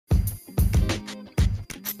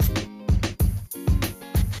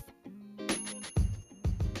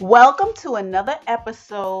Welcome to another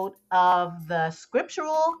episode of the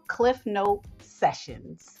Scriptural Cliff Note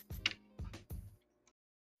Sessions.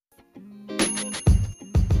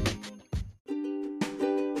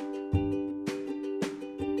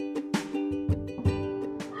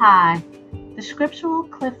 Hi, the Scriptural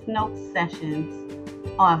Cliff Note Sessions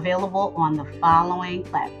are available on the following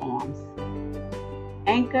platforms: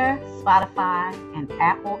 Anchor, Spotify, and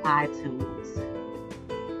Apple iTunes.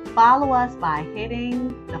 Follow us by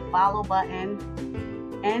hitting the follow button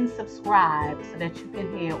and subscribe so that you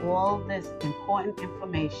can hear all this important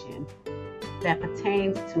information that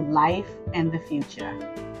pertains to life and the future.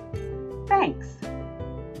 Thanks.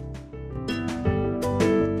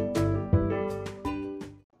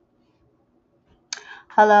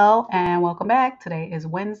 Hello and welcome back. Today is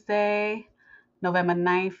Wednesday, November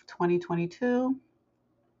 9th, 2022.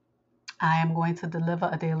 I am going to deliver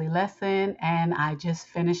a daily lesson and I just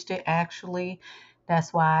finished it actually.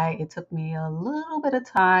 That's why it took me a little bit of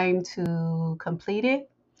time to complete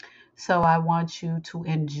it. So I want you to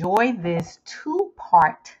enjoy this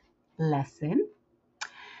two-part lesson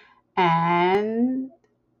and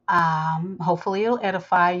hopefully it'll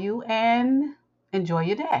edify you and enjoy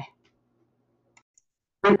your day.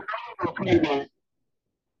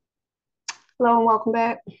 Hello and welcome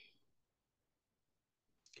back.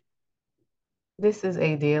 This is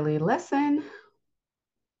a daily lesson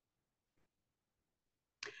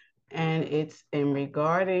and it's in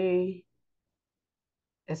regards,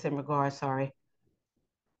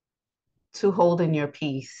 to holding your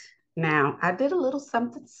peace. Now, I did a little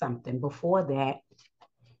something before that. I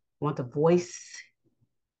want to voice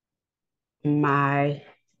my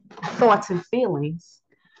thoughts and feelings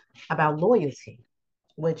about loyalty,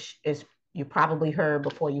 which is you probably heard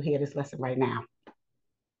before you hear this lesson right now.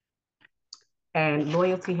 And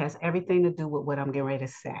loyalty has everything to do with what I'm getting ready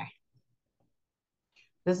to say.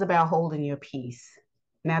 This is about holding your peace.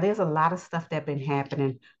 Now, there's a lot of stuff that's been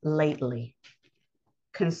happening lately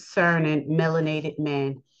concerning melanated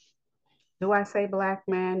men. Do I say black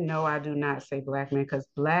man? No, I do not say black man because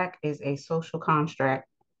black is a social construct.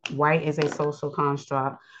 White is a social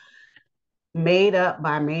construct made up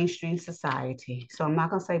by mainstream society. So I'm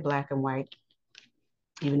not going to say black and white,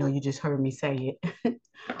 even though you just heard me say it.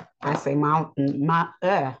 I say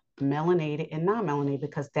melanated and non-melanated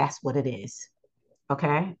because that's what it is.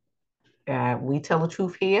 Okay? We tell the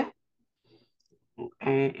truth here,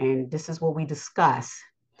 and this is what we discuss.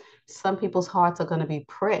 Some people's hearts are going to be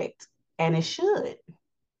pricked, and it should,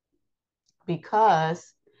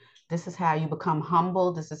 because this is how you become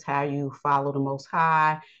humble. This is how you follow the Most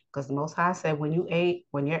High. Because the Most High said, when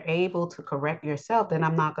you're able to correct yourself, then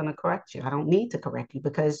I'm not going to correct you. I don't need to correct you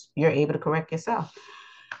because you're able to correct yourself.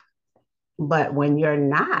 But when you're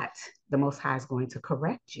not, the Most High is going to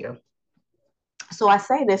correct you. So I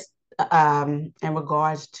say this in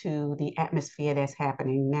regards to the atmosphere that's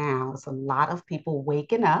happening now. It's a lot of people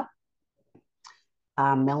waking up,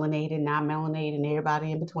 melanated, non-melanated, and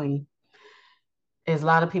everybody in between. There's a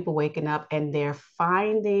lot of people waking up and they're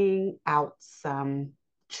finding out some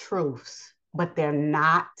truths, but they're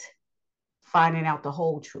not finding out the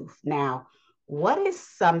whole truth. Now, what is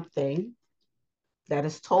something that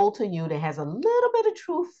is told to you that has a little bit of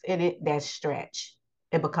truth in it that's stretched?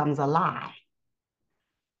 It becomes a lie.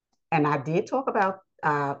 And I did talk about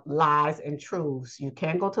lies and truths. You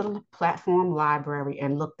can go to the platform library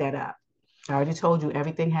and look that up. I already told you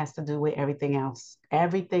everything has to do with everything else.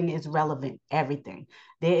 Everything is relevant, everything.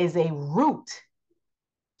 There is a root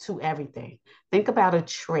to everything. Think about a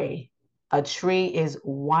tree. A tree is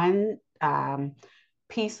one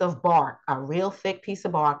piece of bark, a real thick piece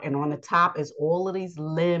of bark, and on the top is all of these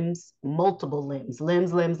limbs, multiple limbs.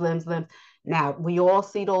 Now, we all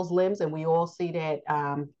see those limbs and we all see that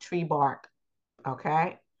tree bark,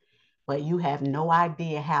 okay? But you have no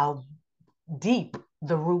idea how deep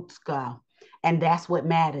the roots go. And that's what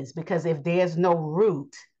matters, because if there's no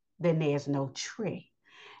root, then there's no tree.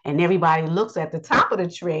 And everybody looks at the top of the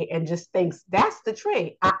tree and just thinks that's the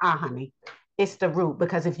tree. Honey, it's the root.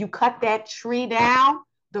 Because if you cut that tree down,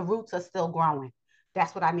 the roots are still growing.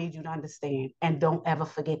 That's what I need you to understand. And don't ever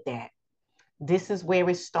forget that. This is where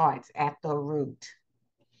it starts, at the root.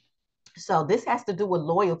 So this has to do with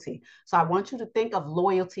loyalty. So I want you to think of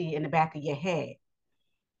loyalty in the back of your head.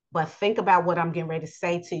 But think about what I'm getting ready to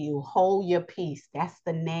say to you. Hold your peace. That's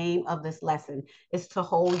the name of this lesson, is to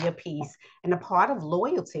hold your peace. And a part of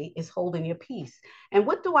loyalty is holding your peace. And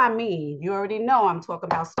what do I mean? You already know I'm talking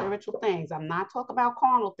about spiritual things. I'm not talking about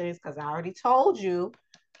carnal things because I already told you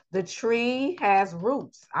the tree has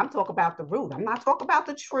roots. I'm talking about the root. I'm not talking about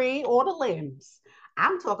the tree or the limbs.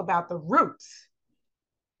 I'm talking about the roots.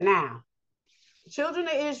 Now, children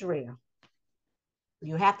of Israel,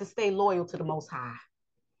 you have to stay loyal to the Most High.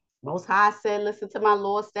 Most High said, listen to my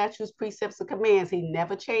Lord's statutes, precepts, and commands. He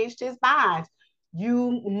never changed his mind.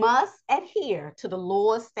 You must adhere to the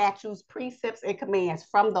Lord's statutes, precepts, and commands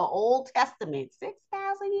from the Old Testament,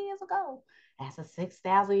 6,000 years ago. That's a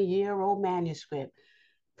 6,000-year-old manuscript.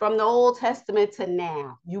 From the Old Testament to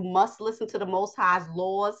now, you must listen to the Most High's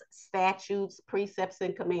laws, statutes, precepts,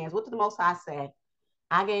 and commands. What did the Most High say?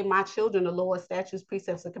 I gave my children the Lord's statutes,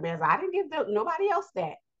 precepts, and commands. I didn't give nobody else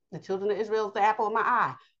that. The children of Israel is the apple of my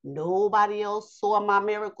eye. Nobody else saw my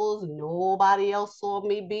miracles. Nobody else saw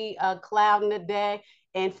me be a cloud in the day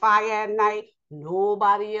and fire at night.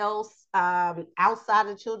 Nobody else outside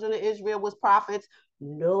the children of Israel was prophets.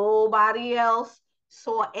 Nobody else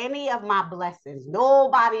saw any of my blessings.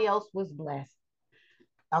 Nobody else was blessed.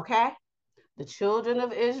 Okay? The children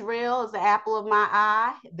of Israel is the apple of my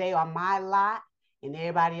eye. They are my lot, and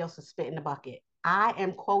everybody else is spit in the bucket. I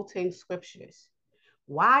am quoting scriptures.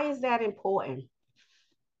 Why is that important?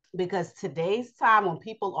 Because today's time, when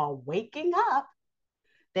people are waking up,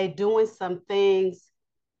 they're doing some things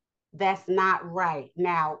that's not right.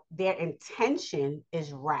 Now, their intention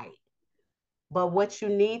is right. But what you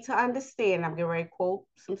need to understand, I'm getting ready to quote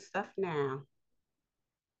some stuff now.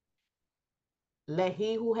 Let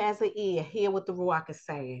he who has an ear hear what the Ruach is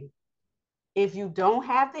saying. If you don't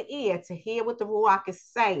have the ear to hear what the Ruach is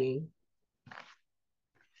saying,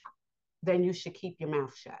 then you should keep your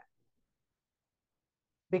mouth shut.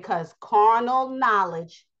 Because carnal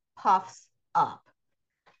knowledge puffs up.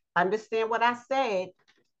 Understand what I said?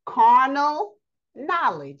 Carnal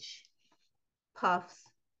knowledge puffs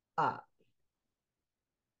up.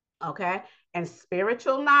 Okay? And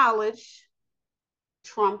spiritual knowledge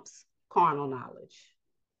trumps carnal knowledge.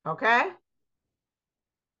 Okay?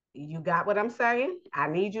 You got what I'm saying? I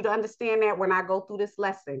need you to understand that when I go through this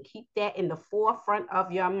lesson. Keep that in the forefront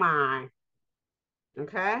of your mind.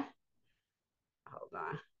 Okay? Hold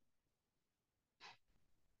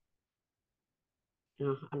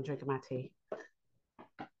on. I'm drinking my tea.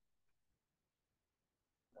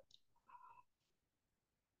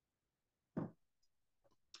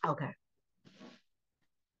 Okay.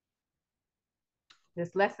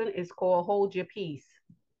 This lesson is called Hold Your Peace.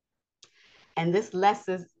 And this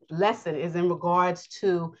lesson is in regards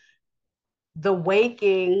to the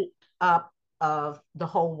waking up of the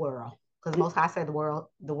whole world. Because Most High said the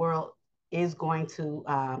world is going to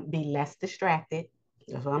be less distracted.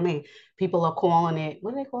 That's what I mean. People are calling it,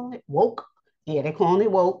 what are they calling it? Woke. Yeah, they're calling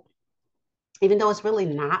it woke. Even though it's really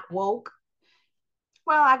not woke.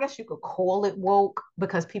 Well, I guess you could call it woke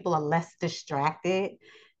because people are less distracted.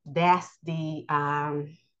 That's the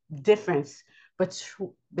difference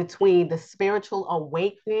between the spiritual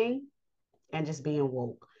awakening and just being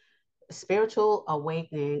woke. Spiritual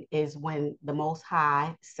awakening is when the Most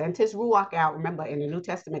High sent his Ruach out. Remember, in the New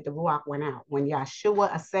Testament, the Ruach went out. When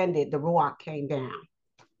Yeshua ascended, the Ruach came down.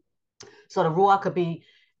 So the Ruach could be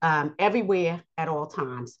everywhere at all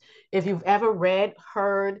times. If you've ever read,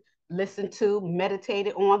 heard, listened to,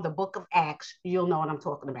 meditated on the book of Acts, you'll know what I'm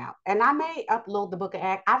talking about. And I may upload the book of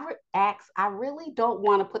Acts. I really don't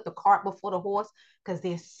want to put the cart before the horse because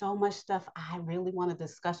there's so much stuff I really want to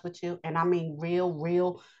discuss with you. And I mean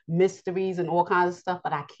real mysteries and all kinds of stuff,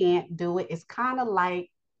 but I can't do it. It's kind of like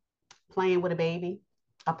playing with a baby,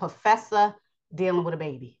 a professor dealing with a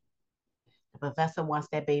baby. The professor wants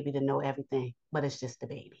that baby to know everything, but it's just a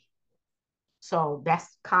baby. So that's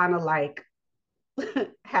kind of like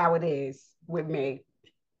how it is with me.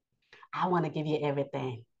 I want to give you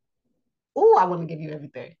everything. Oh, I want to give you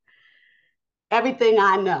everything. Everything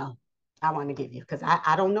I know, I want to give you because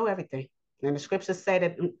I don't know everything. And the scriptures say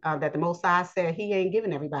that the Most High said he ain't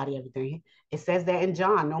giving everybody everything. It says that in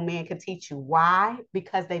John, no man can teach you. Why?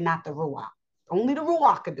 Because they're not the Ruach. Only the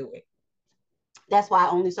Ruach could do it. That's why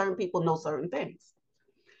only certain people know certain things.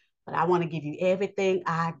 But I want to give you everything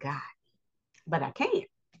I got. But I can't.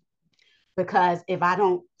 Because if I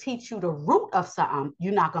don't teach you the root of something,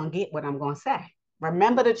 you're not going to get what I'm going to say.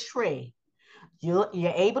 Remember the tree. You're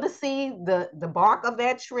able to see the bark of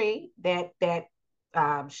that tree, that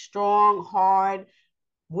strong, hard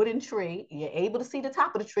wooden tree. You're able to see the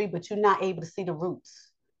top of the tree, but you're not able to see the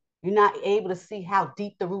roots. You're not able to see how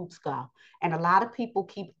deep the roots go. And a lot of people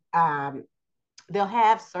keep, they'll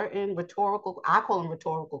have certain rhetorical, I call them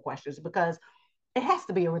rhetorical questions because it has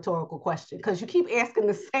to be a rhetorical question because you keep asking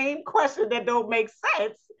the same question that don't make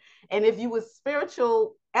sense. And if you were spiritually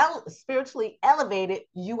elevated,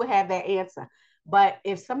 you would have that answer. But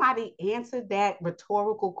if somebody answered that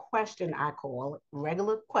rhetorical question, I call it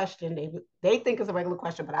regular question, they think it's a regular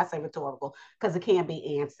question, but I say rhetorical because it can't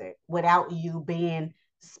be answered without you being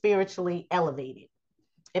spiritually elevated.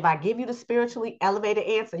 If I give you the spiritually elevated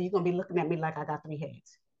answer, you're going to be looking at me like I got three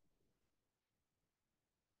heads.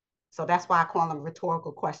 So that's why I call them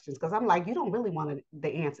rhetorical questions, because I'm like, you don't really want the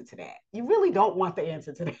answer to that. You really don't want the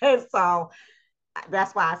answer to that. So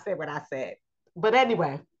that's why I said what I said. But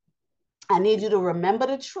anyway, I need you to remember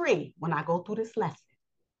the tree when I go through this lesson,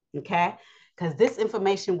 okay? Because this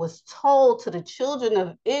information was told to the children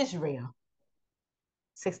of Israel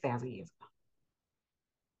 6,000 years ago.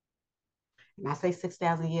 And I say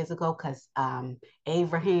 6,000 years ago because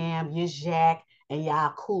Abraham, Yitzhak, and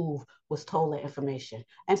Yaakov was told the information.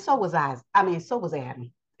 And so was so was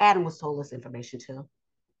Adam. Adam was told this information too.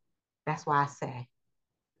 That's why I say.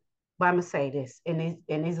 But I'm gonna say this: in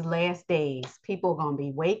these last days, people are gonna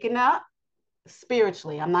be waking up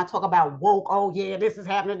spiritually. I'm not talking about woke. Oh yeah, this is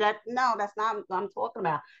happening. That no, that's not what I'm talking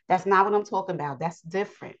about. That's not what I'm talking about. That's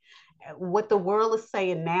different. What the world is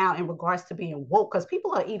saying now in regards to being woke, because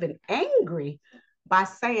people are even angry by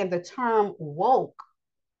saying the term woke,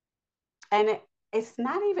 and it's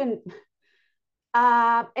not even.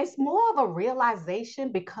 It's more of a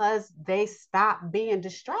realization because they stop being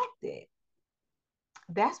distracted.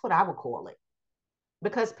 That's what I would call it.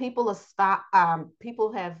 Because people are stop.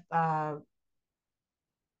 People have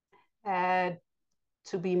had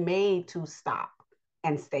to be made to stop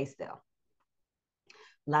and stay still.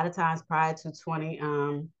 A lot of times prior to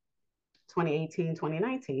 2018,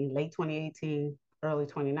 2019, late 2018, early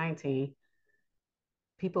 2019,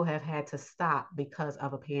 people have had to stop because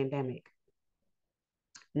of a pandemic,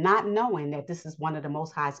 not knowing that this is one of the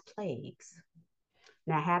most highest plagues.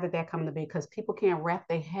 Now, how did that come to be? Because people can't wrap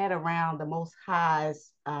their head around the most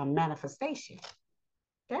high's manifestation.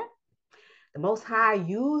 Okay? The most high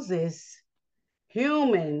uses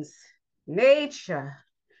humans, nature,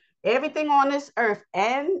 everything on this earth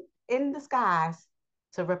and in the skies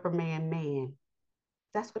to reprimand man.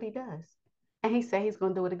 That's what he does. And he said he's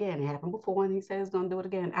going to do it again. It happened before, and he said he's going to do it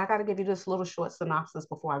again. I got to give you this little short synopsis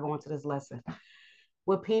before I go into this lesson.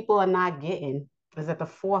 What people are not getting is that the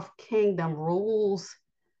fourth kingdom rules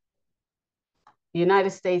the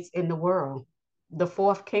United States in the world. The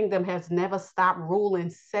fourth kingdom has never stopped ruling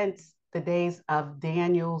since the days of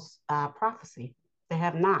Daniel's prophecy. They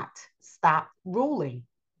have not stopped ruling.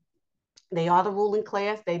 They are the ruling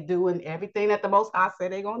class. They doing everything that the Most High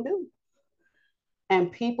said they're going to do.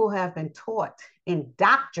 And people have been taught,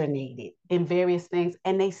 indoctrinated in various things,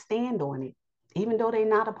 and they stand on it. Even though they're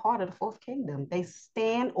not a part of the fourth kingdom, they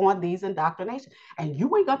stand on these indoctrinations. And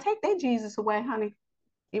you ain't going to take their Jesus away, honey.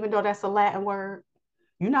 Even though that's a Latin word,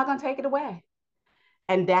 you're not going to take it away.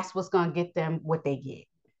 And that's what's going to get them what they get.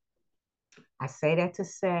 I say that to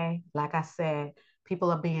say, like I said,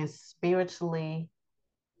 people are being spiritually,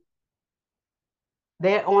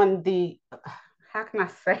 they're on the, how can I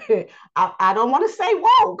say it? I don't want to say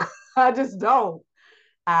woke. I just don't.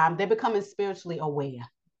 They're becoming spiritually aware.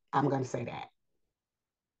 I'm going to say that.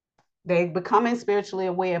 They're becoming spiritually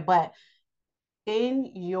aware, but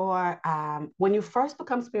in your, when you first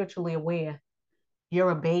become spiritually aware, you're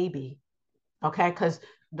a baby, okay? Because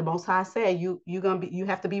the Most High said you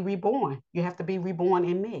have to be reborn. You have to be reborn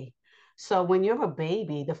in me. So when you're a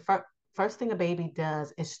baby, the first thing a baby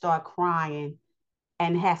does is start crying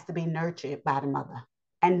and has to be nurtured by the mother.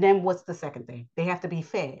 And then what's the second thing? They have to be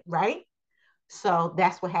fed, right? So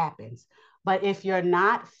that's what happens. But if you're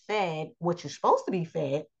not fed what you're supposed to be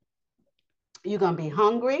fed, you're going to be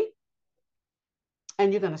hungry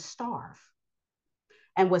and you're going to starve.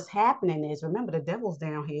 And what's happening is, remember, the devil's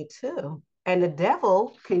down here too. And the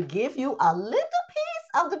devil can give you a little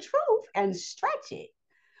piece of the truth and stretch it,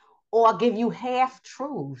 or give you half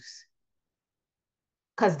truths.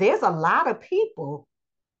 Because there's a lot of people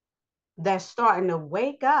that's starting to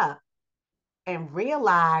wake up and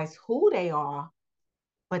realize who they are,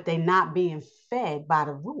 but they're not being fed by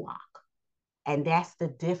the Ruach. And that's the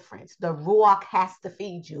difference. The Ruach has to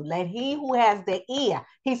feed you. Let he who has the ear,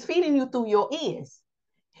 he's feeding you through your ears.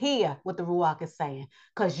 Hear what the Ruach is saying.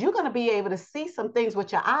 Because you're going to be able to see some things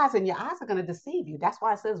with your eyes, and your eyes are going to deceive you. That's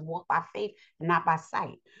why it says walk by faith and not by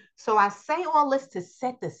sight. So I say all this to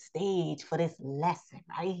set the stage for this lesson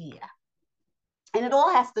right here. And it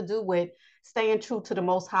all has to do with staying true to the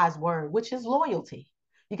Most High's word, which is loyalty.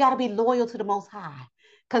 You got to be loyal to the Most High,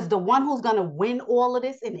 because the one who's going to win all of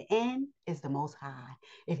this in the end is the Most High.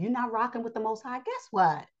 If you're not rocking with the Most High, guess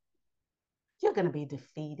what? You're going to be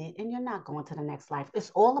defeated and you're not going to the next life.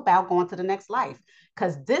 It's all about going to the next life,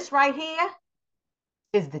 because this right here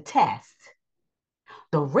is the test.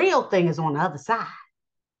 The real thing is on the other side.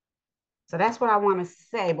 So that's what I want to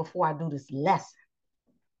say before I do this lesson.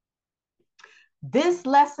 This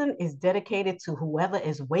lesson is dedicated to whoever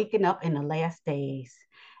is waking up in the last days.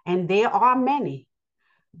 And there are many.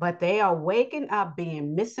 but they are waking up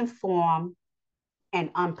being misinformed and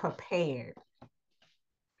unprepared.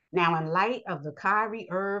 Now, in light of the Kyrie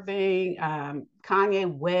Irving,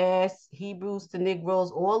 Kanye West, Hebrews to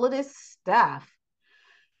Negroes, all of this stuff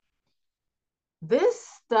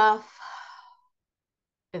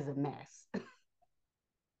is a mess.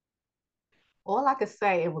 All I can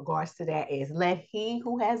say in regards to that is let he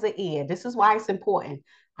who has an ear, this is why it's important.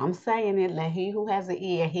 I'm saying it, let he who has an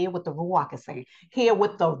ear hear what the Ruach is saying. Hear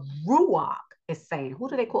what the Ruach is saying. Who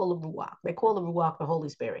do they call the Ruach? They call the Ruach the Holy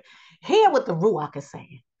Spirit. Hear what the Ruach is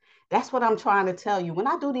saying. That's what I'm trying to tell you. When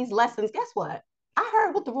I do these lessons, guess what? I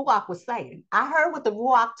heard what the Ruach was saying. I heard what the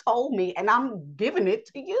Ruach told me, and I'm giving it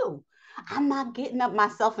to you. I'm not getting up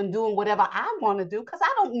myself and doing whatever I want to do because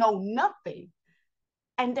I don't know nothing.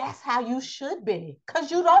 And that's how you should be,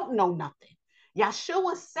 because you don't know nothing.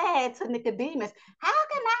 Yeshua said to Nicodemus, how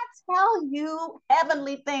can I tell you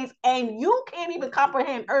heavenly things and you can't even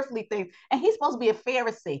comprehend earthly things? And he's supposed to be a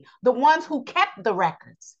Pharisee, the ones who kept the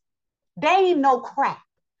records. They ain't no crap,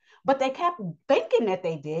 but they kept thinking that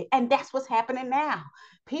they did. And that's what's happening now.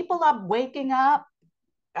 People are waking up,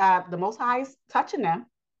 the Most High is touching them,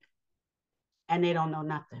 and they don't know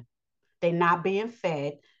nothing. They're not being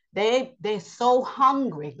fed. They're so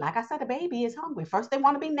hungry. Like I said, a baby is hungry. First they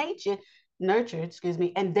want to be nurtured, excuse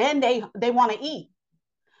me, and then they want to eat.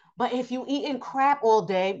 But if you eating crap all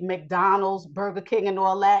day, McDonald's, Burger King, and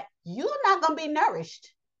all that, you're not gonna be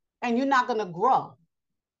nourished, and you're not gonna grow.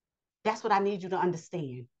 That's what I need you to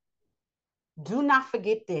understand. Do not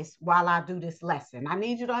forget this while I do this lesson. I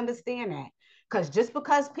need you to understand that. Because just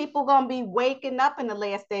because people gonna be waking up in the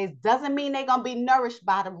last days doesn't mean they're gonna be nourished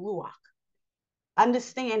by the Ruach.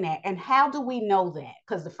 Understand that. And how do we know that?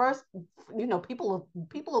 Because the first, people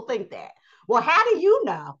will think that. Well, how do you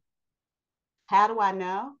know? How do I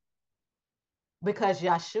know? Because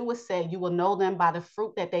Yeshua said you will know them by the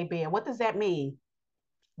fruit that they bear. What does that mean?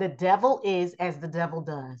 The devil is as the devil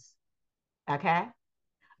does. Okay.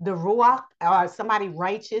 The Ruach or somebody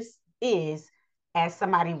righteous is as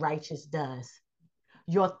somebody righteous does.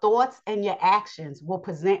 Your thoughts and your actions will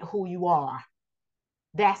present who you are.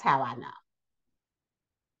 That's how I know.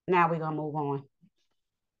 Now we're going to move on.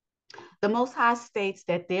 The Most High states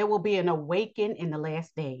that there will be an awakening in the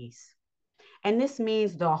last days. And this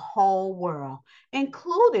means the whole world,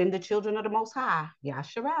 including the children of the Most High,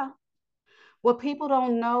 Yasharel. What people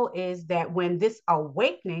don't know is that when this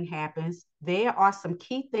awakening happens, there are some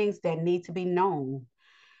key things that need to be known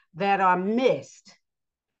that are missed.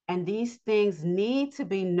 And these things need to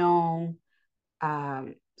be known,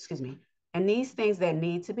 excuse me, and these things that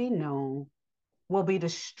need to be known will be the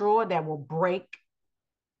straw that will break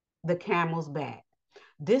the camel's back.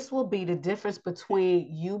 This will be the difference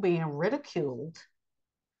between you being ridiculed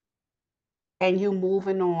and you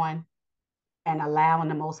moving on and allowing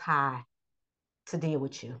the Most High to deal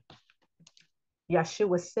with you.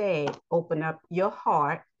 Yeshua said, open up your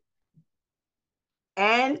heart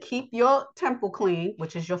and keep your temple clean,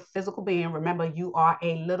 which is your physical being. Remember, you are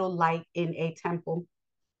a little light in a temple.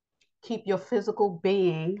 Keep your physical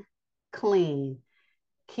being clean.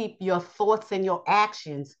 Keep your thoughts and your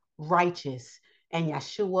actions righteous. And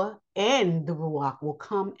Yeshua and the Ruach will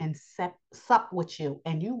come and sup with you,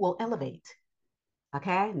 and you will elevate.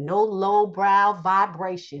 Okay? No low brow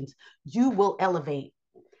vibrations. You will elevate.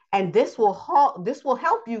 And this will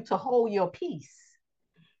help you to hold your peace.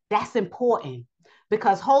 That's important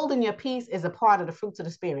because holding your peace is a part of the fruits of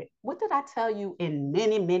the spirit. What did I tell you in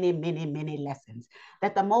many, many, many, many lessons?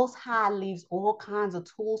 That the Most High leaves all kinds of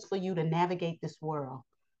tools for you to navigate this world.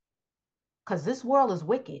 Because this world is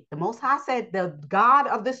wicked. The Most High said the God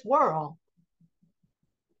of this world,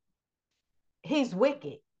 he's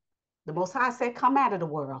wicked. The Most High said, come out of the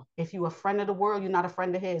world. If you're a friend of the world, you're not a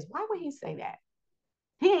friend of his. Why would he say that?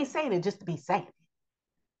 He ain't saying it just to be saying it.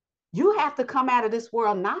 You have to come out of this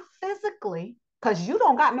world, not physically, because you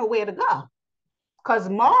don't got nowhere to go. Because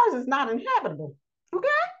Mars is not inhabitable. Okay.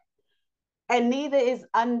 And neither is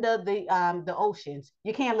under the oceans.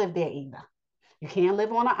 You can't live there either. You can't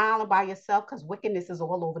live on an island by yourself because wickedness is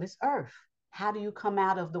all over this earth. How do you come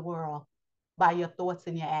out of the world? By your thoughts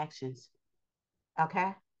and your actions.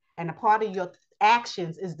 Okay. And a part of your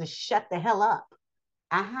actions is to shut the hell up.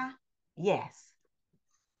 Uh-huh. Yes.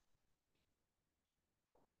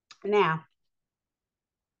 Now,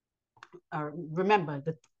 remember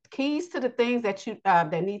the keys to the things that you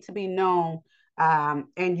that need to be known,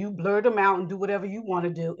 and you blur them out and do whatever you want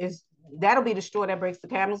to do, is that'll be the straw that breaks the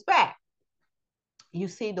camel's back. You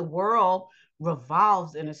see, the world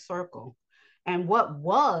revolves in a circle, and what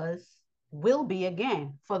was will be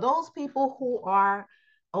again. For those people who are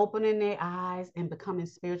opening their eyes and becoming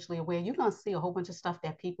spiritually aware, you're going to see a whole bunch of stuff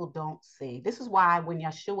that people don't see. This is why when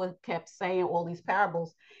Yeshua kept saying all these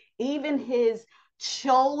parables, even his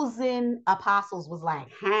chosen apostles was like,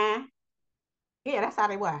 huh? Yeah, that's how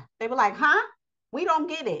they were. They were like, huh? We don't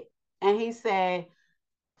get it. And he said,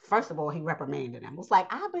 first of all, he reprimanded them. It was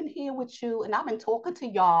like, I've been here with you and I've been talking to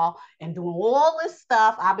y'all and doing all this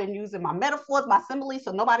stuff. I've been using my metaphors, my similes,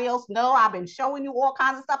 so nobody else know. I've been showing you all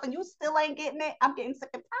kinds of stuff and you still ain't getting it. I'm getting sick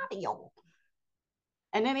and tired of y'all.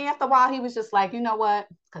 And then after a while, he was just like, you know what?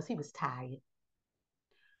 Because he was tired.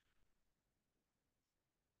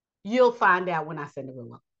 You'll find out when I send the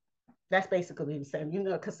room up. That's basically what he was saying,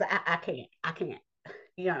 because I can't.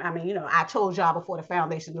 I mean, I told y'all before the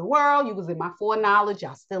foundation of the world, you was in my foreknowledge.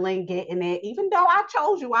 Y'all still ain't getting it. Even though I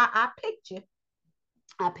chose you, I picked you.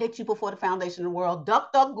 I picked you before the foundation of the world.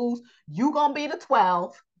 Duck, duck, goose. You gonna be the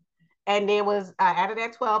 12. And there was out of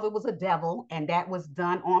that 12, it was a devil, and that was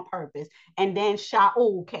done on purpose. And then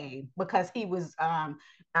Shaul came because he was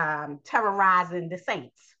terrorizing the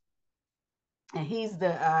saints, and he's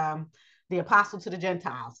the apostle to the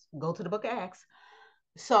Gentiles. Go to the book of Acts.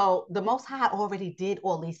 So the Most High already did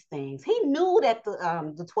all these things. He knew that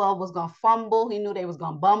the 12 was gonna fumble. He knew they was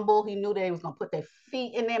gonna bumble. He knew they was gonna put their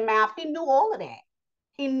feet in their mouth. He knew all of that.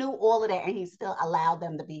 He knew all of that, and he still allowed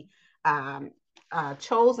them to be um,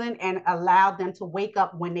 chosen and allowed them to wake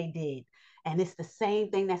up when they did. And it's the same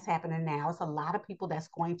thing that's happening now. It's a lot of people that's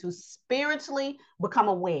going to spiritually become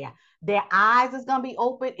aware. Their eyes is going to be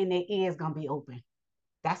open and their ears going to be open.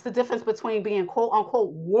 That's the difference between being quote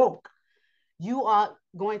unquote woke. You are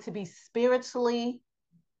going to be spiritually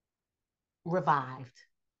revived,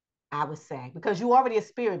 I would say, because you already a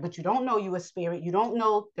spirit, but you don't know you a spirit. You don't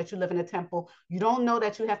know that you live in a temple. You don't know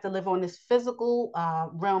that you have to live on this physical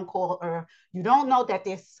realm called earth. You don't know that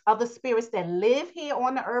there's other spirits that live here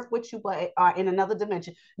on the earth with you, but are in another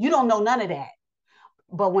dimension. You don't know none of that.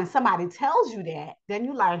 But when somebody tells you that, then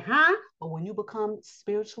you're like, huh? But when you become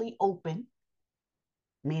spiritually open,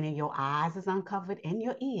 meaning your eyes is uncovered and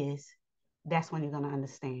your ears, that's when you're going to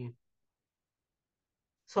understand.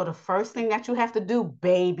 So the first thing that you have to do,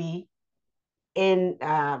 baby, in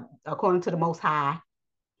according to the Most High,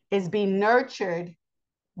 is be nurtured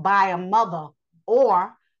by a mother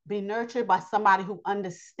or be nurtured by somebody who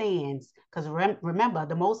understands. Because remember,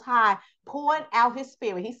 the Most High poured out His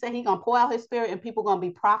Spirit. He said He's gonna pour out His Spirit, and people gonna be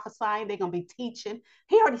prophesying. They're gonna be teaching.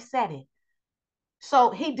 He already said it. So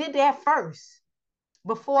He did that first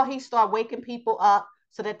before He started waking people up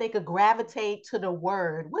so that they could gravitate to the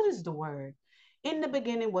Word. What is the Word? In the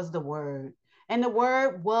beginning was the Word, and the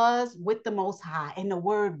Word was with the Most High, and the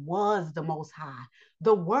Word was the Most High.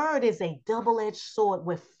 The Word is a double-edged sword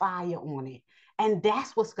with fire on it, and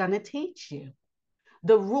that's what's going to teach you.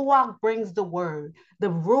 The Ruach brings the Word. The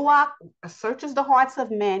Ruach searches the hearts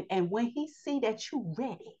of men, and when He see that you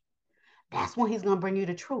ready, that's when He's going to bring you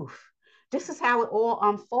the truth. This is how it all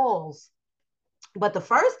unfolds. But the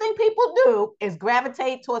first thing people do is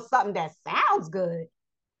gravitate towards something that sounds good,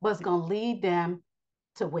 but it's going to lead them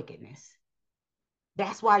to wickedness.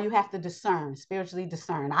 That's why you have to discern, spiritually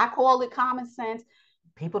discern. I call it common sense.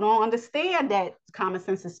 People don't understand that common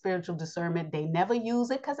sense is spiritual discernment. They never use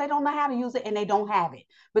it because they don't know how to use it and they don't have it.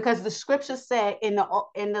 Because the scripture said in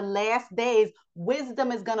the last days,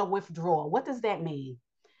 wisdom is going to withdraw. What does that mean?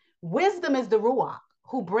 Wisdom is the Ruach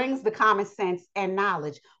who brings the common sense and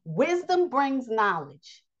knowledge. Wisdom brings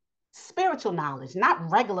knowledge, spiritual knowledge, not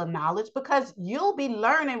regular knowledge, because you'll be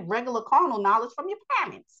learning regular carnal knowledge from your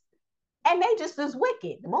parents. And they just as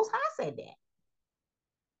wicked. The Most High said that.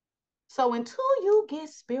 So until you get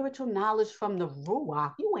spiritual knowledge from the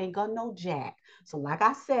Ruach, you ain't gonna know jack. So like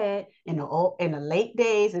I said, in the late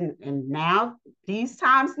days and now these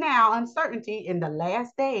times now, uncertainty in the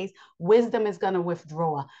last days, wisdom is gonna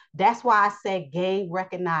withdraw. That's why I said game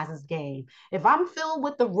recognizes game. If I'm filled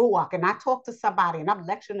with the Ruach and I talk to somebody and I'm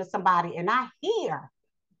lecturing to somebody and I hear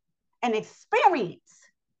and experience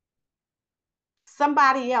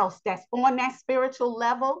somebody else that's on that spiritual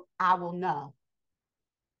level, I will know.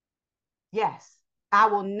 Yes, I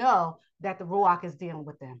will know that the Ruach is dealing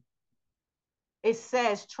with them. It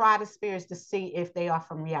says, try the spirits to see if they are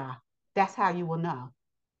from Yah. That's how you will know.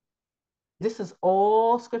 This is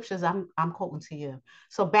all scriptures I'm quoting to you.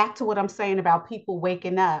 So back to what I'm saying about people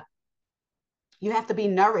waking up. You have to be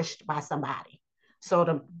nourished by somebody. So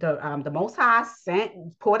the Most High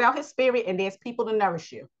poured out His Spirit, and there's people to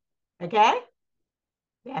nourish you. Okay,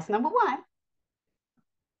 that's number one.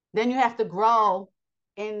 Then you have to grow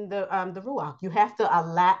in the Ruach. You have to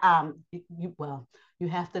allow you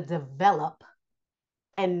have to develop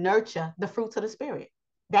and nurture the fruits of the Spirit.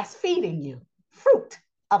 That's feeding you. Fruit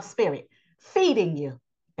of Spirit, feeding you.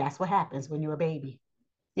 That's what happens when you're a baby.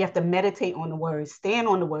 You have to meditate on the word, stand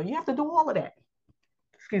on the word. You have to do all of that.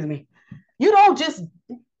 Excuse me. You don't just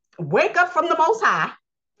wake up from the most high.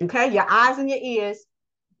 Okay. Your eyes and your ears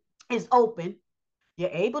is open. You're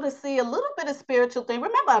able to see a little bit of spiritual thing.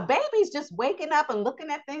 Remember, a baby's just waking up and looking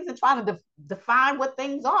at things and trying to define what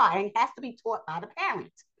things are, and it has to be taught by the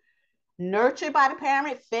parent. Nurtured by the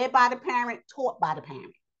parent, fed by the parent, taught by the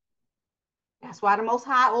parent. That's why the Most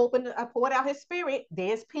High poured out his spirit.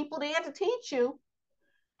 There's people there to teach you.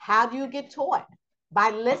 How do you get taught?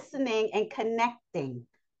 By listening and connecting.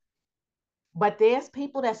 But there's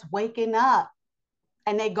people that's waking up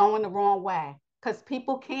and they going the wrong way. Because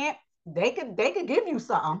people can't, they could give you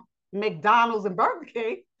something, McDonald's and Burger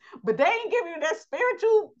King, but they ain't give you that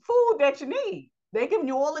spiritual food that you need. They giving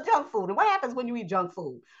you all the junk food. And what happens when you eat junk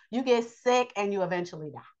food? You get sick and you eventually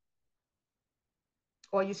die.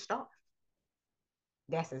 Or you starve.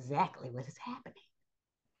 That's exactly what is happening.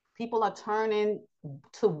 People are turning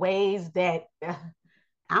to ways that I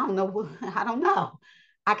don't know. I don't know.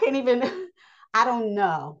 I can't even, I don't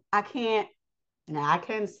know. I can't, now I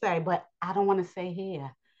can't say, but I don't want to say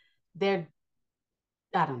here. They're,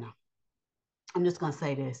 I don't know. I'm just going to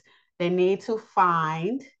say this. They need to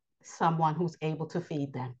find someone who's able to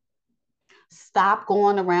feed them. Stop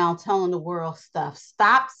going around telling the world stuff.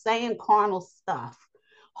 Stop saying carnal stuff.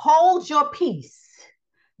 Hold your peace.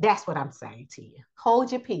 That's what I'm saying to you.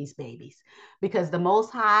 Hold your peace, babies. Because the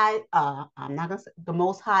Most High, I'm not going to say, the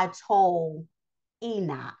Most High told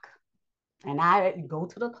Enoch, and I go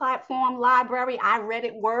to the platform library, I read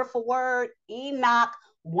it word for word, Enoch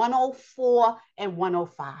 104 and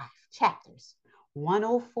 105 chapters,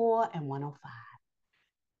 104 and 105.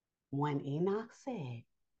 When Enoch said,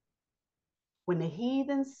 when the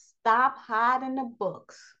heathens stop hiding the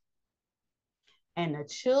books and the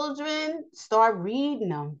children start reading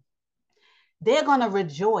them, they're going to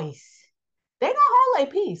rejoice. They're going to hold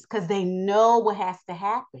their peace because they know what has to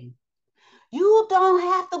happen. You don't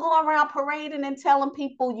have to go around parading and telling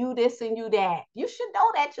people you this and you that. You should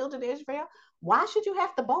know that, children of Israel. Why should you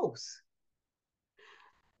have to boast?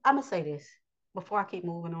 I'm going to say this before I keep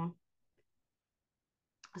moving on.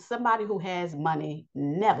 Somebody who has money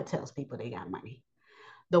never tells people they got money.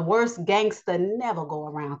 The worst gangster never go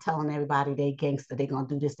around telling everybody they gangster, they gonna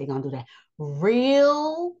do this, they gonna do that.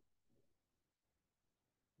 Real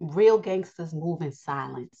gangsters move in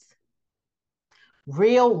silence.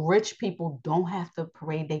 Real rich people don't have to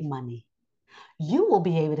parade their money. You will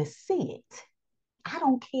be able to see it. I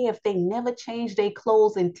don't care if they never change their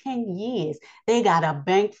clothes in 10 years. They got a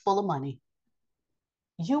bank full of money.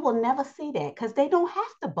 You will never see that because they don't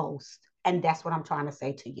have to boast. And that's what I'm trying to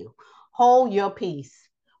say to you. Hold your peace.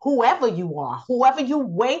 Whoever you are, whoever you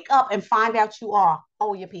wake up and find out you are,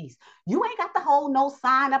 hold your peace. You ain't got to hold no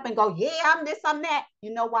sign up and go, yeah, I'm this, I'm that.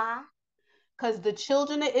 You know why? Because the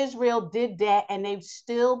children of Israel did that and they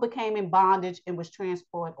still became in bondage and was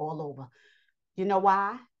transported all over. You know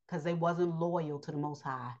why? Because they wasn't loyal to the Most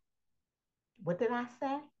High. What did I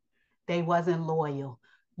say? They wasn't loyal.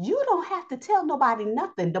 You don't have to tell nobody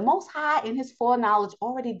nothing. The Most High in his foreknowledge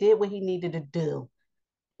already did what he needed to do.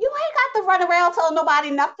 You ain't got to run around telling nobody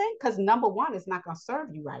nothing because number one, it's not going to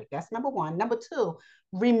serve you right. That's number one. Number two,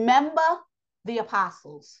 remember the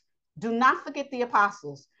apostles. Do not forget the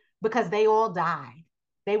apostles because they all died.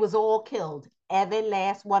 They was all killed. Every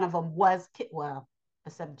last one of them was killed. Well,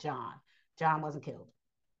 except John. John wasn't killed.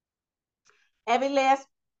 Every last,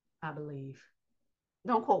 I believe.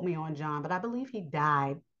 Don't quote me on John, but I believe he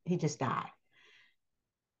died. He just died.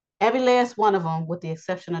 Every last one of them, with the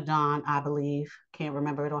exception of John, I believe, can't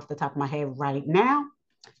remember it off the top of my head right now,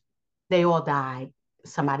 they all died.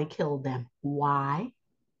 Somebody killed them. Why?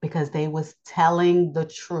 Because they was telling the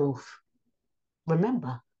truth.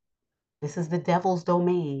 Remember, this is the devil's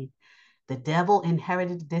domain. The devil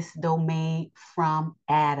inherited this domain from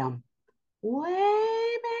Adam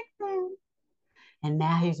way back then. And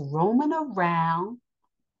now he's roaming around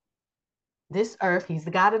this earth. He's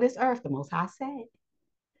the God of this earth, the Most High said,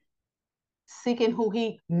 seeking who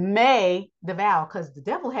he may devour, because the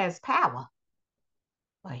devil has power,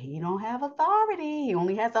 but he don't have authority. He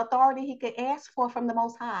only has authority he could ask for from the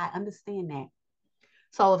Most High. Understand that.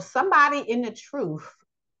 So if somebody in the truth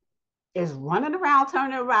is running around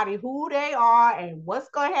telling everybody who they are and what's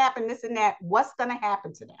going to happen, this and that, what's going to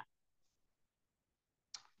happen to them?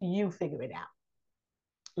 You figure it out.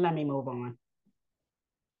 Let me move on.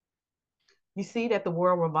 You see that the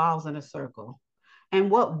world revolves in a circle,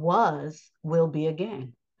 and what was will be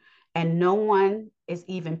again. And no one is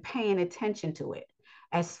even paying attention to it.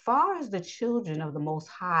 As far as the children of the Most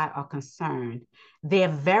High are concerned, their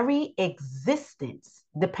very existence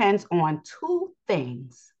depends on two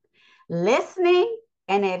things: listening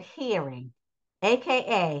and adhering,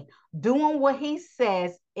 aka doing what he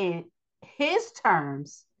says in his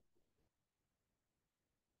terms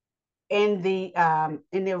in the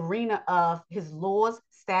arena of his laws,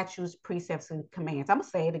 statutes, precepts, and commands. I'm gonna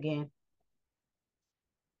say it again.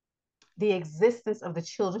 The existence of the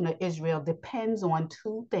children of Israel depends on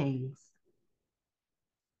two things: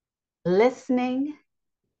 listening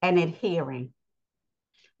and adhering.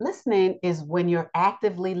 Listening is when you're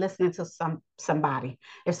actively listening to somebody.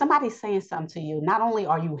 If somebody's saying something to you, not only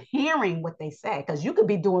are you hearing what they say, because you could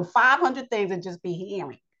be doing 500 things and just be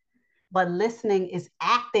hearing, but listening is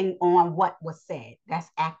acting on what was said. That's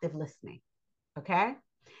active listening. Okay.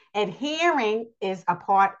 Adhering is a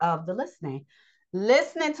part of the listening.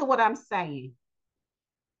 Listening to what I'm saying.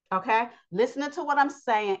 Okay. Listening to what I'm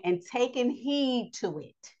saying and taking heed to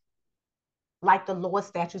it, like the Lord,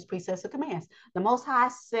 statutes, precepts, and commands. The Most High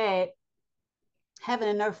said, heaven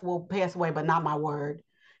and earth will pass away, but not my word.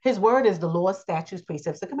 His word is the Lord's statutes,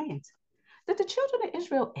 precepts, and commands. Did the children of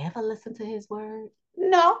Israel ever listen to his word?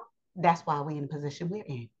 No. That's why we're in the position we're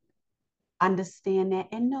in. Understand that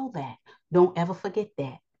and know that. Don't ever forget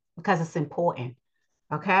that, because it's important.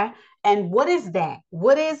 Okay. And what is that?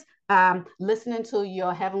 What is listening to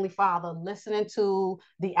your heavenly Father, listening to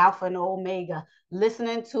the Alpha and Omega,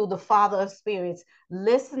 listening to the Father of spirits,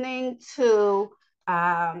 listening to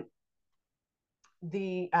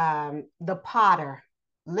the Potter,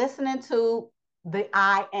 listening to the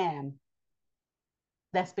I Am?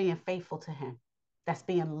 That's being faithful to him. That's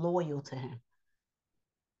being loyal to him.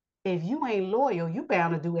 If you ain't loyal, you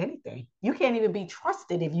bound to do anything. You can't even be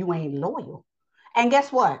trusted if you ain't loyal. And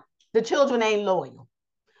guess what? The children ain't loyal.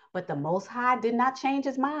 But the Most High did not change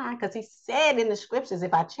his mind, because he said in the scriptures,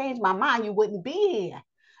 if I change my mind, you wouldn't be here.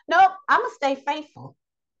 Nope, I'm going to stay faithful.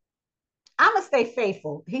 I'm going to stay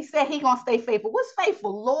faithful. He said he going to stay faithful. What's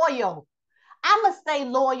faithful? Loyal. I'm going to stay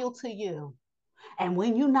loyal to you. And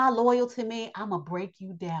when you're not loyal to me, I'm going to break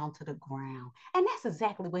you down to the ground. And that's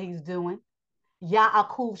exactly what he's doing.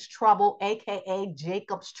 Yaakov's trouble, aka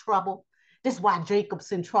Jacob's trouble. This is why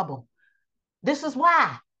Jacob's in trouble. This is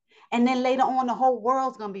why. And then later on, the whole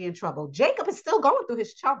world's going to be in trouble. Jacob is still going through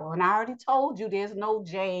his trouble. And I already told you there's no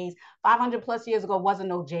J's. 500 plus years ago wasn't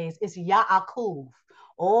no J's. It's Yaakov.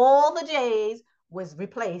 All the J's was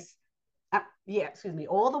replaced.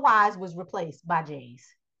 All the Y's was replaced by J's.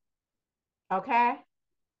 Okay?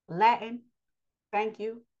 Latin. Thank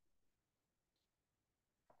you.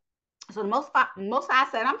 So the most High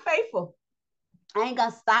said, I'm faithful. I ain't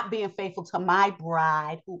gonna stop being faithful to my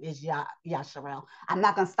bride, who is Yasharel. I'm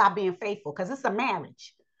not gonna stop being faithful, because it's a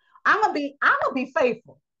marriage. I'm gonna be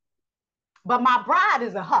faithful. But my bride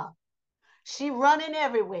is a her. She running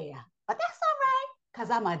everywhere. But that's all right, because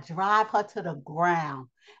I'm gonna drive her to the ground,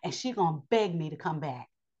 and she gonna beg me to come back.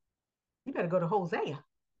 You better go to Hosea.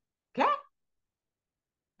 Okay?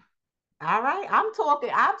 All right. I'm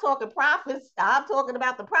talking prophets. I'm talking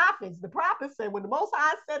about the prophets. The prophets said, when the Most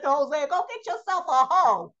High said to Hosea, go get yourself a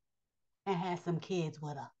hoe and have some kids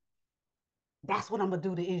with her. That's what I'm going to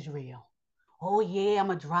do to Israel. Oh, yeah, I'm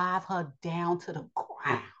going to drive her down to the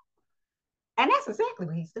ground. And that's exactly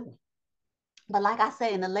what he's doing. But like I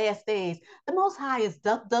say, in the last days, the Most High is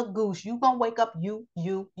duck, duck, goose. You going to wake up, you.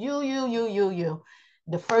 The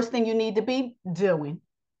first thing you need to be doing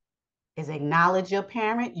is acknowledge your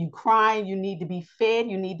parent. You crying, you need to be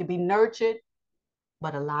fed, you need to be nurtured.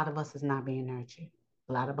 But a lot of us is not being nurtured.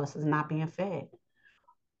 A lot of us is not being fed.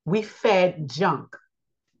 We fed junk.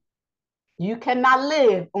 You cannot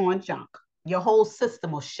live on junk. Your whole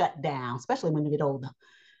system will shut down, especially when you get older.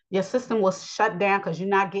 Your system will shut down because you're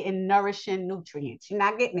not getting nourishing nutrients. You're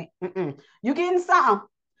not getting it. You're getting some,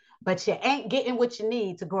 but you ain't getting what you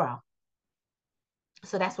need to grow.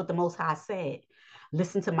 So that's what the Most High said.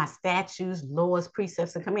 Listen to my statutes, laws,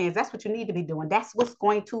 precepts, and commands. That's what you need to be doing. That's what's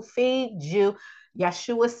going to feed you.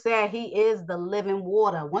 Yeshua said he is the living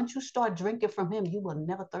water. Once you start drinking from him, you will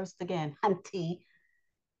never thirst again, hunty.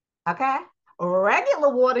 Okay?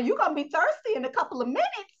 Regular water, you're going to be thirsty in a couple of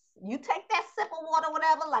minutes. You take that sip of water,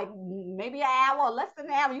 whatever, like maybe an hour or less than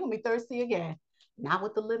an hour, you're going to be thirsty again. Not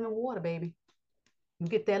with the living water, baby. You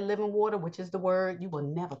get that living water, which is the word, you will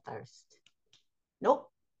never thirst. Nope.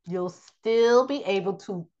 You'll still be able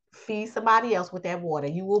to feed somebody else with that water.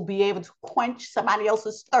 You will be able to quench somebody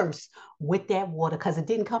else's thirst with that water, because it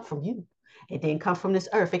didn't come from you. It didn't come from this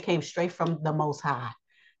earth. It came straight from the Most High.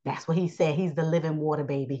 That's what he said. He's the living water,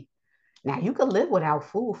 baby. Now, you can live without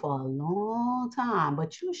food for a long time,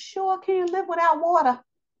 but you sure can't live without water.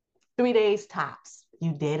 3 days tops.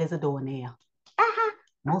 You dead as a doornail.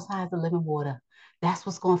 Most High is the living water. That's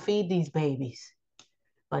what's going to feed these babies.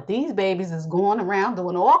 But these babies is going around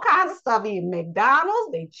doing all kinds of stuff, eating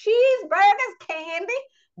McDonald's, they cheeseburgers, candy,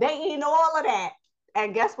 they eating all of that.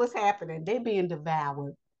 And guess what's happening? They being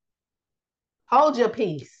devoured. Hold your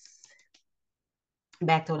peace.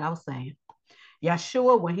 Back to what I was saying.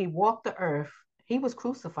 Yeshua, when he walked the earth, he was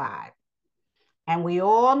crucified. And we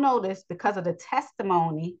all know this because of the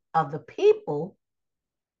testimony of the people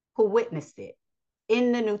who witnessed it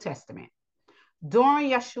in the New Testament. During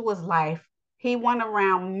Yeshua's life, he went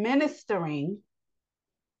around ministering.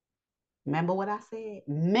 Remember what I said?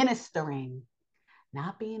 Ministering,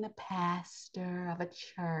 not being a pastor of a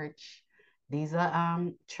church. These are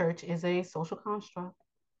church is a social construct,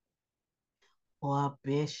 or a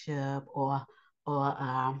bishop, or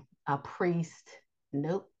a priest.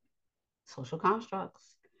 Nope, social constructs.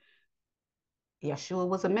 Yeshua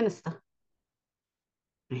was a minister,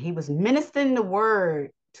 and he was ministering the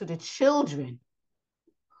word to the children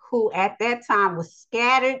who at that time was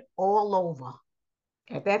scattered all over.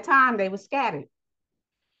 At that time, they were scattered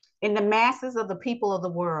in the masses of the people of the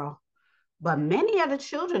world. But many of the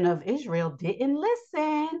children of Israel didn't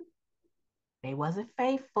listen. They wasn't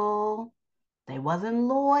faithful. They wasn't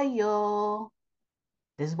loyal.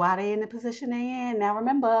 This is why they're in the position they're in. Now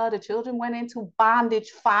remember, the children went into bondage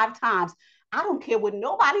 5 times. I don't care what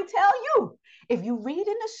nobody tell you. If you read in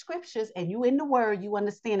the scriptures and you in the word, you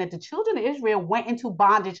understand that the children of Israel went into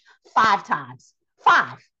bondage 5 times.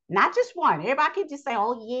 5, not just one. Everybody can just say,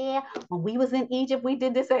 oh yeah, when we was in Egypt, we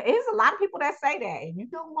did this. There's a lot of people that say that, and you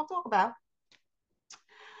know who I'm talking about.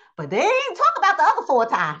 But they ain't talk about the other 4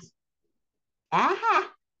 times. Uh-huh.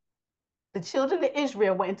 The children of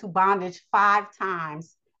Israel went into bondage 5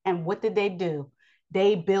 times. And what did they do?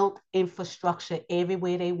 They built infrastructure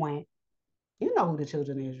everywhere they went. You know who the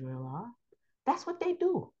children of Israel are. That's what they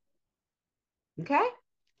do. Okay?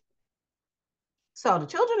 So the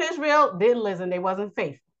children of Israel didn't listen. They wasn't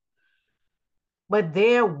faithful. But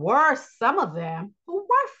there were some of them who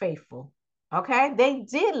were faithful. Okay? They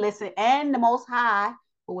did listen. And the Most High,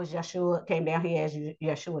 who was Yeshua, came down here as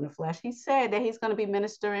Yeshua in the flesh. He said that he's going to be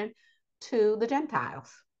ministering to the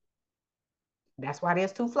Gentiles. That's why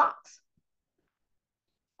there's 2 flocks.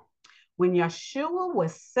 When Yeshua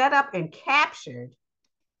was set up and captured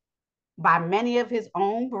by many of his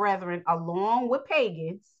own brethren, along with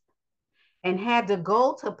pagans, and had to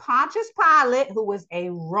go to Pontius Pilate, who was a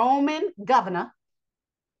Roman governor,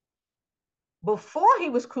 before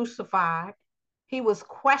he was crucified, he was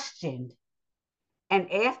questioned. And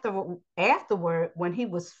afterward, when he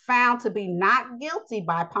was found to be not guilty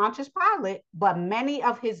by Pontius Pilate, but many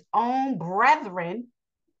of his own brethren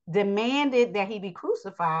demanded that he be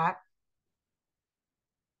crucified,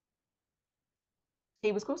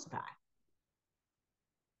 he was crucified.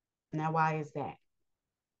 Now, why is that?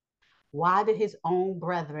 Why did his own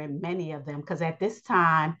brethren, many of them, because at this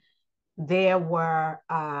time there were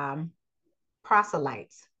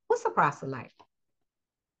proselytes. What's a proselyte?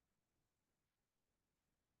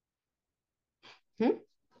 Hmm?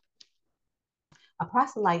 A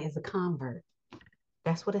proselyte is a convert.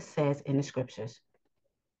 That's what it says in the scriptures.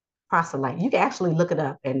 Proselyte. You can actually look it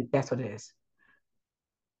up, and that's what it is.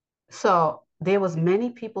 So there was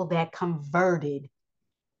many people that converted,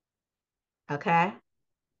 okay?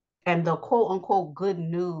 And the quote unquote good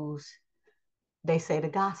news, they say the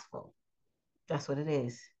gospel. That's what it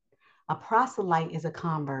is. A proselyte is a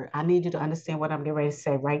convert. I need you to understand what I'm getting ready to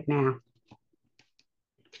say right now.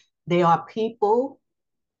 They are people.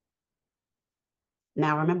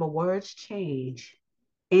 Now remember, words change.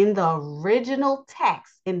 In the original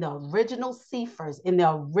text, in the original sephers, in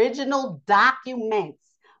the original documents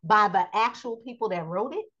by the actual people that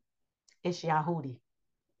wrote it, it's Yahudi.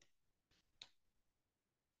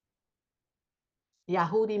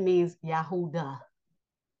 Yahudi means Yahuda,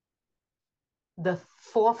 the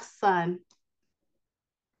 4th son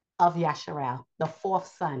of Yasharel, the 4th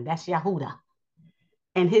son. That's Yahuda.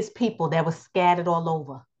 And his people that was scattered all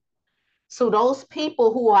over. So those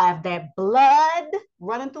people who have that blood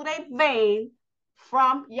running through their vein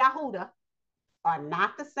from Yahuda are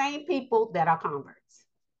not the same people that are converts.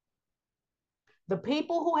 The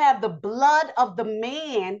people who have the blood of the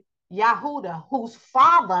man, Yahuda, whose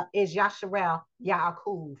father is Yasharel,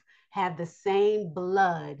 Yaakov, have the same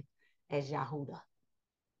blood as Yahuda.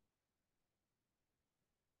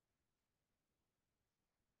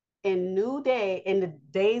 In New Day, in the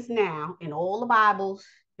days now, in all the Bibles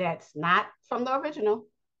that's not from the original,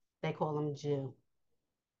 they call them Jew.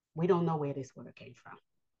 We don't know where this word came from.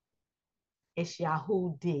 It's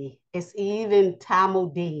Yahudi. It's even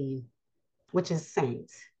Talmudim, which is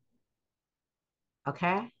saints.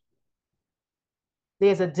 Okay?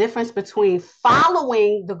 There's a difference between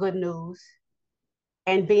following the good news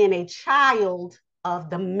and being a child of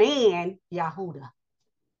the man Yahudah.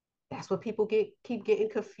 That's what people keep getting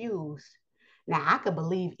confused. Now, I could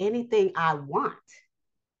believe anything I want,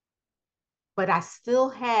 but I still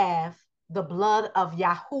have the blood of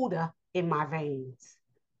Yahudah in my veins.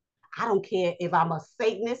 I don't care if I'm a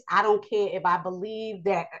Satanist. I don't care if I believe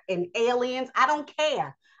that in aliens. I don't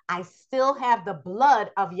care. I still have the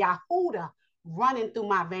blood of Yahudah running through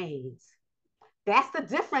my veins. That's the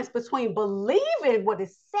difference between believing what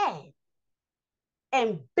is said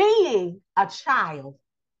and being a child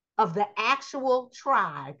of the actual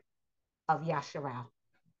tribe of Yasharal.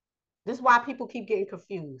 This is why people keep getting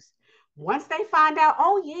confused. Once they find out,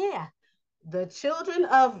 oh yeah, the children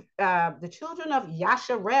of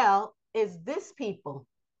Yasharel is this people.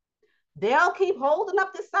 They'll keep holding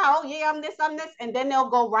up the side. Oh yeah, I'm this, and then they'll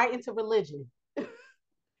go right into religion.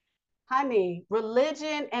 Honey,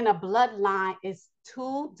 religion and a bloodline is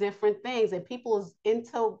two different things, and people is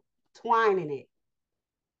intertwining it,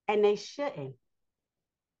 and they shouldn't.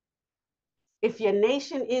 If your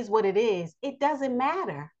nation is what it is, it doesn't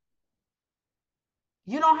matter.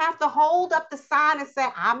 You don't have to hold up the sign and say,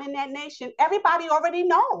 I'm in that nation. Everybody already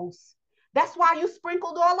knows. That's why you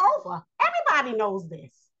sprinkled all over. Everybody knows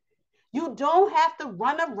this. You don't have to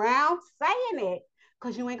run around saying it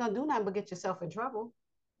because you ain't going to do nothing but get yourself in trouble.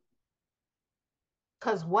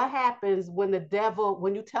 Because what happens when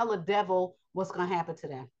you tell a devil what's going to happen to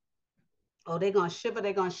them? Oh, they're going to shiver,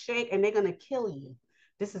 they're going to shake, and they're going to kill you.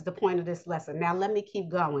 This is the point of this lesson. Now, let me keep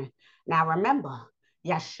going. Now, remember,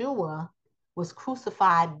 Yeshua was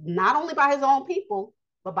crucified not only by his own people,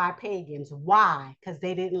 but by pagans. Why? Because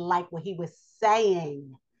they didn't like what he was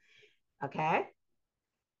saying. Okay?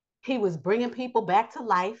 He was bringing people back to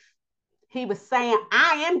life. He was saying,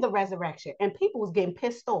 I am the resurrection. And people was getting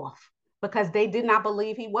pissed off because they did not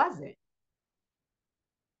believe he wasn't.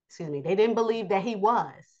 Excuse me. They didn't believe that he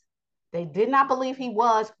was. They did not believe he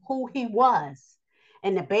was who he was.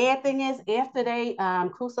 And the bad thing is, after they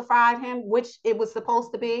crucified him, which it was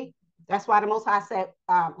supposed to be, that's why the Most High said,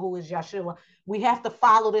 who is Yeshua, we have to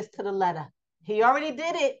follow this to the letter. He already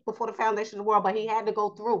did it before the foundation of the world, but he had to go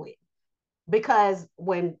through it. Because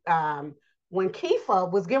when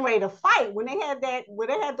Kepha was getting ready to fight, when they had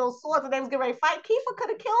those swords and they was getting ready to fight, Kepha could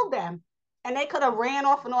have killed them. And they could have ran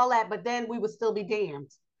off and all that, but then we would still be damned.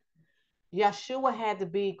 Yeshua had to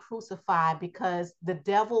be crucified because the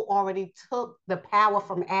devil already took the power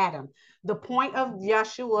from Adam. The point of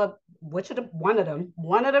Yeshua, one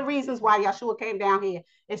of the reasons why Yeshua came down here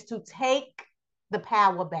is to take the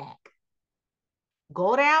power back.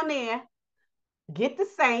 Go down there, get the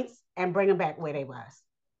saints, and bring them back where they was.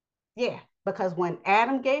 Yeah, because when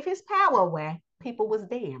Adam gave his power away, people was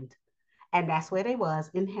damned. And that's where they was,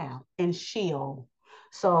 in hell, in Sheol.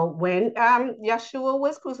 So when Yeshua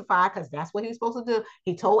was crucified, because that's what he was supposed to do,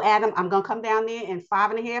 he told Adam, I'm going to come down there in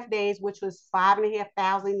 5.5 days, which was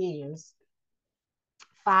 5,500 years,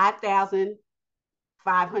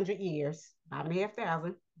 5,500 years,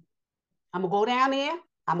 5,500. I'm going to go down there,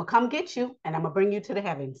 I'm going to come get you, and I'm going to bring you to the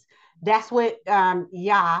heavens. That's what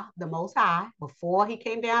Yah, the Most High, before he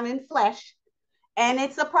came down in flesh, and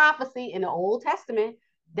it's a prophecy in the Old Testament,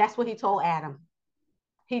 that's what he told Adam.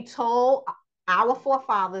 He told our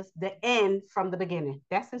forefathers the end from the beginning.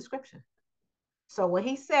 That's in scripture. So what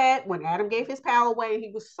he said when Adam gave his power away, he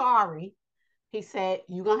was sorry. He said,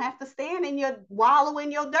 you're going to have to stand in wallow in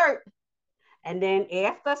your dirt. And then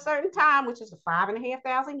after a certain time, which is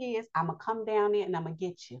 5,500 years, I'm going to come down there and I'm going to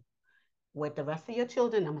get you with the rest of your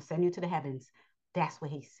children. I'm going to send you to the heavens. That's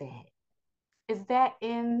what he said. Is that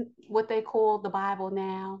in what they call the Bible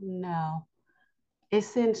now? No.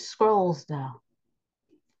 It's in scrolls though.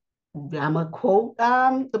 I'm gonna quote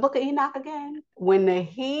the book of Enoch again. When the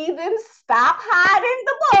heathens stop hiding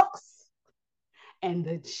the books and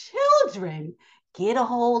the children get a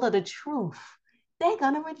hold of the truth, they're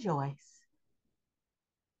gonna rejoice.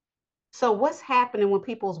 So what's happening when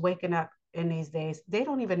people's waking up in these days? They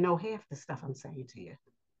don't even know half the stuff I'm saying to you.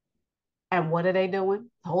 And what are they doing?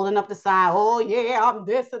 Holding up the sign, oh yeah, I'm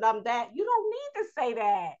this and I'm that. You don't need to say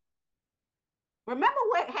that. Remember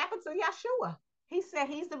what happened to Yeshua. He said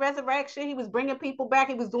he's the resurrection. He was bringing people back.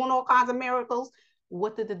 He was doing all kinds of miracles.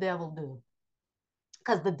 What did the devil do?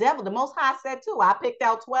 Because the Most High said too, I picked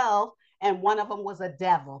out 12 and one of them was a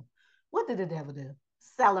devil. What did the devil do?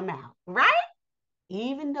 Sell him out, right?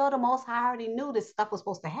 Even though the Most High already knew this stuff was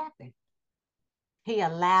supposed to happen. He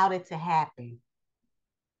allowed it to happen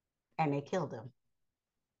and they killed him.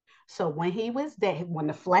 So when he was dead, when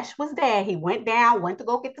the flesh was dead, he went down, went to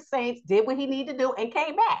go get the saints, did what he needed to do and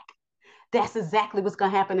came back. That's exactly what's going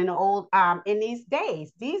to happen in these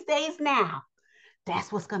days now. That's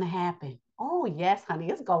what's going to happen. Oh, yes, honey,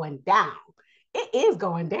 it's going down. It is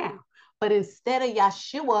going down. But instead of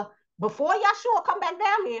Yeshua, before Yeshua come back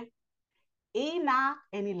down here, Enoch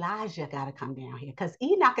and Elijah got to come down here because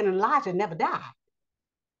Enoch and Elijah never died.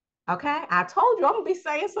 Okay, I told you I'm gonna be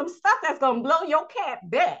saying some stuff that's gonna blow your cat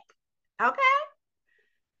back. Okay,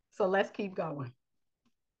 so let's keep going.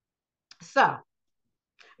 So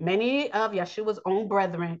many of Yeshua's own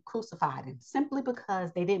brethren crucified him simply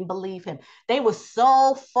because they didn't believe him. They were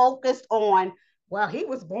so focused on, well, he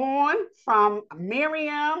was born from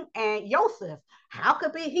Miriam and Joseph. How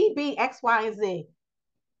could he be X, Y, and Z?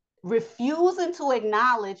 Refusing to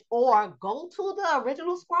acknowledge or go to the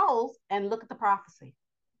original scrolls and look at the prophecy.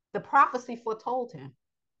 The prophecy foretold him,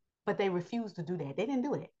 but they refused to do that. They didn't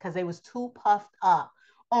do it because they was too puffed up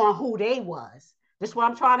on who they was. This is what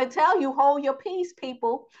I'm trying to tell you. Hold your peace,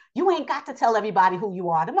 people. You ain't got to tell everybody who you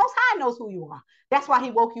are. The Most High knows who you are. That's why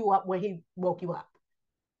he woke you up when he woke you up.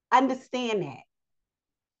 Understand that.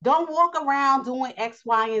 Don't walk around doing X,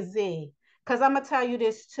 Y, and Z. Because I'm going to tell you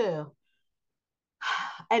this too.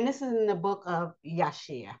 And this is in the book of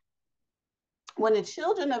Yashia. When the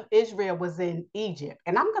children of Israel was in Egypt,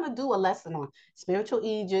 and I'm going to do a lesson on spiritual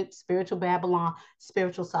Egypt, spiritual Babylon,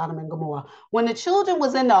 spiritual Sodom and Gomorrah. When the children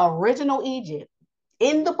was in the original Egypt,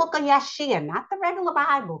 in the book of Yashia, not the regular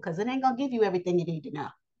Bible, because it ain't going to give you everything you need to know.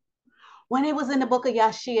 When it was in the book of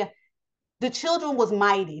Yashia, the children was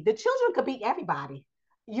mighty. The children could beat everybody.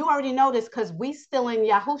 You already know this because we still in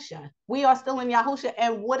Yahusha. We are still in Yahusha.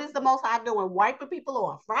 And what is the Most High doing? Wiping people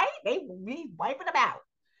off, right? They be wiping them out.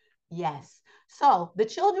 Yes. So the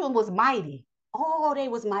children was mighty. Oh, they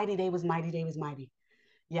was mighty. They was mighty. They was mighty.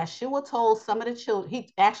 Yeshua told some of the children,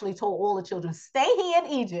 he actually told all the children, stay here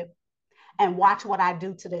in Egypt and watch what I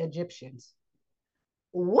do to the Egyptians.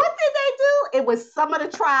 What did they do? It was some of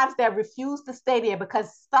the tribes that refused to stay there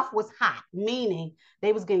because stuff was hot, meaning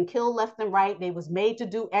they was getting killed left and right. They was made to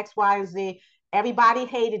do X, Y, and Z. Everybody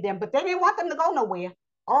hated them, but they didn't want them to go nowhere.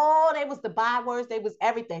 Oh, they was the bywords. They was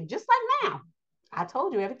everything, just like now. I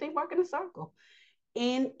told you, everything work in a circle.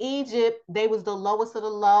 In Egypt, they was the lowest of the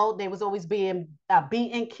low. They was always being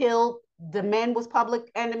beaten, killed. The men was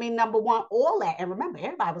public enemy number one, all that. And remember,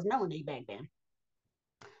 everybody was melanated back then.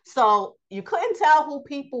 So you couldn't tell who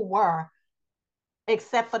people were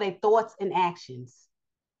except for their thoughts and actions.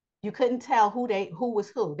 You couldn't tell who was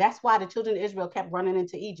who. That's why the children of Israel kept running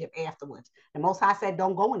into Egypt afterwards. The Most High said,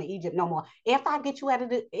 don't go into Egypt no more. After I get you out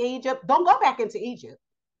of Egypt, don't go back into Egypt.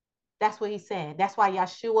 That's what he said. That's why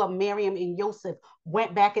Yeshua, Miriam, and Joseph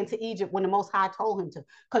went back into Egypt when the Most High told him to,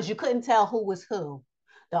 because you couldn't tell who was who.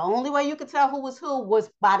 The only way you could tell who was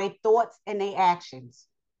by their thoughts and their actions.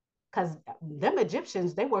 Because them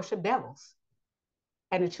Egyptians, they worship devils.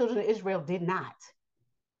 And the children of Israel did not.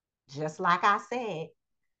 Just like I said.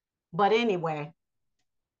 But anyway,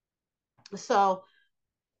 so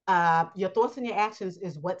your thoughts and your actions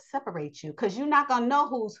is what separates you, because you're not going to know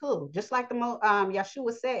who's who. Just like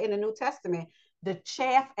Yeshua said in the New Testament, the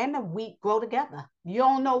chaff and the wheat grow together. You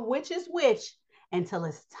don't know which is which until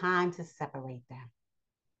it's time to separate them.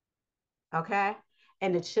 Okay?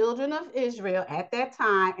 And the children of Israel at that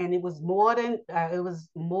time, and it was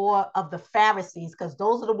more of the Pharisees, because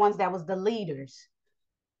those are the ones that was the leaders.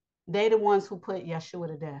 They're the ones who put Yeshua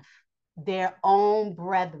to death. Their own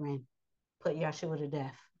brethren put Yeshua to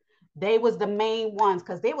death. They was the main ones,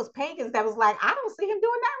 because there was pagans that was like, I don't see him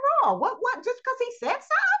doing that wrong. What? Just because he said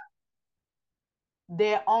something?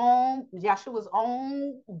 Their own, Yeshua's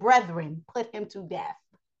own brethren put him to death.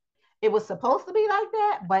 It was supposed to be like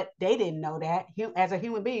that, but they didn't know that. As a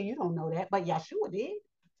human being, you don't know that, but Yeshua did.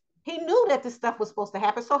 He knew that this stuff was supposed to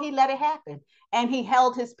happen, so he let it happen. And he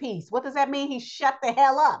held his peace. What does that mean? He shut the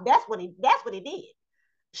hell up. That's what he did.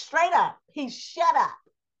 Straight up. He shut up.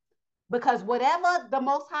 Because whatever the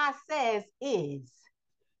Most High says is.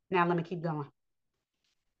 Now let me keep going.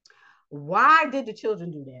 Why did the children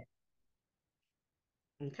do that?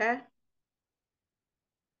 Okay.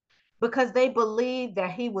 Because they believed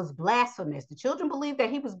that he was blasphemous. The children believed that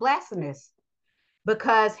he was blasphemous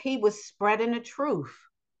because he was spreading the truth.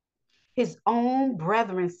 His own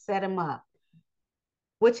brethren set him up,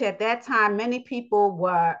 which at that time many people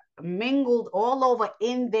were mingled all over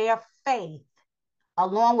in their faith,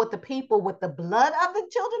 along with the people with the blood of the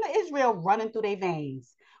children of Israel running through their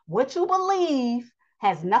veins. What you believe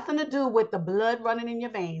has nothing to do with the blood running in your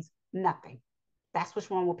veins. Nothing. That's what's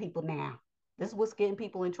wrong with people now. This is what's getting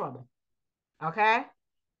people in trouble. Okay?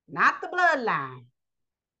 Not the bloodline.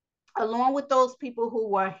 Along with those people who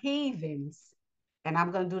were heathens, and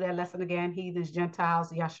I'm going to do that lesson again, heathens,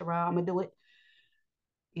 Gentiles, Yashara, I'm going to do it.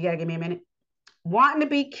 You got to give me a minute. wanting to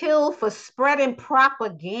be killed for spreading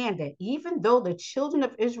propaganda, even though the children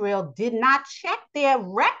of Israel did not check their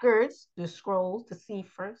records, the scrolls, the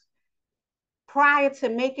Sephers, prior to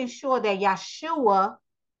making sure that Yeshua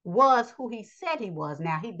was who he said he was.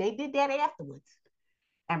 Now, they did that afterwards.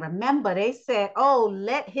 And remember, they said, oh,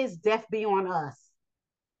 let his death be on us.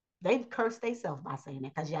 They cursed themselves by saying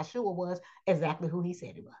that because Yeshua was exactly who he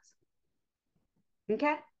said he was.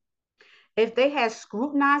 Okay? If they had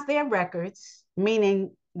scrutinized their records,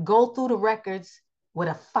 meaning go through the records with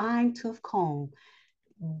a fine-tooth comb,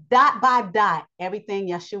 dot by dot, everything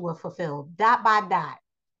Yeshua fulfilled, dot by dot,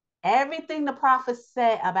 everything the prophets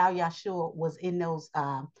said about Yeshua was in those,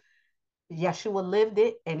 Yeshua lived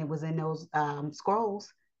it, and it was in those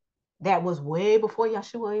scrolls. That was way before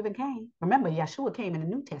Yeshua even came. Remember, Yeshua came in the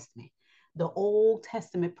New Testament. The Old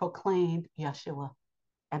Testament proclaimed Yeshua,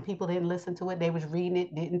 and people didn't listen to it. They was reading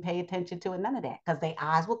it, didn't pay attention to it, none of that, because their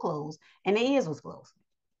eyes were closed and their ears was closed.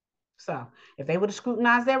 So if they would have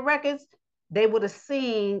scrutinized their records, they would have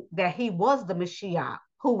seen that he was the Mashiach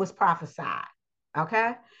who was prophesied.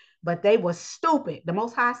 Okay? But they were stupid. The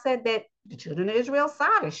Most High said that the children of Israel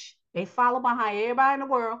sottish. They follow behind everybody in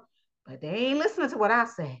the world, but they ain't listening to what I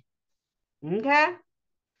say. Okay?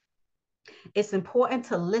 It's important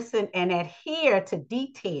to listen and adhere to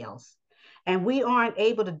details. And we aren't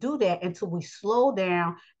able to do that until we slow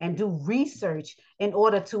down and do research in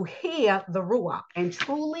order to hear the Ruach and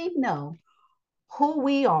truly know who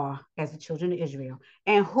we are as the children of Israel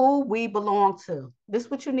and who we belong to. This is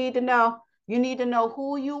what you need to know. You need to know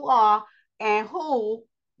who you are and who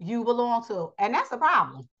you belong to. And that's a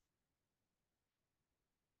problem.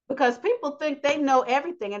 Because people think they know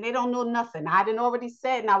everything and they don't know nothing. I didn't already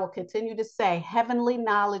said, and I will continue to say, heavenly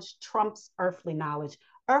knowledge trumps earthly knowledge.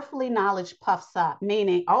 Earthly knowledge puffs up,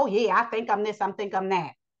 meaning, oh yeah, I think I'm this, I think I'm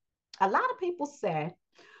that. A lot of people say,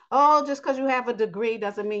 oh, just because you have a degree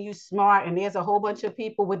doesn't mean you're smart, and there's a whole bunch of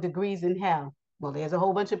people with degrees in hell. Well, there's a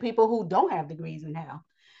whole bunch of people who don't have degrees in hell.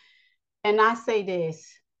 And I say this,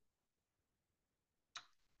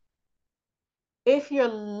 if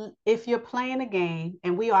you're playing a game,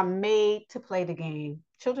 and we are made to play the game,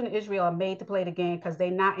 children of Israel are made to play the game because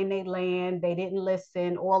they're not in their land, they didn't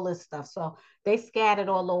listen, all this stuff, so they scattered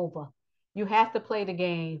all over. You have to play the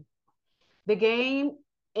game. The game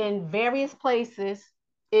in various places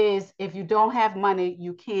is, if you don't have money,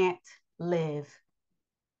 you can't live.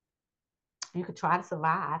 You could try to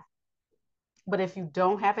survive, but if you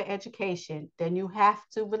don't have an education, then you have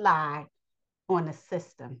to rely on the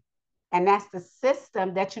system. And that's the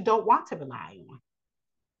system that you don't want to rely on.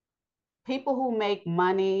 People who make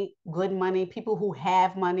money, good money, people who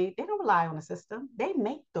have money, they don't rely on the system. They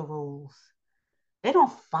make the rules. They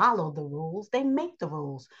don't follow the rules. They make the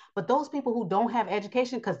rules. But those people who don't have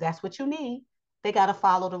education, because that's what you need, they got to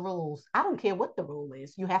follow the rules. I don't care what the rule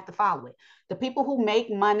is. You have to follow it. The people who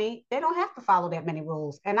make money, they don't have to follow that many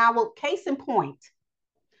rules. And I will, case in point,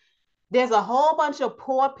 there's a whole bunch of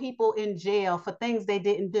poor people in jail for things they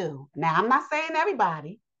didn't do. Now, I'm not saying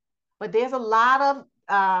everybody, but there's a lot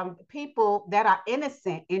of people that are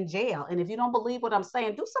innocent in jail. And if you don't believe what I'm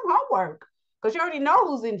saying, do some homework, because you already know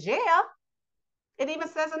who's in jail. It even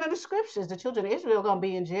says it in the scriptures, the children of Israel are going to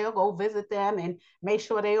be in jail. Go visit them and make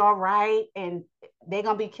sure they're all right, and they're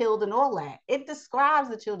going to be killed and all that. It describes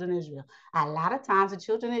the children of Israel. A lot of times the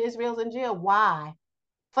children of Israel's in jail. Why?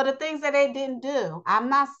 For the things that they didn't do. I'm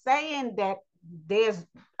not saying that there's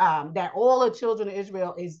that all the children of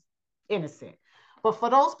Israel is innocent. But for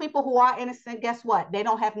those people who are innocent, guess what? They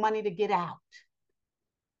don't have money to get out.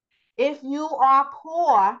 If you are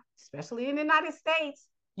poor, especially in the United States,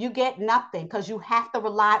 you get nothing because you have to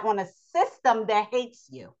rely on a system that hates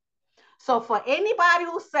you. So for anybody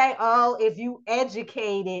who say, oh, if you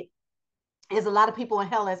educated, there's a lot of people in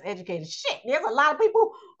hell that's educated. Shit, there's a lot of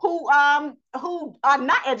people who are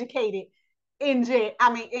not educated in jail.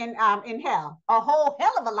 I mean, in hell, a whole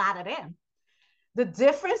hell of a lot of them. The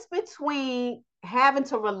difference between having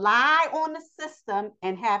to rely on the system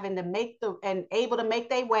and having to make the and able to make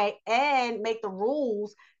their way and make the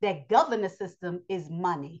rules that govern the system is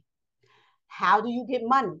money. How do you get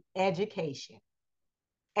money? Education.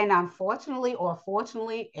 And unfortunately, or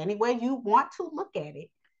fortunately, any way you want to look at it,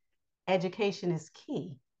 education is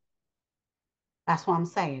key. That's what I'm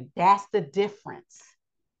saying. That's the difference.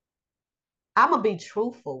 I'm gonna be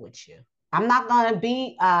truthful with you. I'm not gonna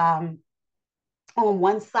be on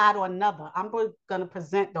one side or another. I'm going to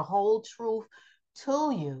present the whole truth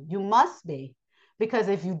to you. You must be. Because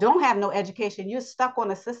if you don't have no education, you're stuck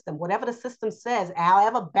on a system. Whatever the system says,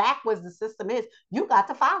 however backwards the system is, you got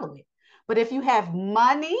to follow it. But if you have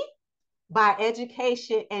money, by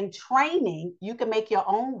education and training, you can make your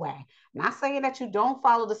own way. Not saying that you don't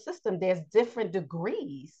follow the system, there's different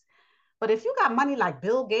degrees. But if you got money like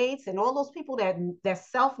Bill Gates and all those people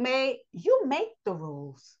that's self-made, you make the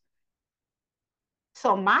rules.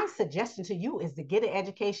 So my suggestion to you is to get an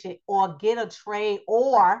education or get a trade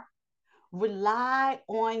or rely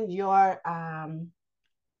on your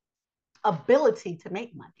ability to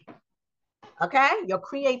make money. Okay? Your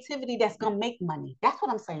creativity that's going to make money. That's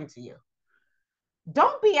what I'm saying to you.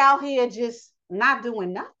 Don't be out here just not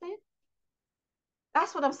doing nothing.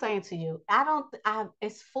 That's what I'm saying to you.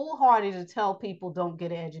 It's foolhardy to tell people don't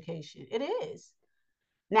get an education. It is.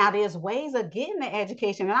 Now, there's ways of getting the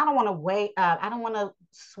education, and I don't want to I don't want to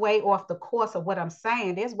sway off the course of what I'm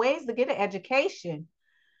saying. There's ways to get an education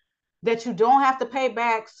that you don't have to pay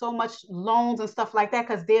back so much loans and stuff like that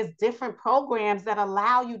because there's different programs that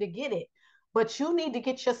allow you to get it. But you need to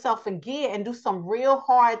get yourself in gear and do some real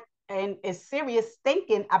hard and serious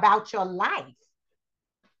thinking about your life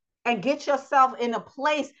and get yourself in a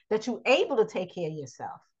place that you're able to take care of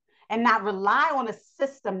yourself and not rely on a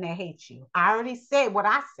system that hates you. I already said what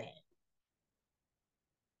I said.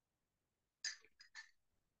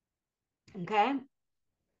 Okay.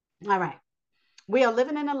 All right. We are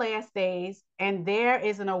living in the last days, and there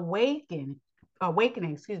is an awakening,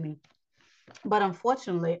 excuse me. But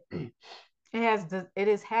unfortunately, it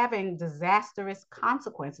is having disastrous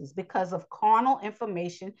consequences because of carnal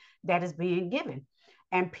information that is being given,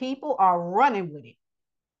 and people are running with it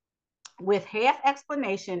with half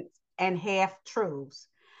explanations and half truths.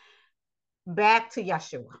 Back to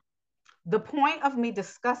Yeshua. The point of me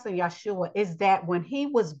discussing Yeshua is that when he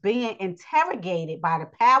was being interrogated by the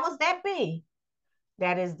powers that be,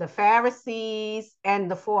 that is the Pharisees and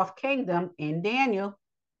the fourth kingdom in Daniel,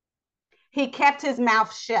 he kept his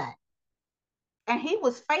mouth shut and he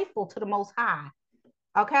was faithful to the Most High.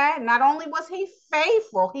 Okay, not only was he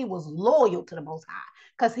faithful, he was loyal to the Most High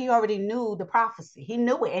because he already knew the prophecy. He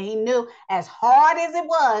knew it, and he knew as hard as it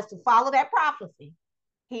was to follow that prophecy,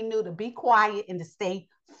 he knew to be quiet and to stay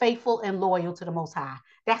faithful and loyal to the Most High.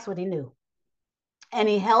 That's what he knew. And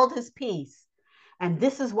he held his peace. And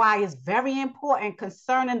this is why it's very important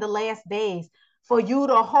concerning the last days for you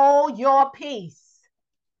to hold your peace.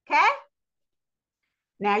 Okay?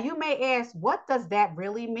 Now, you may ask, what does that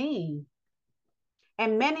really mean?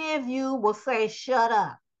 And many of you will say, shut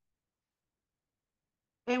up,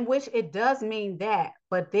 in which it does mean that,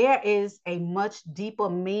 but there is a much deeper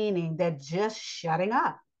meaning than just shutting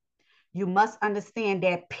up. You must understand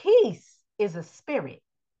that peace is a spirit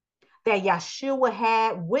that Yeshua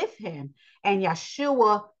had with him. And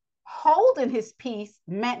Yeshua holding his peace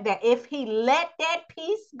meant that if he let that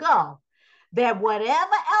peace go, that whatever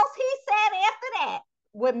else he said after that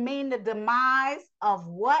would mean the demise of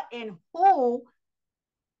what and who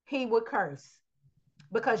he would curse.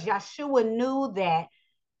 Because Yeshua knew that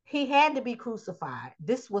he had to be crucified.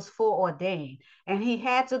 This was foreordained. And he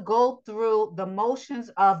had to go through the motions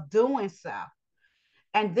of doing so.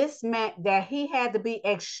 And this meant that he had to be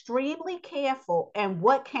extremely careful in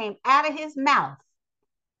what came out of his mouth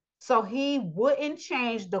so he wouldn't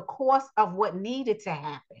change the course of what needed to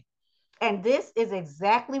happen. And this is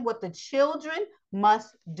exactly what the children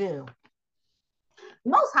must do.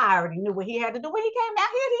 Most High already knew what he had to do when he came down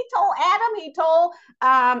here. He told Adam, he told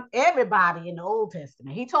everybody in the Old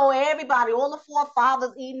Testament. He told everybody, all the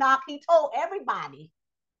forefathers, Enoch, he told everybody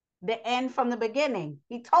the end from the beginning.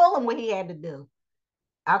 He told them what he had to do.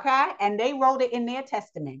 Okay. And they wrote it in their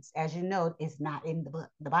testaments. As you know, it's not in the book,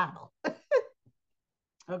 the Bible.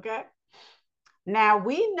 Okay. Now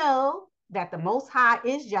we know that the Most High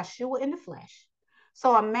is Yeshua in the flesh.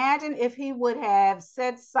 So imagine if he would have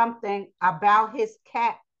said something about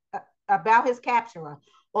about his capturer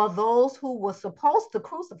or those who were supposed to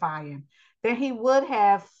crucify him, then he would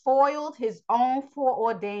have foiled his own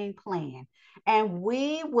foreordained plan, and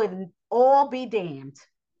we would all be damned.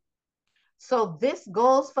 So this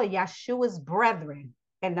goes for Yeshua's brethren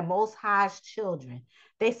and the Most High's children.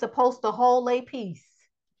 They supposed to hold their peace.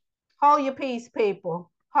 Hold your peace, people.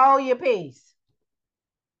 Hold your peace.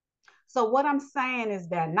 So what I'm saying is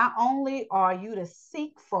that not only are you to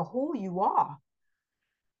seek for who you are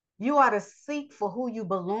to seek for who you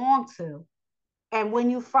belong to. And when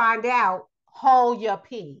you find out, hold your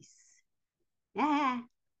peace. Yeah.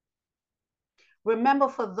 Remember,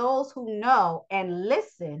 for those who know and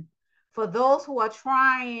listen, for those who are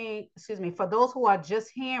for those who are just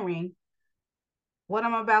hearing what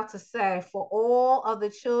I'm about to say, for all of the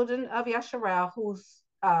children of Yasharel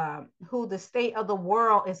who the state of the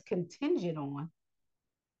world is contingent on,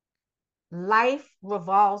 life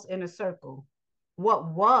revolves in a circle.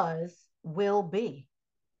 What was will be.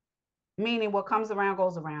 meaning what comes around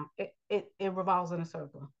goes around. It revolves in a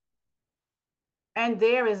circle. And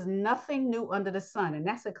there is nothing new under the sun. And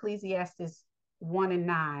that's Ecclesiastes 1 and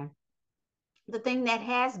 9. The thing that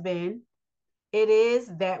has been, it is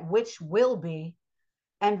that which will be,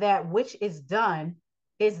 and that which is done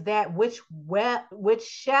is that which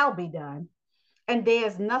shall be done. And there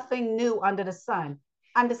is nothing new under the sun.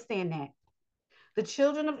 Understand that. The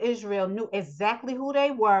children of Israel knew exactly who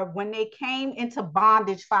they were when they came into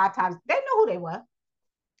bondage 5 times. They knew who they were.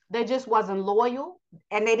 They just wasn't loyal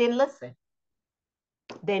and they didn't listen.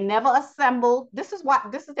 They never assembled. This is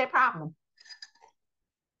their problem.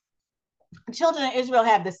 The children of Israel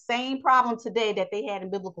have the same problem today that they had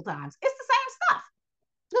in biblical times. It's the same stuff.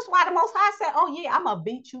 That's why the Most High said, oh, yeah, I'm going to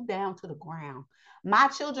beat you down to the ground. My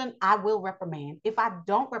children, I will reprimand. If I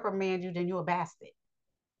don't reprimand you, then you're a bastard.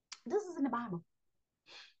 This is in the Bible.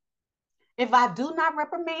 If I do not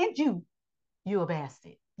reprimand you, you're a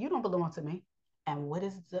bastard. You don't belong to me. And what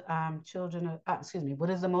is the what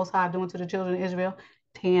is the Most High doing to the children of Israel?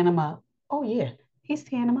 Tearing them up. Oh, yeah, he's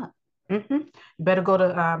tearing them up. Mm-hmm. You better go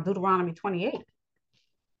to Deuteronomy 28.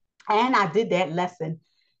 And I did that lesson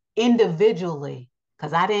individually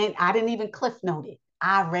because I didn't even cliff note it.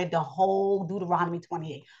 I read the whole Deuteronomy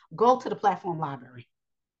 28. Go to the platform library.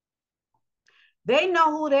 They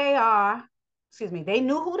know who they are. Excuse me. They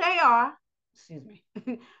knew who they are. Excuse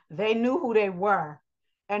me. They knew who they were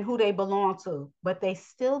and who they belonged to, but they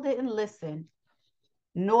still didn't listen,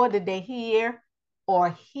 nor did they hear or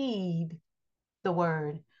heed the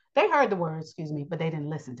word. They heard the word, excuse me, but they didn't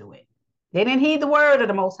listen to it. They didn't heed the word of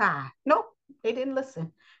the Most High. Nope, they didn't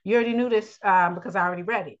listen. You already knew this because I already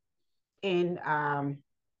read it in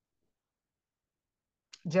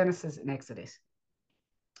Genesis and Exodus.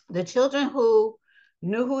 The children who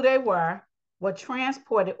knew who they were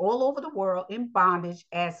transported all over the world in bondage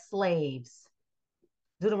as slaves.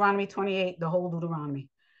 Deuteronomy 28, the whole Deuteronomy.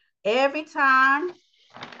 Every time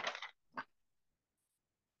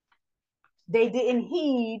they didn't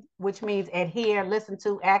heed, which means adhere, listen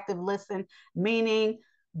to, active listen, meaning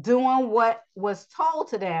doing what was told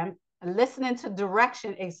to them, listening to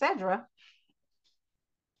direction, etc.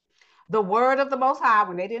 The word of the Most High,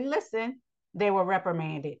 when they didn't listen, they were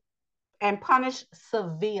reprimanded and punished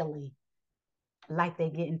severely, like they're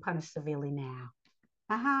getting punished severely now.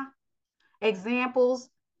 Examples,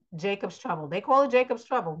 Jacob's trouble. They call it Jacob's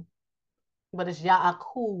trouble, but it's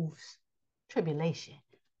Yaakov's tribulation.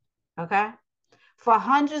 Okay? For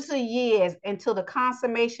hundreds of years until the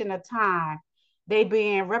consummation of time, they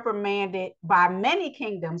being reprimanded by many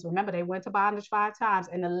kingdoms. Remember, they went to bondage 5 times.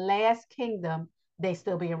 And the last kingdom, they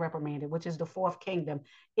still being reprimanded, which is the 4th kingdom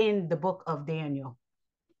in the book of Daniel.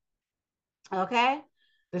 Okay?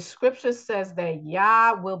 The scripture says that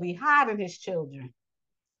Yah will be hiding his children.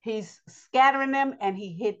 He's scattering them and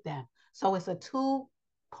he hid them. So it's a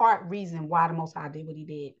 2-part reason why the Most High did what he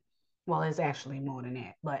did. Well, it's actually more than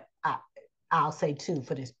that, but I'll say 2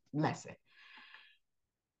 for this lesson.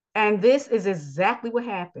 And this is exactly what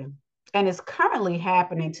happened. And it's currently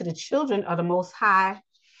happening to the children of the Most High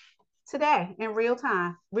today in real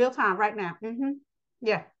time right now.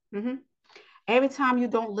 Yeah. Every time you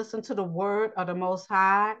don't listen to the word of the Most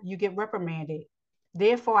High, you get reprimanded.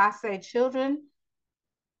 Therefore, I say, children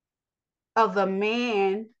of the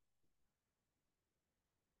man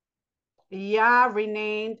Yah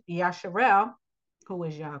renamed Yasharel, who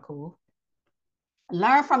is Yaakov,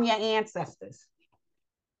 learn from your ancestors.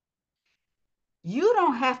 You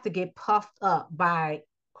don't have to get puffed up by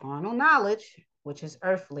carnal knowledge, which is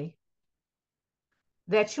earthly,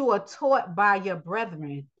 that you are taught by your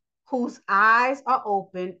brethren, whose eyes are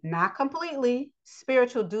open, not completely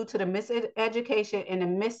spiritual due to the miseducation and the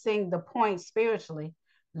missing the point spiritually.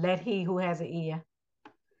 Let he who has an ear.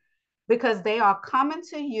 Because they are coming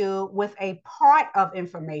to you with a part of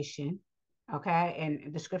information, okay?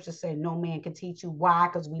 And the scriptures say no man can teach you. Why?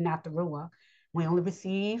 Because we're not the Ruach. We only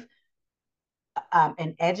receive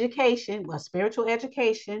an education, a spiritual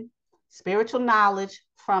education, spiritual knowledge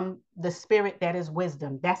from the spirit that is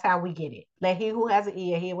wisdom. That's how we get it. Let he who has an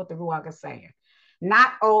ear hear what the Ruach is saying.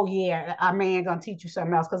 Not, oh yeah, a man gonna teach you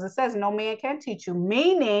something else, because it says no man can teach you,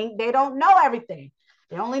 meaning they don't know everything.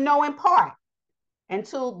 They only know in part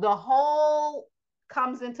until the whole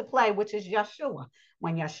comes into play, which is Yeshua.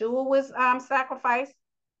 When Yeshua was sacrificed,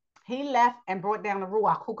 he left and brought down the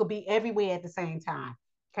Ruach, who could be everywhere at the same time.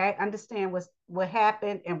 Okay, understand what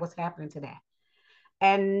happened and what's happening today.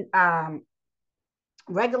 And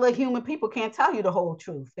regular human people can't tell you the whole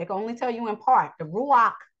truth. They can only tell you in part. The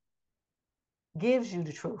Ruach gives you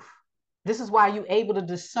the truth. This is why you're able to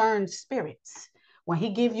discern spirits. When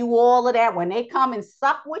he give you all of that, when they come and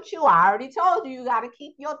sup with you, I already told you, you got to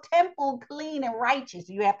keep your temple clean and righteous.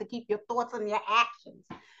 You have to keep your thoughts and your actions.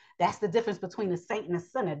 That's the difference between a saint and a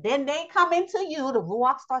sinner. Then they come into you, the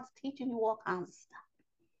Ruach starts teaching you all kinds of stuff.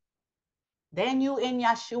 Then you in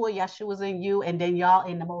Yeshua, Yeshua's in you, and then y'all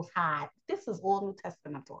in the Most High. This is all New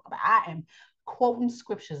Testament I'm talking about. I am quoting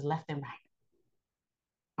scriptures left and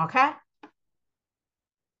right. Okay?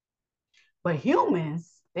 But humans,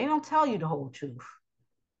 they don't tell you the whole truth,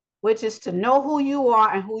 which is to know who you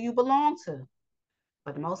are and who you belong to.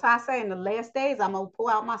 But the Most High say in the last days, I'm going to pour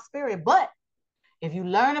out my spirit. But if you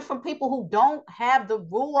learn it from people who don't have the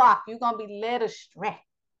Ruach, you're going to be led astray.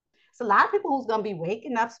 It's a lot of people who's going to be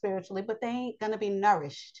waking up spiritually, but they ain't going to be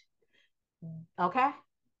nourished. Okay?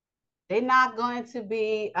 They're not going to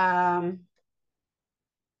be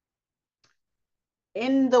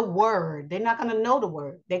in the word. They're not going to know the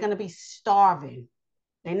word. They're going to be starving.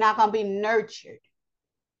 They're not going to be nurtured.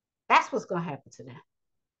 That's what's going to happen to them.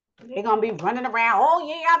 They're going to be running around, oh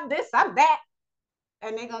yeah, I'm this, I'm that.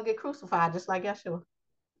 And they're going to get crucified just like Yeshua.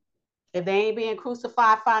 If they ain't being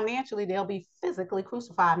crucified financially, they'll be physically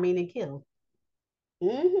crucified, meaning killed.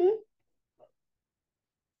 Mm-hmm.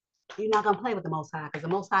 You're not going to play with the Most High because the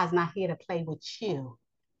Most High is not here to play with you.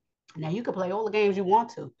 Now, you can play all the games you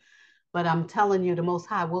want to, but I'm telling you, the Most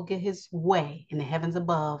High will get his way in the heavens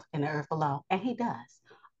above and the earth below. And he does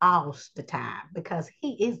all the time because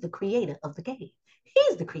he is the creator of the game.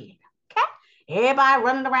 He's the creator. Okay? Everybody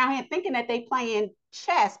running around here thinking that they playing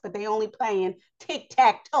chess, but they only playing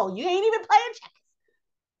tic-tac-toe. You ain't even playing chess.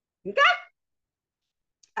 Okay?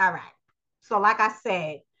 All right. So like I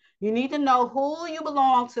said, you need to know who you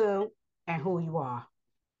belong to and who you are,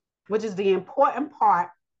 which is the important part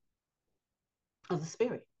of the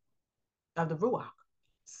spirit, of the Ruach.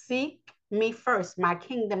 Seek me first, my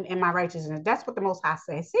kingdom and my righteousness. That's what the Most High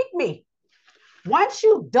says. Seek me. Once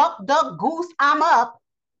you duck, goose, I'm up,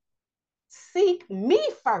 seek me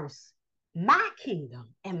first, my kingdom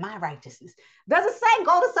and my righteousness. Does it say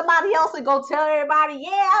go to somebody else and go tell everybody,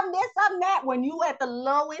 yeah, I'm this, I'm that, when you at the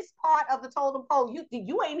lowest part of the totem pole?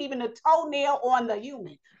 You ain't even a toenail on the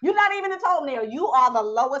human. You're not even a toenail. You are the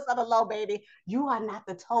lowest of the low, baby. You are not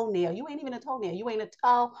the toenail. You ain't even a toenail. You ain't a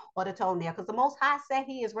toe or the toenail, because the Most High said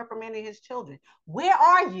he is reprimanding his children. Where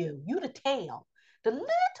are you? You the tail. The little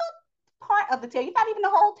part of the tail. You're not even the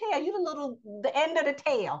whole tail. You the end of the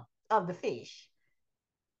tail of the fish.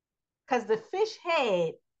 Because the fish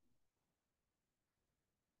head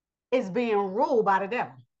is being ruled by the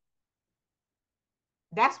devil.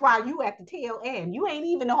 That's why you at the tail end. You ain't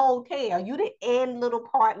even the whole tail. You the end little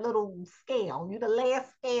part, little scale. You the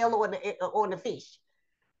last scale on the fish.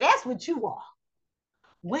 That's what you are.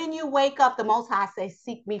 When you wake up, the Most High says,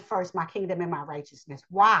 seek me first, my kingdom and my righteousness.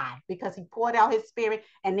 Why? Because he poured out his spirit,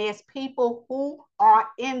 and there's people who are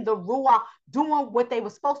in the Ruach doing what they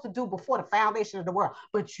were supposed to do before the foundation of the world.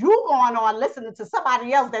 But you going on listening to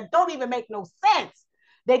somebody else that don't even make no sense.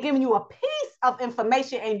 They're giving you a piece of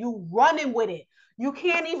information and you running with it. You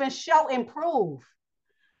can't even show and prove.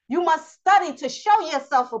 You must study to show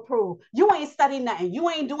yourself approved. You ain't studying nothing. You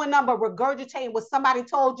ain't doing nothing but regurgitating what somebody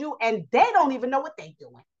told you, and they don't even know what they're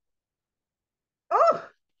doing. Oh,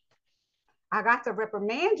 I got to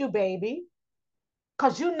reprimand you, baby,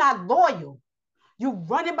 because you're not loyal. You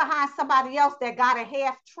running behind somebody else that got a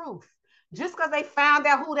half truth. Just because they found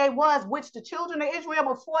out who they was, which the children of Israel,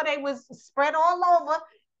 before they was spread all over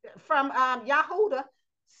from Yahudah,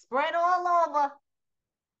 spread all over,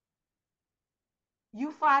 you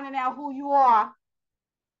finding out who you are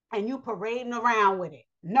and you parading around with it,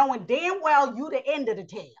 knowing damn well you the end of the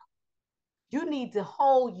tail. You need to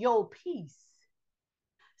hold your peace.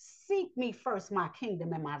 Seek me first, my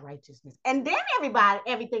kingdom and my righteousness. And then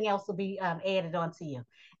everything else will be added onto you.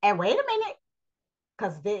 And wait a minute,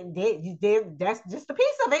 because that's just a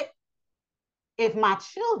piece of it. If my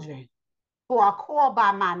children who are called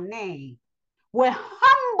by my name will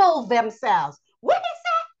humble themselves, what he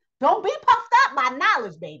said? Don't be puffed up by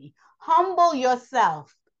knowledge, baby. Humble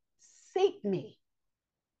yourself. Seek me.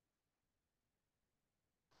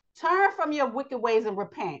 Turn from your wicked ways and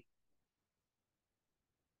repent.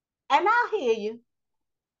 And I'll hear you.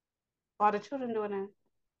 Are the children doing that?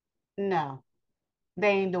 No, they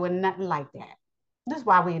ain't doing nothing like that. This is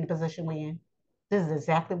why we're in the position we're in. This is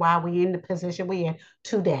exactly why we're in the position we're in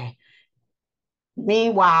today.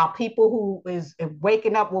 Meanwhile, people who is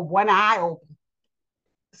waking up with one eye open,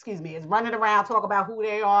 excuse me, is running around talking about who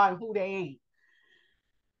they are and who they ain't.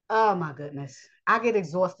 Oh my goodness. I get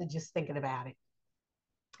exhausted just thinking about it.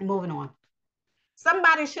 Moving on.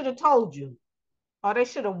 Somebody should have told you, or they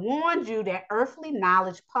should have warned you that earthly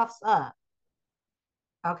knowledge puffs up.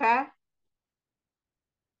 Okay?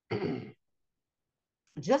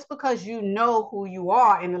 Just because you know who you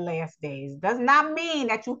are in the last days does not mean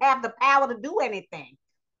that you have the power to do anything.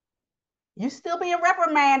 You still being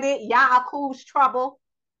reprimanded, Yaakov's trouble,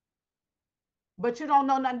 but you don't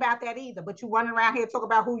know nothing about that either. But you running around here talking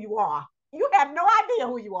about who you are. You have no idea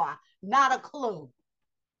who you are, not a clue.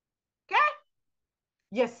 Okay?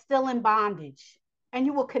 You're still in bondage, and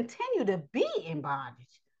you will continue to be in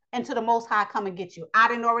bondage until the Most High come and get you. I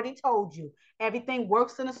didn't already told you everything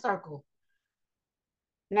works in a circle.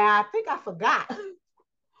 Now I think I forgot.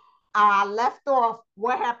 I left off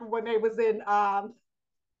what happened when they was in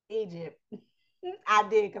Egypt. I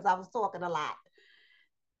did because I was talking a lot.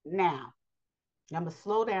 Now I'm gonna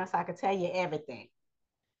slow down so I can tell you everything.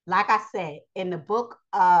 Like I said, in the book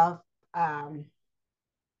of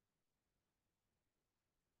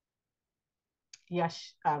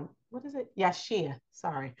what is it? Yashia.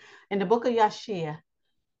 Sorry, in the book of Yashia,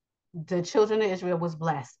 the children of Israel was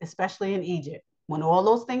blessed, especially in Egypt. When all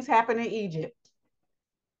those things happened in Egypt,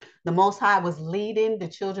 the Most High was leading the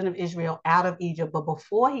children of Israel out of Egypt. But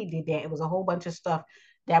before he did that, it was a whole bunch of stuff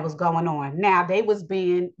that was going on. Now they was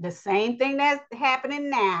being the same thing that's happening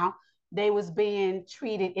now. They was being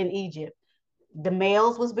treated in Egypt. The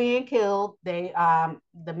males was being killed. The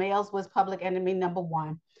males was public enemy number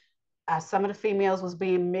one. Some of the females was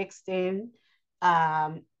being mixed in.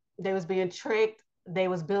 Um, they was being tricked. They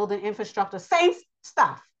was building infrastructure. Same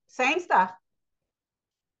stuff. Same stuff.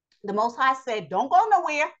 The Most High said, "Don't go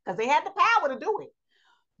nowhere," because they had the power to do it.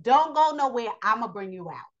 Don't go nowhere. I'm gonna bring you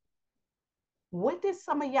out. What did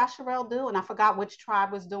some of Yasharel do? And I forgot which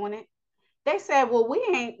tribe was doing it. They said, "Well, we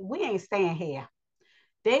ain't staying here."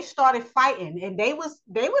 They started fighting, and they was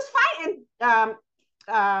fighting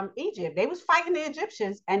Egypt. They was fighting the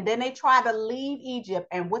Egyptians, and then they tried to leave Egypt.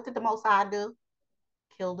 And what did the Most High do?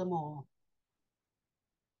 Killed them all.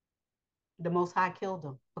 The Most High killed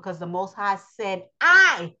them because the Most High said,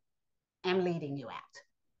 "I am leading you out.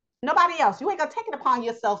 Nobody else. You ain't gonna take it upon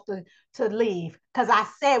yourself to leave because I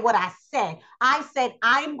said what I said. I said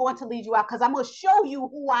I'm going to lead you out because I'm gonna show you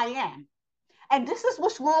who I am." And this is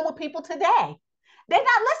what's wrong with people today. They're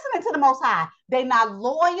not listening to the Most High. They're not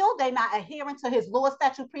loyal. They're not adhering to His law,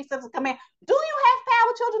 statute, precepts, and command. Do you have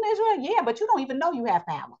power, children of Israel? Yeah, but you don't even know you have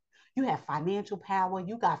power. You have financial power.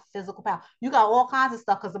 You got physical power. You got all kinds of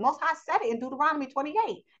stuff because the Most High said it in Deuteronomy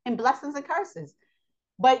 28 in blessings and curses.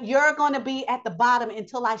 But you're going to be at the bottom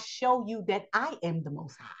until I show you that I am the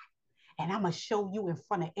Most High. And I'm going to show you in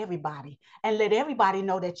front of everybody and let everybody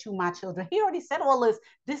know that you, my children. He already said all this.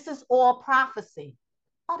 This is all prophecy.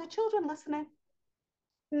 Are the children listening?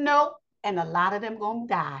 No. And a lot of them going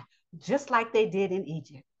to die, just like they did in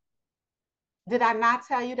Egypt. Did I not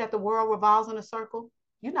tell you that the world revolves in a circle?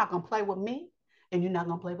 You're not going to play with me, and you're not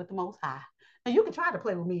going to play with the Most High. Now, you can try to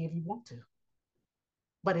play with me if you want to,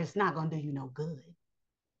 but it's not going to do you no good.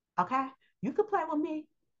 Okay? You can play with me.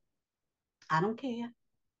 I don't care.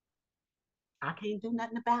 I can't do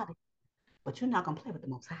nothing about it. But you're not going to play with the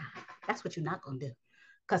Most High. That's what you're not going to do.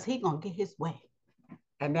 Because He's going to get His way.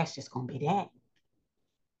 And that's just going to be that.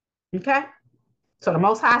 Okay? So the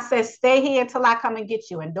Most High says, "Stay here until I come and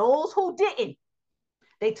get you." And those who didn't,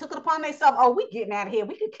 they took it upon themselves. "Oh, we getting out of here.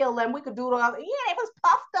 We could kill them. We could do it all." Yeah, it was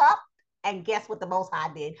puffed up. And guess what the Most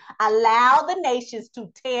High did? Allow the nations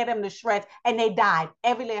to tear them to shreds. And they died.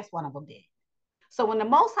 Every last one of them did. So when the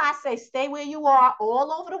Most High says, "Stay where you are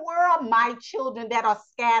all over the world, my children that are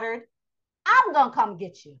scattered, I'm going to come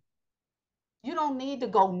get you." You don't need to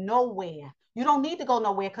go nowhere. You don't need to go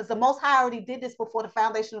nowhere because the Most High already did this before the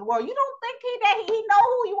foundation of the world. You don't think he know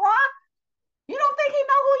who you are? You don't think he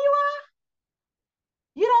know who you are?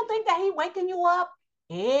 You don't think that he waking you up?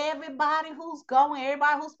 Everybody who's going,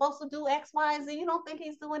 everybody who's supposed to do X, Y, and Z, you don't think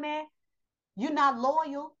he's doing that? You're not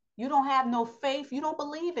loyal. You don't have no faith. You don't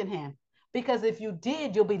believe in him. Because if you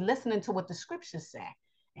did, you'll be listening to what the scriptures say.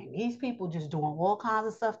 And these people just doing all kinds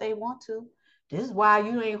of stuff they want to. This is why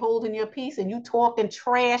you ain't holding your peace and you talking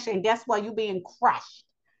trash. And guess what? You being crushed.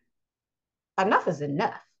 Enough is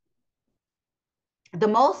enough. The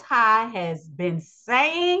Most High has been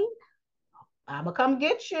saying, "I'm going to come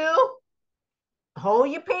get you. Hold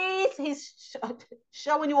your peace." He's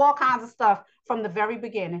showing you all kinds of stuff from the very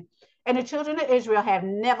beginning. And the children of Israel have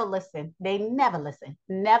never listened. They never listened.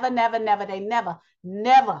 Never, never, never. They never,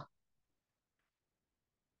 never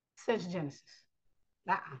since Genesis.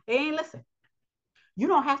 They ain't listen. You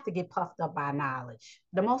don't have to get puffed up by knowledge.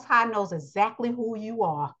 The Most High knows exactly who you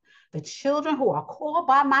are. The children who are called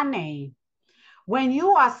by my name. When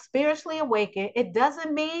you are spiritually awakened, it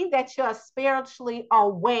doesn't mean that you're spiritually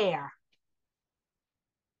aware.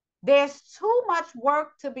 There's too much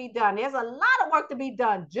work to be done. There's a lot of work to be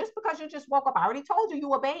done just because you just woke up. I already told you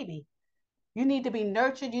you a baby. You need to be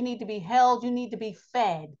nurtured. You need to be held. You need to be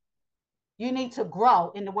fed. You need to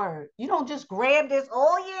grow in the word. You don't just grab this,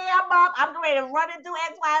 oh yeah, I'm up. I'm ready to run and do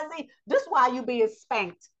X, Y, Z. This is why you being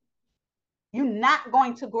spanked. You're not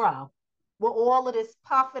going to grow with all of this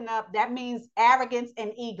puffing up. That means arrogance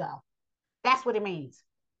and ego. That's what it means.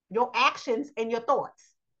 Your actions and your thoughts.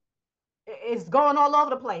 It's going all over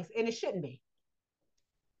the place, and it shouldn't be.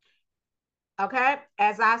 Okay?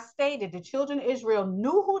 As I stated, the children of Israel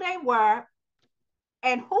knew who they were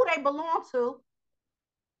and who they belonged to,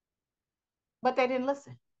 but they didn't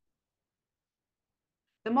listen.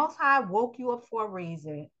 The Most High woke you up for a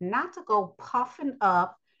reason, not to go puffing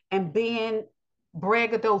up and being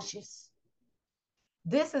braggadocious.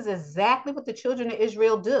 This is exactly what the children of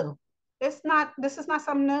Israel do. This is not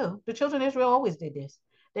something new. The children of Israel always did this.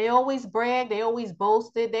 They always bragged, they always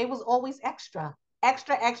boasted, they was always extra,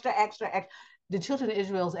 extra, extra, extra, extra. The children of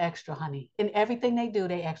Israel's extra, honey. In everything they do,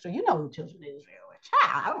 they extra. You know the children of Israel.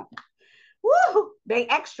 Child, woo, they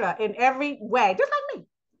extra in every way, just like me.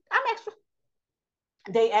 I'm extra.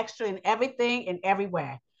 They extra in everything in every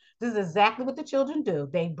way. This is exactly what the children do.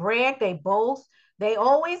 They brag, they boast, they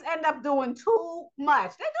always end up doing too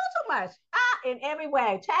much. They do too much in every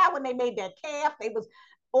way. Child, when they made that calf, they was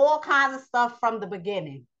all kinds of stuff from the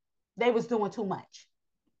beginning. They was doing too much,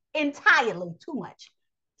 entirely too much.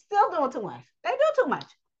 Still doing too much. They do too much.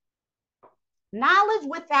 Knowledge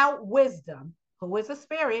without wisdom, who is a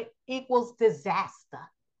spirit, equals disaster.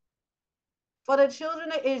 For the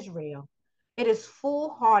children of Israel, it is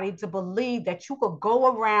foolhardy to believe that you could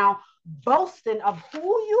go around boasting of who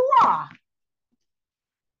you are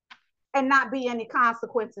and not be any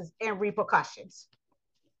consequences and repercussions.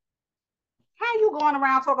 How you going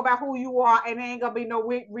around talking about who you are and there ain't gonna be no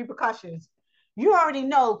repercussions? You already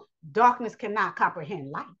know darkness cannot comprehend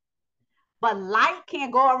light. But light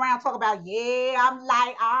can't go around talk about, yeah, I'm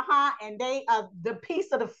light, and they the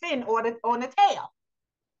piece of the fin or the on the tail.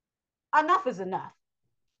 Enough is enough.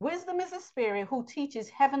 Wisdom is a spirit who teaches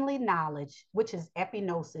heavenly knowledge, which is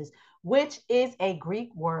epignosis, which is a Greek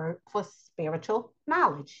word for spiritual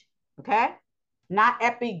knowledge. Okay? Not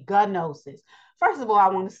epignosis. First of all, I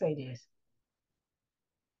want to say this,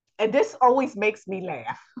 and this always makes me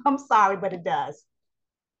laugh. I'm sorry, but it does.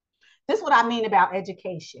 This is what I mean about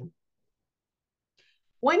education.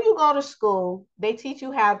 When you go to school, they teach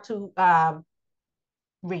you how to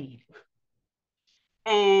read.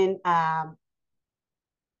 And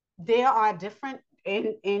there are different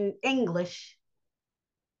in English,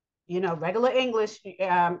 regular English.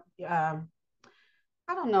 I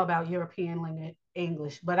don't know about European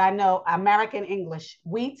English, but I know American English.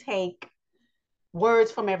 We take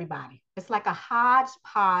words from everybody. It's like a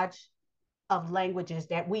hodgepodge of languages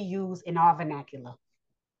that we use in our vernacular.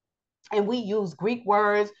 And we use Greek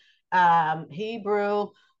words, Hebrew.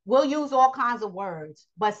 We'll use all kinds of words,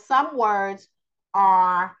 but some words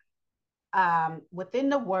are within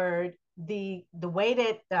the word, the way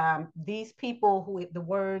that these people who the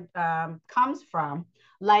word comes from,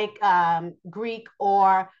 like Greek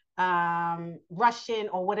or Russian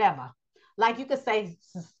or whatever. Like you could say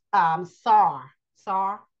Tsar,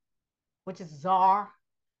 which is czar.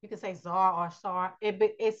 You could say czar or Tsar.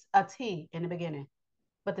 It's a T in the beginning,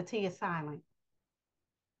 but the T is silent.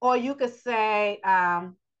 Or you could say,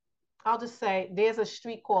 I'll just say, there's a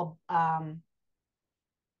street called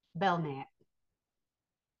Belknap,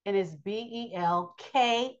 and it's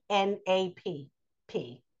Belknap.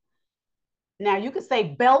 Now you could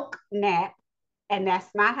say Belknap, and that's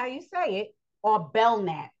not how you say it, or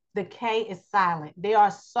Belknap. The K is silent. There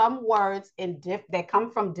are some words that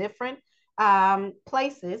come from different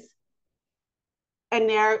places, and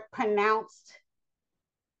they're pronounced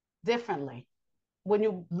differently. When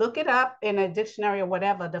you look it up in a dictionary or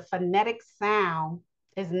whatever, the phonetic sound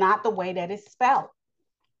is not the way that it's spelled.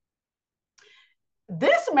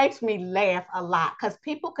 This makes me laugh a lot because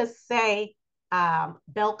people could say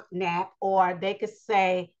Belknap or they could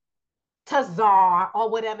say Tazar or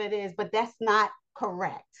whatever it is, but that's not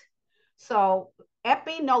correct. So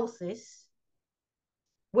epignosis,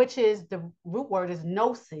 which is the root word is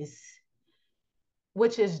gnosis,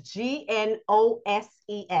 which is Gnoses.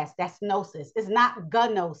 That's gnosis. It's not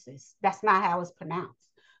gnosis. That's not how it's pronounced.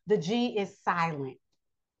 The G is silent.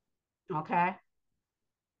 Okay.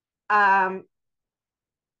 Um,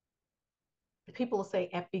 People say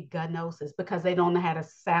epignosis because they don't know how to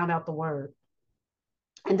sound out the word.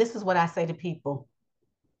 And this is what I say to people.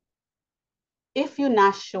 If you're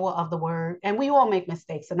not sure of the word, and we all make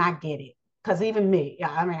mistakes, and I get it. Because even me, yeah,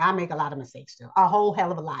 I mean, I make a lot of mistakes too, a whole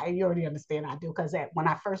hell of a lot. And you already understand I do. Because when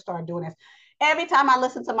I first started doing this, every time I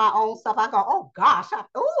listen to my own stuff, I go, oh gosh,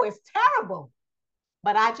 oh, it's terrible.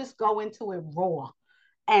 But I just go into it raw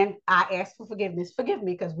and I ask for forgiveness. Forgive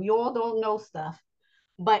me because we all don't know stuff.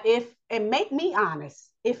 But if and make me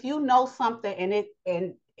honest, if you know something and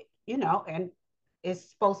and it's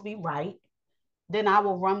supposed to be right, then I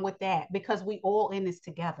will run with that because we all in this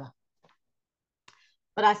together.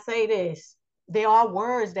 But I say this, there are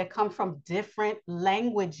words that come from different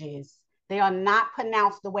languages. They are not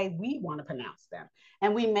pronounced the way we want to pronounce them.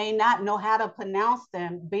 And we may not know how to pronounce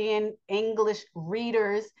them being English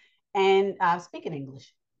readers and speaking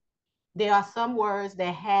English. There are some words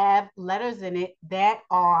that have letters in it that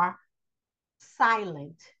are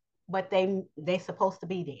silent, but they're supposed to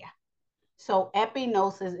be there. So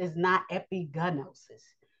epignosis is not epignosis.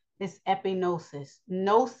 It's epignosis.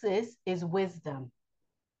 Gnosis is wisdom.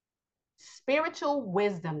 Spiritual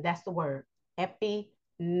wisdom, that's the word.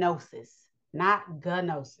 Epignosis, not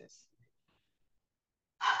gnosis.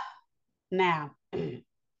 Now,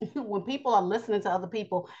 when people are listening to other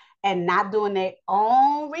people and not doing their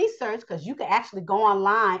own research, because you can actually go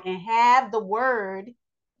online and have the word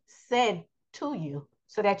said to you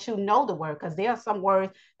so that you know the word, because there are some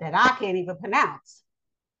words that I can't even pronounce.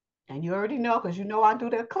 And you already know, because you know I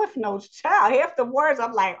do the Cliff Notes. Child, half the words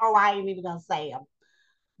I'm like, oh, I ain't even going to say them.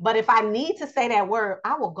 But if I need to say that word,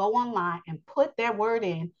 I will go online and put that word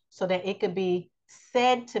in so that it could be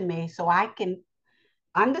said to me so I can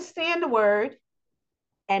understand the word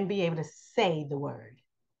and be able to say the word.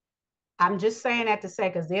 I'm just saying that to say,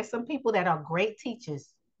 because there's some people that are great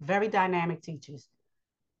teachers, very dynamic teachers,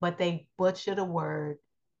 but they butcher the word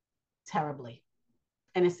terribly.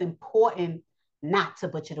 And it's important not to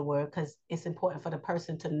butcher the word because it's important for the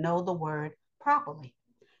person to know the word properly.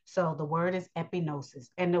 So the word is epignosis,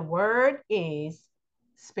 and the word is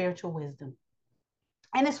spiritual wisdom.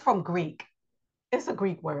 And it's from Greek. It's a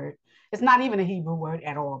Greek word. It's not even a Hebrew word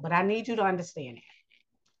at all, but I need you to understand it.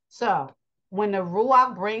 So when the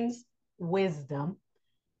Ruach brings wisdom,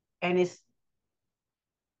 and it's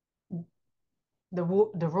the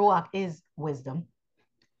Ruach is wisdom,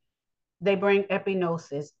 they bring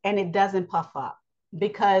epignosis, and it doesn't puff up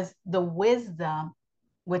because the wisdom,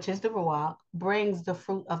 which is the Ruach, brings the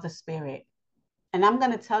fruit of the Spirit. And I'm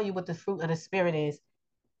going to tell you what the fruit of the Spirit is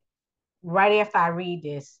right after I read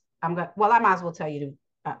this. I might as well tell you.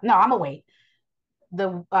 No, I'm going to wait.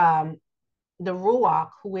 The Ruach,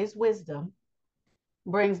 who is wisdom,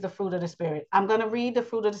 brings the fruit of the Spirit. I'm going to read the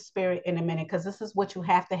fruit of the Spirit in a minute because this is what you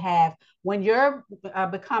have to have when you're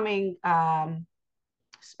becoming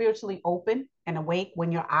spiritually open and awake,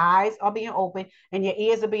 when your eyes are being open and your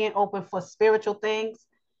ears are being open for spiritual things.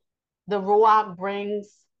 The Ruach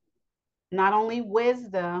brings not only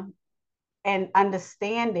wisdom and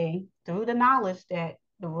understanding through the knowledge that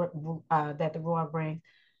the Ruach brings,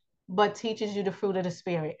 but teaches you the fruit of the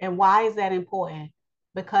Spirit. And why is that important?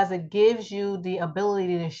 Because it gives you the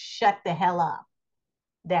ability to shut the hell up.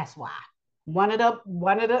 That's why. One of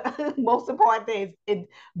the most important things, it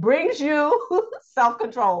brings you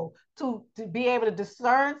self-control to be able to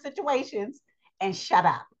discern situations and shut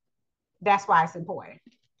up. That's why it's important.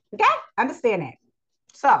 Okay? Understand that.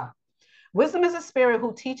 So, wisdom is a spirit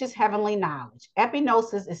who teaches heavenly knowledge.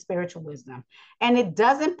 Epignosis is spiritual wisdom. And it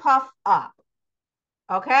doesn't puff up.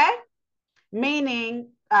 Okay? Meaning,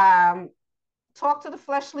 talk to the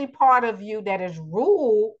fleshly part of you that is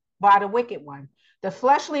ruled by the wicked one. The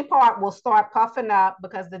fleshly part will start puffing up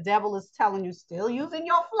because the devil is telling you, still using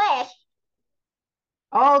your flesh.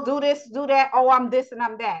 Oh, do this, do that. Oh, I'm this and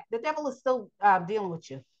I'm that. The devil is still dealing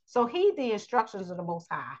with you. So heed the instructions of the Most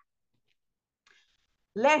High.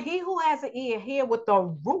 Let he who has an ear hear what the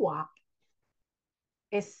Ruach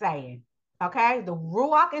is saying. Okay? The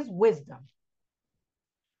Ruach is wisdom.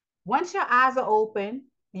 Once your eyes are open,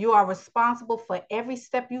 you are responsible for every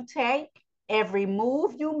step you take, every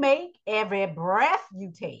move you make, every breath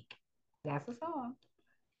you take. That's a song.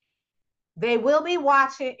 They will be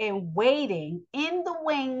watching and waiting in the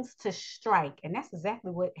wings to strike. And that's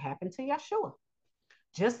exactly what happened to Yeshua.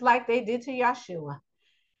 Just like they did to Yeshua.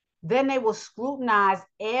 Then they will scrutinize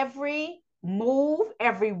every move,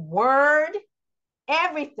 every word,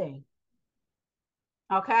 everything.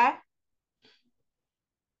 Okay?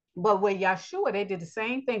 But with Yeshua, they did the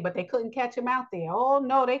same thing, but they couldn't catch him out there. Oh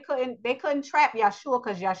no, they couldn't. They couldn't trap Yeshua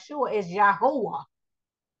because Yeshua is Yahuwah.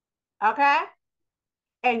 Okay,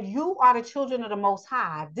 and you are the children of the Most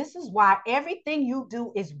High. This is why everything you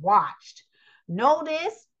do is watched. Know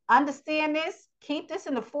this, understand this, keep this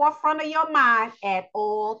in the forefront of your mind at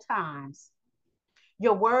all times.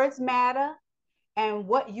 Your words matter. And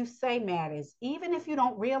what you say matters, even if you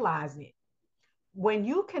don't realize it. When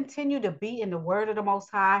you continue to be in the word of the Most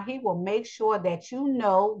High, He will make sure that you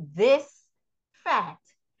know this fact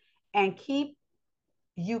and keep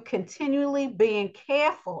you continually being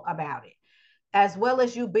careful about it, as well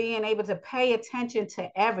as you being able to pay attention to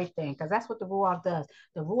everything, because that's what the Ruach does.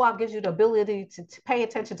 The Ruach gives you the ability to pay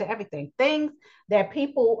attention to everything. Things that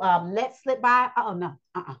people let slip by. Oh, no.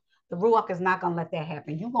 The Ruach is not going to let that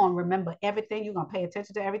happen. You're going to remember everything. You're going to pay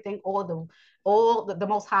attention to everything. All the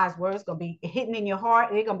Most High's words going to be hitting in your heart.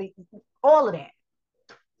 They're going to be all of that.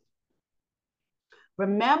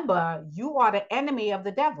 Remember, you are the enemy of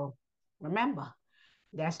the devil. Remember,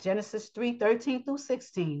 that's Genesis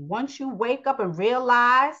 3:13-16. Once you wake up and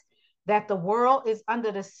realize that the world is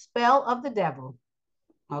under the spell of the devil,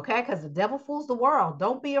 okay, because the devil fools the world.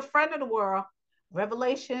 Don't be a friend of the world.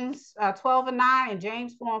 Revelations 12:9 and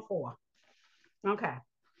James 4:4. Okay.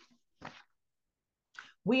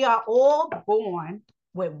 We are all born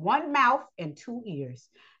with one mouth and two ears.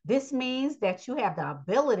 This means that you have the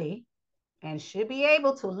ability and should be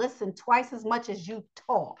able to listen twice as much as you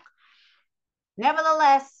talk.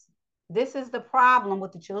 Nevertheless, this is the problem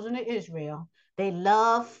with the children of Israel. They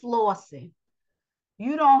love flossing.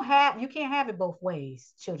 You can't have it both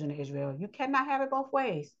ways, children of Israel. You cannot have it both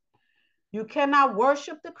ways. You cannot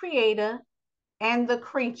worship the creator and the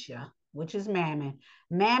creature, which is mammon.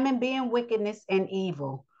 Mammon being wickedness and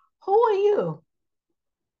evil. Who are you?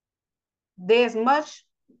 There's much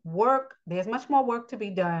more work to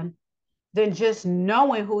be done than just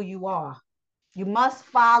knowing who you are. You must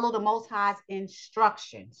follow the Most High's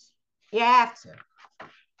instructions. You have to.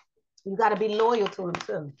 You got to be loyal to him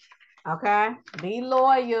too. Okay? Be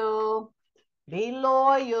loyal. Be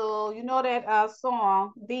loyal. You know that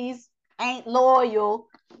song, These Ain't Loyal.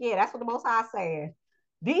 Yeah, that's what the Most High saying.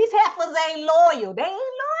 These heifers ain't loyal. They ain't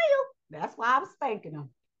loyal. That's why I was thanking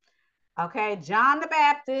them. Okay, John the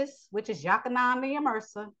Baptist, which is Yakanan the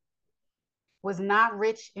Immerser, was not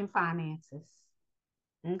rich in finances.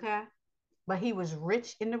 Okay? But he was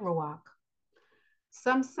rich in the Ruach.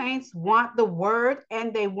 Some saints want the word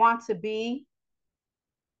and they want to be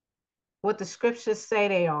what the scriptures say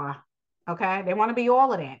they are. Okay? They want to be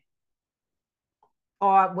all of that,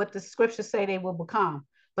 or what the scriptures say they will become.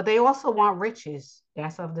 But they also want riches.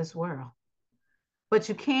 That's of this world. But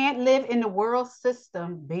you can't live in the world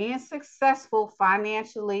system being successful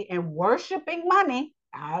financially and worshiping money.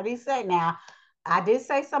 I already said now, I did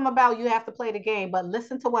say something about you have to play the game, but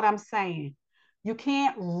listen to what I'm saying. You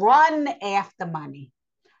can't run after money.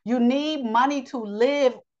 You need money to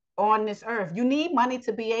live on this earth. You need money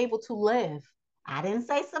to be able to live. I didn't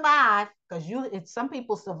say survive, because some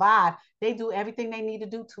people survive. They do everything they need to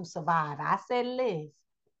do to survive. I said live.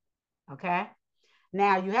 Okay.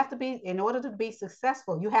 Now you have to be, in order to be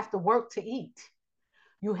successful, you have to work to eat.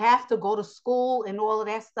 You have to go to school and all of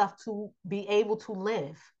that stuff to be able to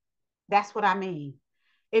live. That's what I mean.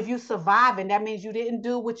 If you survive, and that means you didn't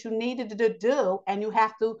do what you needed to do, and you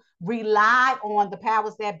have to rely on the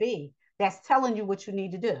powers that be that's telling you what you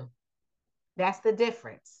need to do. That's the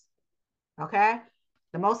difference. Okay.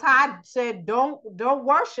 The Most High said, don't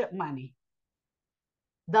worship money.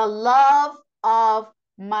 The love of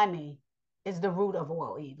money is the root of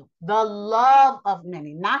all evil. The love of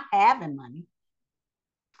money, not having money.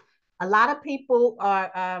 A lot of people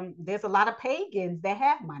there's a lot of pagans that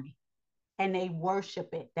have money and they worship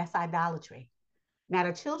it. That's idolatry. Now,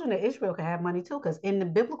 the children of Israel can have money too, because in the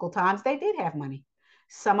biblical times, they did have money.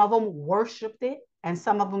 Some of them worshiped it and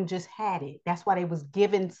some of them just had it. That's why they was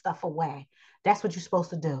giving stuff away. That's what you're supposed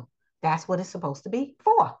to do. That's what it's supposed to be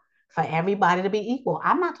for everybody to be equal.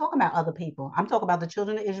 I'm not talking about other people. I'm talking about the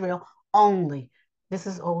children of Israel only. This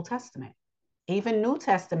is Old Testament. Even New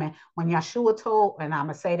Testament, when Yeshua told, and I'm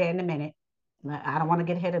going to say that in a minute, I don't want to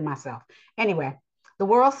get ahead of myself. Anyway, the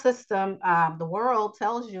world system, the world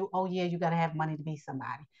tells you, oh, yeah, you got to have money to be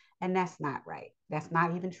somebody. And that's not right. That's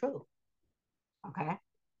not even true. Okay.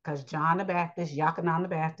 Because John the Baptist, Yakanan the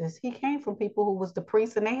Baptist, he came from people who was the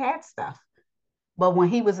priests and they had stuff. But when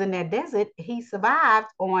he was in that desert, he survived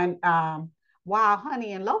on wild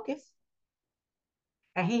honey and locusts.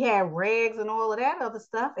 And he had rags and all of that other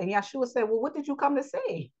stuff. And Yeshua said, well, what did you come to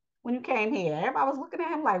see when you came here? Everybody was looking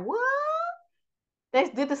at him like, what? They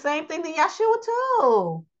did the same thing to Yeshua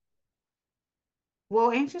too.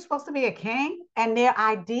 Well, ain't you supposed to be a king? And their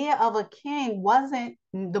idea of a king wasn't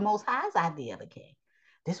the Most High's idea of a king.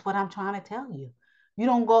 This is what I'm trying to tell you. You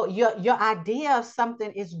don't go, your idea of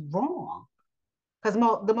something is wrong. Because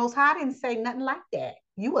the Most High didn't say nothing like that.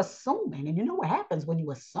 You assuming, and you know what happens when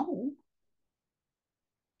you assume.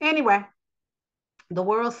 Anyway, The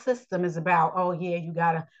world system is about, oh yeah, you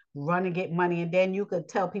gotta run and get money, and then you could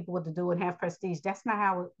tell people what to do and have prestige. That's not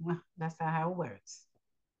how it works.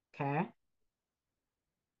 Okay.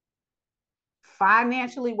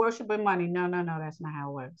 Financially worshiping money. No, no, no, that's not how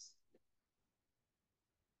it works.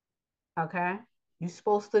 Okay. You're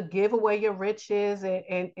supposed to give away your riches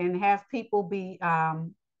and have people be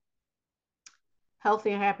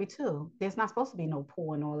healthy and happy too. There's not supposed to be no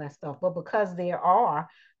poor and all that stuff. But because there are,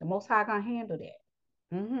 the most high gonna handle that.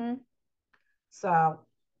 Mm-hmm. So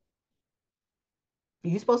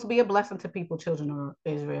you're supposed to be a blessing to people, children of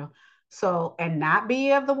Israel. So, and not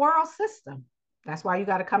be of the world system. That's why you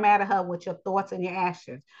got to come out of her with your thoughts and your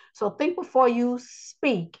actions. So think before you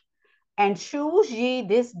speak and choose ye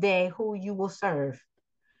this day who you will serve.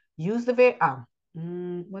 Use the very,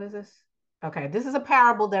 what is this? Okay, this is a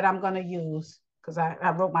parable that I'm going to use because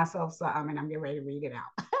I wrote myself something and I'm getting ready to read it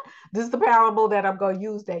out. This is the parable that I'm going to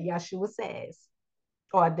use that Yeshua says,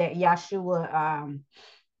 or that Yeshua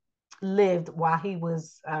lived while he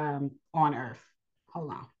was on earth.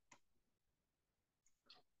 Hold on.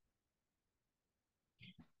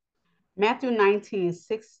 Matthew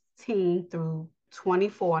 19:16 through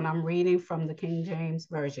 24, and I'm reading from the King James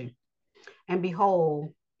Version. And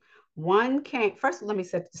behold, one came, first let me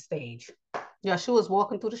set the stage. Yeshua is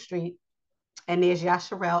walking through the street, and there's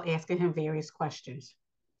Yasharel asking him various questions.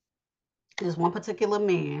 There's one particular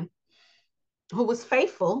man who was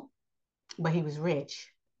faithful, but he was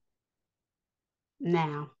rich.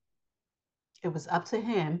 Now, it was up to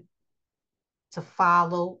him to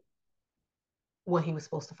follow what he was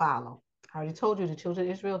supposed to follow. I already told you the children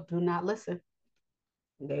of Israel do not listen.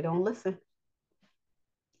 They don't listen.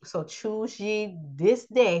 So choose ye this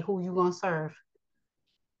day who you gonna serve.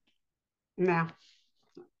 Now,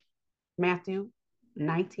 Matthew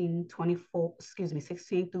 19:24,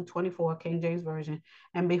 16 through 24, King James Version.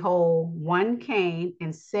 And behold, one came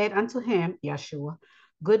and said unto him, Yeshua,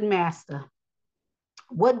 good master,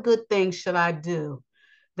 what good thing should I do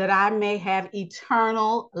that I may have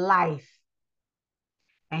eternal life?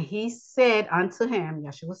 And he said unto him,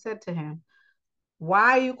 Yeshua said to him,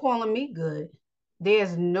 why are you calling me good?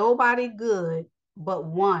 There's nobody good but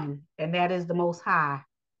one, and that is the Most High,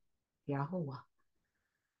 Yahuwah.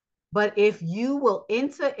 But if you will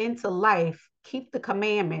enter into life, keep the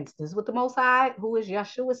commandments. This is what the Most High, who is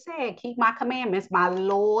Yeshua, said: keep my commandments, my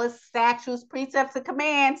laws, statutes, precepts, and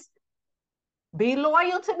commands. Be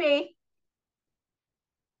loyal to me.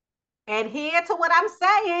 Adhere to what I'm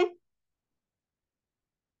saying.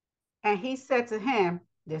 And he said to him,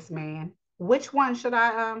 this man, which one should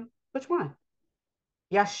which one?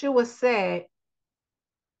 Yeshua said,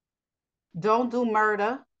 don't do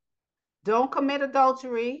murder, don't commit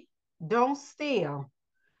adultery, don't steal,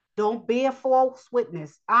 don't bear false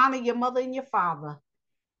witness, honor your mother and your father,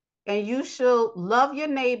 and you shall love your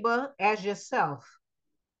neighbor as yourself.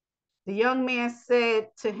 The young man said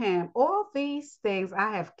to him, all these things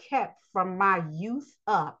I have kept from my youth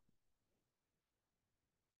up.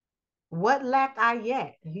 What lacked I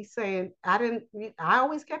yet? He's saying, I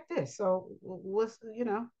always kept this. So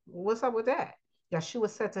what's up with that? Yeshua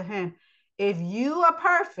said to him, if you are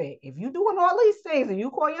perfect, if you're doing all these things and you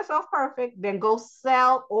call yourself perfect, then go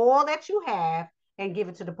sell all that you have and give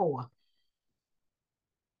it to the poor.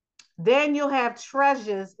 Then you'll have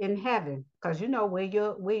treasures in heaven, because you know where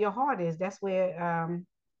your heart is, that's where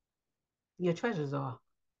your treasures are.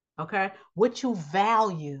 Okay, what you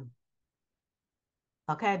value.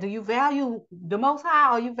 Okay, do you value the Most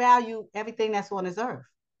High, or you value everything that's on this earth?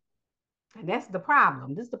 And that's the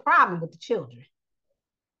problem. This is the problem with the children.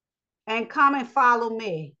 And come and follow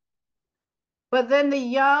me. But then the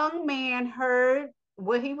young man heard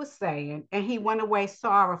what he was saying, and he went away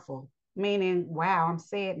sorrowful, meaning, wow, I'm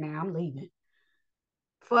sad now, I'm leaving.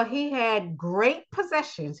 For he had great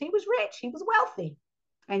possessions. He was rich, he was wealthy.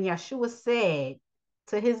 And Yeshua said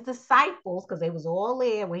to his disciples, because they was all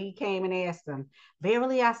there when he came and asked them,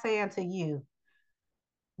 verily I say unto you,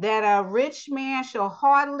 that a rich man shall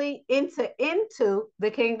hardly enter into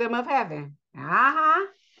the kingdom of heaven. Uh-huh.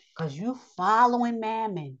 Because you following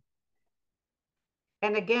mammon.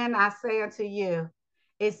 And again, I say unto you,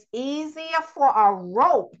 it's easier for a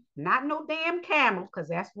rope, not no damn camel, because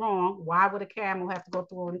that's wrong. Why would a camel have to go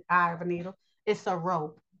through an eye of a needle? It's a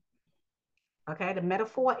rope. Okay, the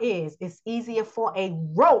metaphor is it's easier for a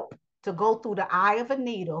rope to go through the eye of a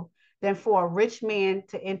needle than for a rich man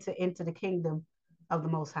to enter into the kingdom of the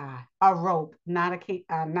Most High. A rope, not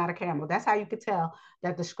a camel. That's how you could tell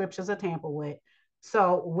that the scriptures are tampered with.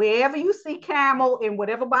 So wherever you see camel in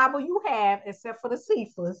whatever Bible you have, except for the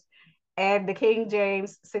Cephas and the King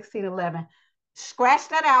James 1611, Scratch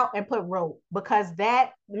that out and put rope, because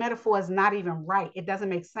that metaphor is not even right. It doesn't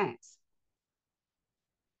make sense.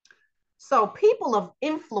 So people of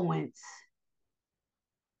influence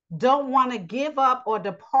don't want to give up or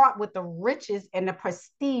depart with the riches and the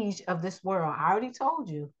prestige of this world. I already told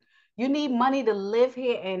you. You need money to live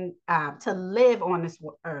here and to live on this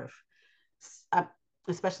earth, uh,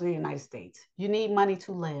 especially the United States. You need money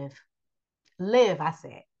to live. Live, I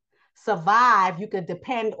said. Survive, you could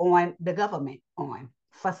depend on the government on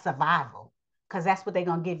for survival, because that's what they're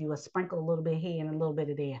going to give you, a sprinkle a little bit here and a little bit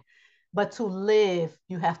of there. But to live,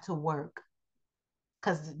 you have to work,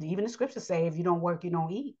 because even the scriptures say if you don't work, you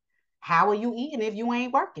don't eat. How are you eating if you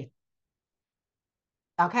ain't working?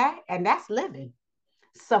 Okay, and that's living.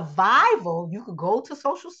 Survival, you could go to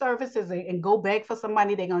social services and go beg for some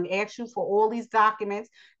money. They're going to ask you for all these documents.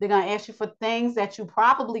 They're going to ask you for things that you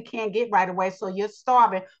probably can't get right away. So you're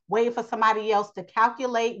starving, waiting for somebody else to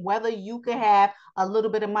calculate whether you could have a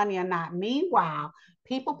little bit of money or not. Meanwhile,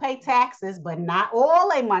 people pay taxes, but not all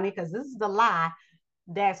their money, because this is the lie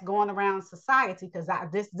that's going around society, because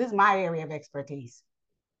this is my area of expertise.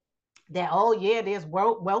 That, oh yeah, there's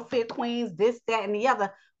welfare queens, this, that, and the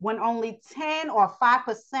other, when only 10 or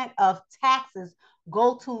 5% of taxes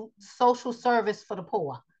go to social service for the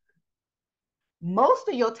poor. Most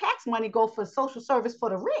of your tax money go for social service for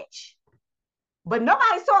the rich. But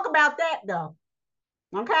nobody's talking about that though.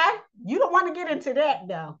 Okay? You don't want to get into that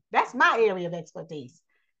though. That's my area of expertise.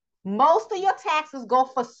 Most of your taxes go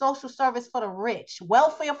for social service for the rich,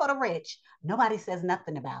 welfare for the rich. Nobody says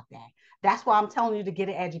nothing about that. That's why I'm telling you to get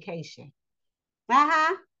an education.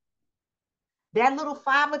 Uh-huh. That little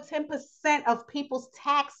 5 or 10% of people's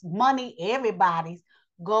tax money, everybody's,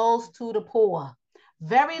 goes to the poor.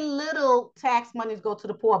 Very little tax monies go to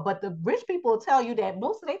the poor, but the rich people will tell you that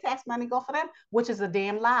most of their tax money go for them, which is a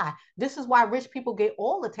damn lie. This is why rich people get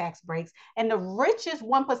all the tax breaks, and the richest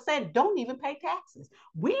 1% don't even pay taxes.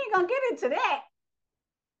 We ain't gonna get into that.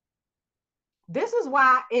 This is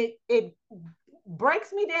why it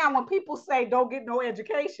breaks me down when people say don't get no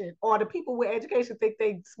education, or the people with education think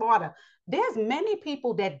they smarter. There's many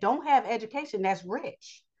people that don't have education that's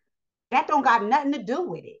rich. That don't got nothing to do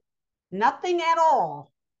with it. Nothing at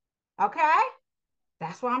all. Okay?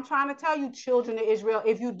 That's what I'm trying to tell you, children of Israel.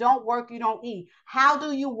 If you don't work, you don't eat. How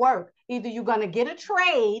do you work? Either you're going to get a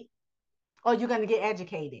trade or you're going to get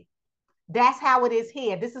educated. That's how it is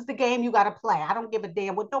here. This is the game you got to play. I don't give a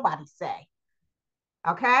damn what nobody say.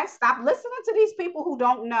 Okay? Stop listening to these people who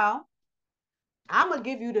don't know. I'm going to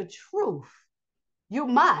give you the truth. You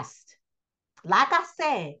must, like I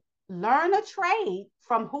said, learn a trade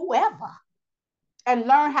from whoever and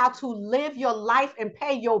learn how to live your life and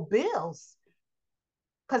pay your bills.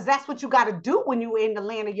 Because that's what you got to do when you're in the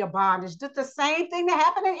land of your bondage. It's the same thing that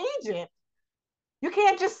happened in Egypt. You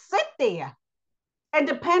can't just sit there and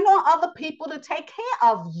depend on other people to take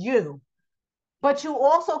care of you. But you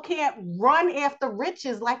also can't run after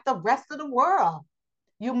riches like the rest of the world.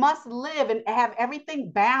 You must live and have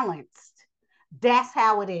everything balanced. That's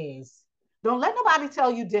how it is. Don't let nobody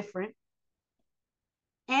tell you different.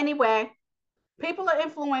 Anyway, people of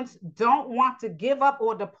influence don't want to give up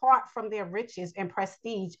or depart from their riches and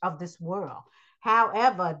prestige of this world.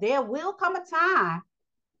 However, there will come a time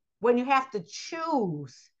when you have to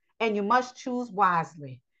choose, and you must choose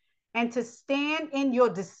wisely and to stand in your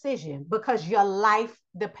decision, because your life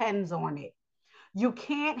depends on it. You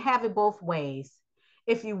can't have it both ways.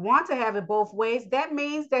 If you want to have it both ways, that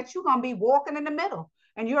means that you're going to be walking in the middle.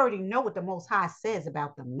 And you already know what the Most High says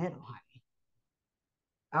about the middle,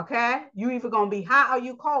 honey. Okay? You either going to be hot or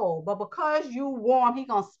you cold. But because you warm, he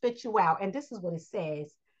going to spit you out. And this is what it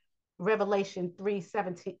says. Revelation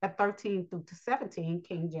 13 through to 17,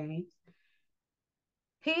 King James.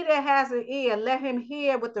 He that has an ear, let him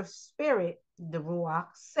hear what the Spirit, the Ruach,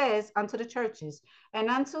 says unto the churches.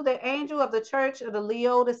 And unto the angel of the church of the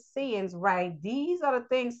Laodiceans write, these are the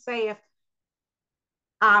things saith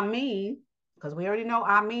Amen, because we already know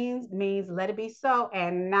Amen means let it be so,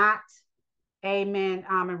 and not Amen,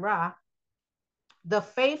 Amen, Ra. The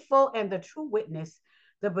faithful and the true witness,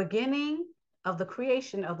 the beginning of the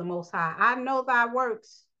creation of the Most High. I know thy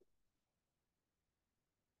works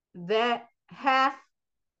that hath,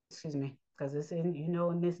 excuse me, because it's in, you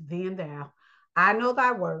know, in this thee and thou. I know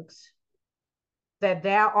thy works, that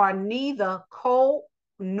thou art neither cold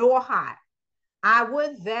nor hot. I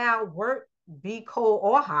would thou wert be cold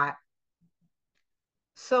or hot.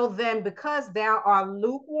 So then, because thou art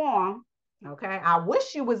lukewarm, okay, I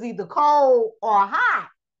wish you was either cold or hot.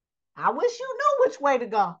 I wish you knew which way to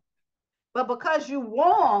go. But because you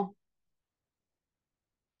warm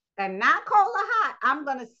and not cold or hot, I'm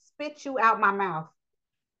going to spit you out my mouth.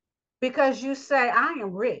 because you say, I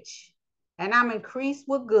am rich and I'm increased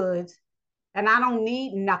with goods and I don't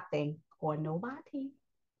need nothing or nobody.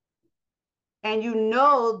 And you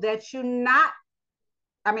know that you're not,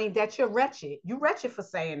 I mean, that you're wretched. You're wretched for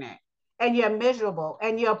saying that. And you're miserable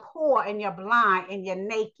and you're poor and you're blind and you're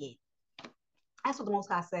naked. That's what the Most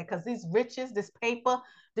High said. Because these riches, this paper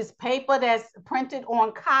that's printed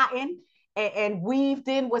on cotton and weaved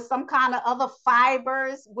in with some kind of other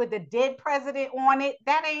fibers with the dead president on it,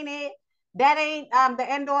 that ain't it. That ain't the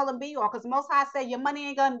end all and be all. Because the Most High said your money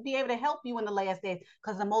ain't gonna be able to help you in the last days.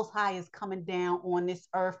 Because the Most High is coming down on this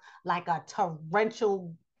earth like a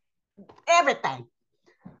torrential everything.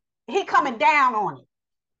 He coming down on it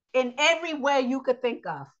in every way you could think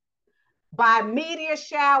of, by meteor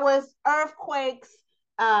showers, earthquakes,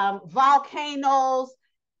 volcanoes.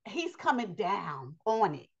 He's coming down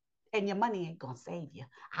on it, and your money ain't gonna save you.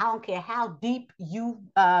 I don't care how deep you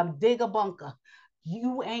dig a bunker,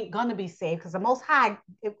 you ain't gonna be saved because the Most High,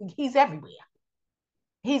 He's everywhere.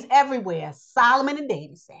 He's everywhere. Solomon and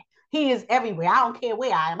David said, He is everywhere. I don't care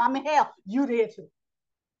where I am. I'm in hell. You there too.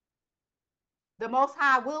 The Most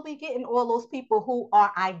High will be getting all those people who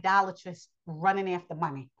are idolatrous running after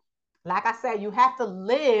money. Like I said, you have to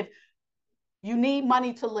live. You need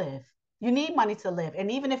money to live. You need money to live. And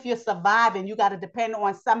even if you're surviving, you got to depend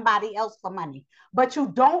on somebody else for money. But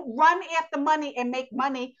you don't run after money and make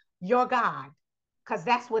money your God, because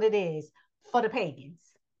that's what it is for the pagans.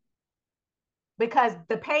 Because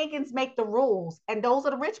the pagans make the rules, and those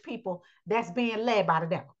are the rich people that's being led by the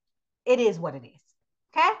devil. It is what it is.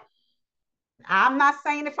 Okay? I'm not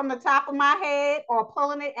saying it from the top of my head or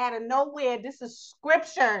pulling it out of nowhere. This is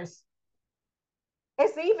scriptures.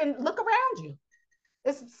 It's even, look around you.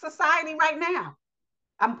 It's society right now.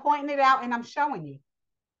 I'm pointing it out and I'm showing you.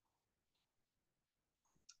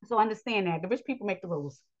 So understand that. The rich people make the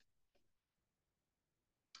rules.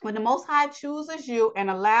 When the Most High chooses you and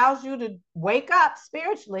allows you to wake up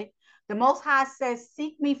spiritually, the Most High says,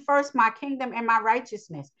 seek me first, my kingdom and my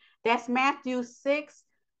righteousness. That's Matthew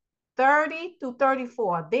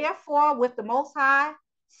 6:30-34. Therefore, with the Most High,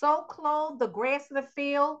 so clothe the grass of the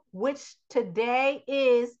field, which today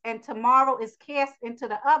is and tomorrow is cast into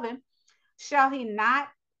the oven. Shall he not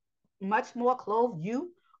much more clothe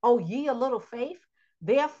you, O ye a little faith?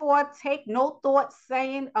 Therefore, take no thought,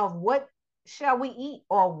 saying, of what shall we eat,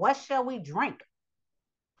 or what shall we drink,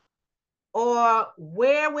 or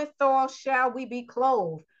wherewithal shall we be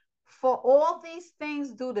clothed? For all these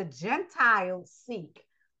things do the Gentiles seek.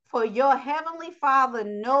 For your heavenly Father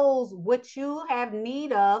knows what you have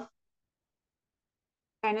need of.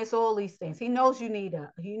 And it's all these things. He knows you need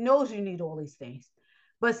all these things.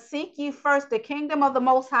 But seek ye first the kingdom of the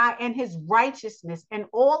Most High and his righteousness, and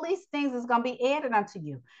all these things is going to be added unto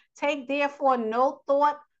you. Take therefore no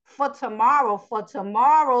thought for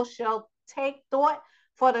tomorrow shall take thought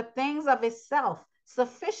for the things of itself.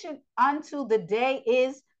 Sufficient unto the day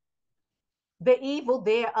is the evil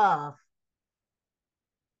thereof.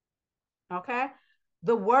 Okay?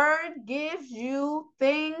 The word gives you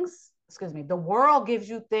things, the world gives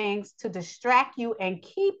you things to distract you and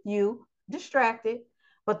keep you distracted,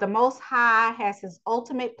 but the Most High has his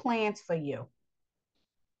ultimate plans for you.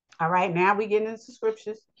 All right, now we get into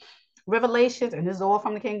scriptures. Revelations, and this is all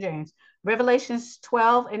from the King James. Revelations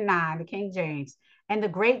 12:9, the King James. And the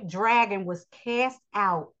great dragon was cast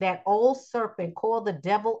out, that old serpent called the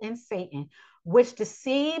devil and Satan, which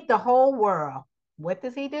deceived the whole world. What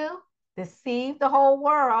does he do? Deceive the whole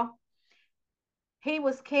world. He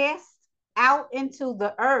was cast out into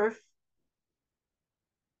the earth,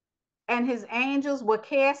 and his angels were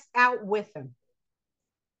cast out with him.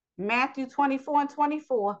 Matthew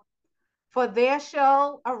 24:24. For there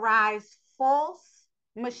shall arise false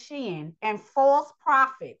machine and false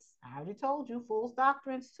prophets. I already told you, false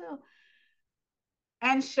doctrines too.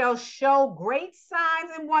 And shall show great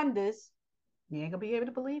signs and wonders. You ain't gonna be able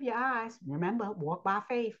to believe your eyes. Remember, walk by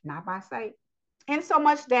faith, not by sight. And so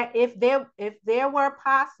much that if it were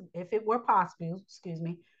possible, let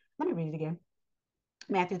me read it again.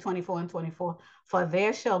 Matthew 24:24. For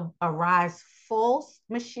there shall arise false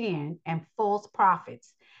machine and false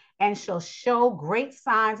prophets, and shall show great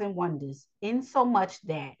signs and wonders, insomuch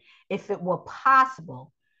that if it were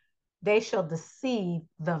possible, they shall deceive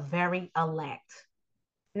the very elect.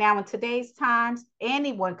 Now, in today's times,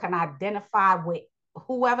 anyone can identify with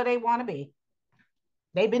whoever they want to be.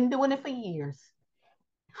 They've been doing it for years,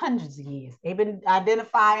 hundreds of years. They've been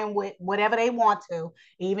identifying with whatever they want to,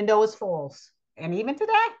 even though it's false. And even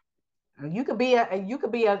today, you could be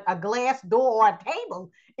a glass door or a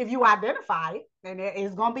table if you identify it, and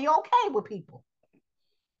it's gonna be okay with people.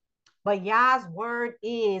 But Yah's word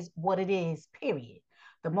is what it is, period.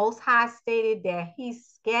 The Most High stated that he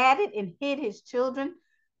scattered and hid his children,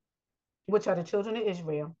 which are the children of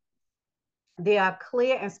Israel. There are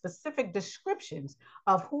clear and specific descriptions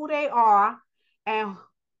of who they are, and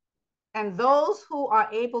those who are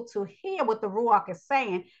able to hear what the Ruach is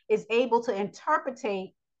saying is able to interpret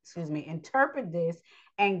this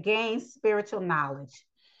and gain spiritual knowledge.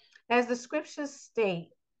 As the scriptures state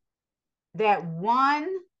that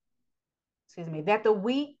that the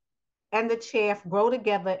wheat and the chaff grow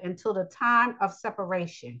together until the time of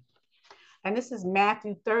separation. And this is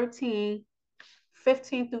Matthew 13,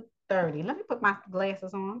 15 through 30. Let me put my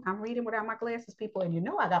glasses on. I'm reading without my glasses, people, and you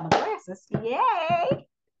know I got my glasses. Yay!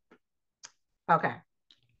 Okay.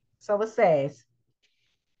 So it says,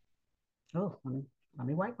 oh, let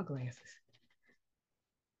me wipe my glasses.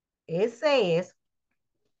 It says,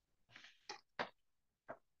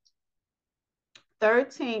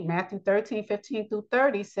 Matthew 13, 15 through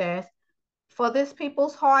 30 says, for this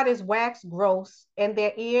people's heart is waxed gross, and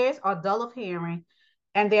their ears are dull of hearing,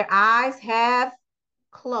 and their eyes have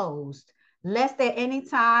closed, lest at any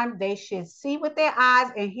time they should see with their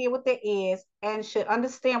eyes and hear with their ears, and should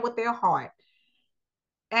understand with their heart,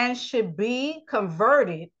 and should be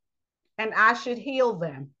converted, and I should heal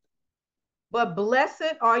them. But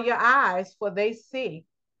blessed are your eyes, for they see,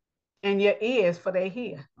 and your ears, for they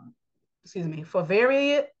hear. For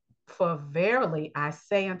verily I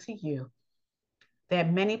say unto you,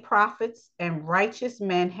 that many prophets and righteous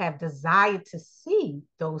men have desired to see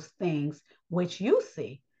those things which you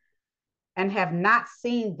see, and have not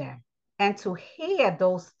seen them, and to hear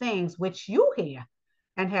those things which you hear,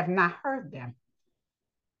 and have not heard them.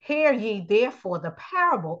 Hear ye therefore the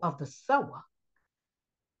parable of the sower.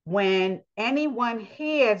 When anyone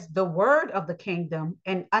hears the word of the kingdom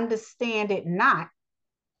and understand it not,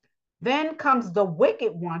 then comes the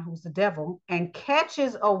wicked one, who's the devil, and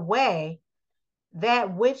catches away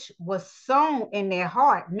that which was sown in their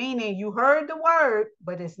heart, meaning you heard the word,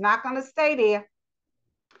 but it's not going to stay there.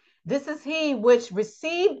 This is he which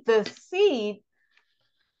received the seed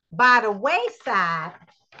by the wayside,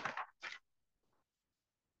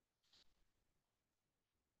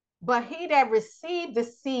 but he that received the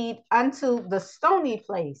seed unto the stony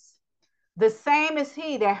place, the same is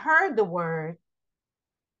he that heard the word,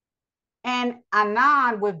 and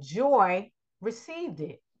anon with joy received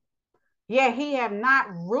it. Yet he have not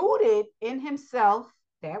rooted in himself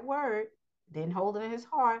that word, didn't hold it in his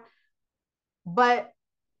heart, but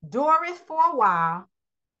dureth for a while.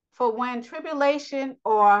 For when tribulation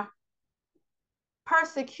or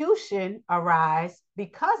persecution arise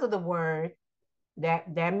because of the word,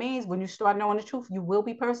 that means when you start knowing the truth, you will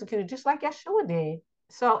be persecuted, just like Yeshua did.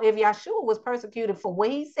 So if Yeshua was persecuted for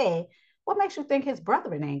what he said, what makes you think his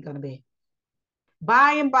brethren ain't going to be?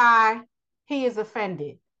 By and by, he is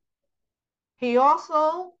offended. He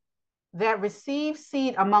also that received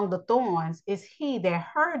seed among the thorns is he that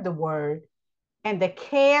heard the word, and the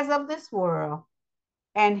cares of this world,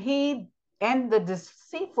 and the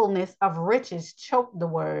deceitfulness of riches choked the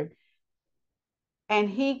word, and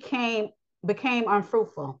he became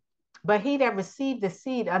unfruitful. But he that received the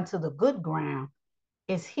seed unto the good ground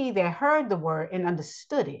is he that heard the word and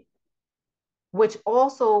understood it, which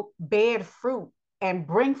also bare fruit and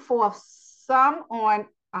bring forth some on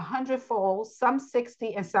 100-fold, some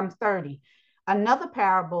 60, and some 30. Another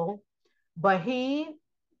parable, but he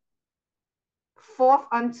forth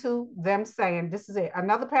unto them saying, this is it,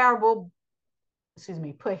 another parable,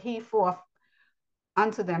 put he forth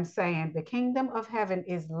unto them saying, the kingdom of heaven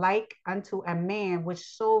is like unto a man which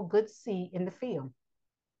sowed good seed in the field.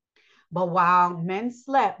 But while men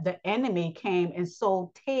slept, the enemy came and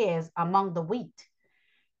sowed tares among the wheat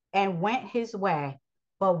and went his way.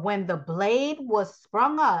 But when the blade was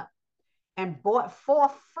sprung up and brought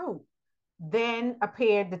forth fruit, then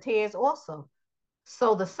appeared the tares also.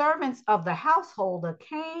 So the servants of the householder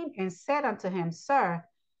came and said unto him, Sir,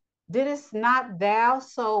 didst not thou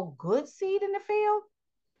sow good seed in the field?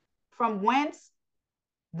 From whence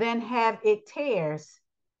then have it tares?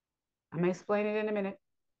 I'm going to explain it in a minute.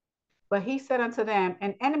 But he said unto them,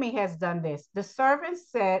 an enemy has done this. The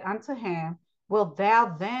servants said unto him, wilt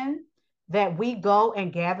thou then that we go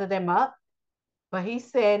and gather them up? But he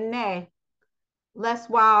said, nay, lest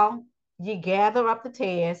while ye gather up the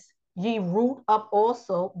tares, ye root up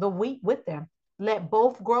also the wheat with them. Let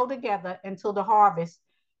both grow together until the harvest.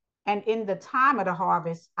 And in the time of the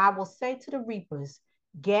harvest, I will say to the reapers,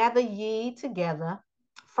 gather ye together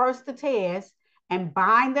first the tares, and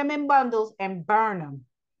bind them in bundles and burn them.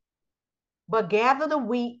 But gather the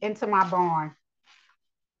wheat into my barn.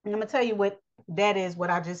 And I'm going to tell you what that is, what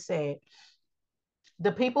I just said.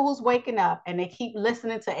 The people who's waking up and they keep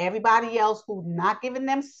listening to everybody else who's not giving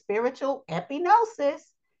them spiritual epinosis,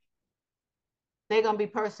 they're gonna be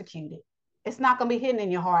persecuted. It's not gonna be hidden in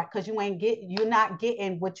your heart because you're not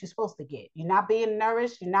getting what you're supposed to get. You're not being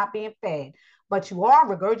nourished, you're not being fed, but you are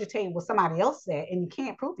regurgitating what somebody else said, and you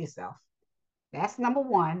can't prove yourself. That's number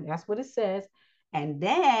one. That's what it says. And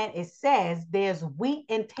then it says there's wheat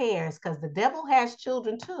and tares because the devil has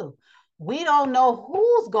children too. We don't know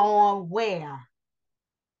who's going where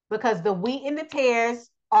because the wheat and the tares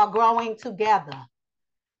are growing together.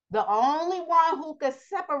 The only one who could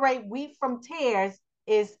separate wheat from tares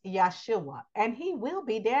is Yeshua, and he will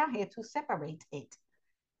be down here to separate it.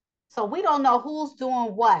 So we don't know who's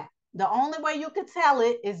doing what. The only way you could tell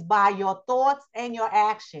it is by your thoughts and your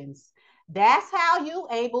actions. That's how you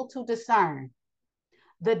able to discern.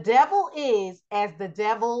 The devil is as the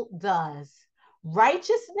devil does.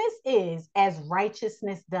 Righteousness is as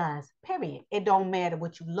righteousness does. Period. It don't matter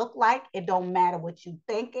what you look like. It don't matter what you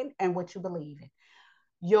thinking and what you believe in.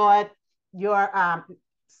 Your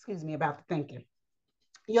excuse me about the thinking.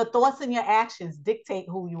 Your thoughts and your actions dictate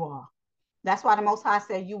who you are. That's why the Most High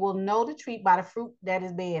said, you will know the tree by the fruit that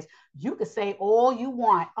is bears. You could say all you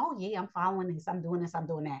want. Oh, yeah, I'm following this. I'm doing this. I'm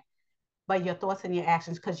doing that. But your thoughts and your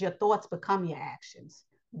actions, because your thoughts become your actions.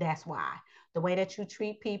 That's why. The way that you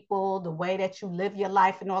treat people, the way that you live your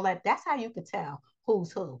life and all that, that's how you could tell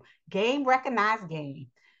who's who. Game recognize game.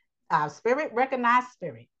 Spirit recognize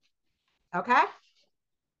spirit. Okay?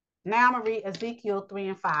 Now I'm going to read Ezekiel 3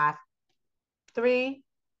 and 5.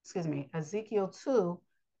 Ezekiel 2,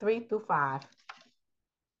 3 through 5.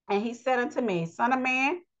 And he said unto me, Son of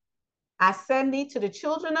man, I send thee to the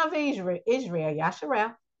children of Israel,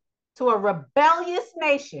 Yasharel, to a rebellious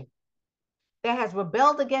nation that has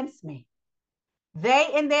rebelled against me.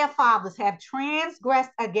 They and their fathers have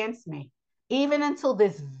transgressed against me, even until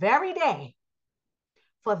this very day,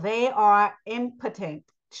 for they are impotent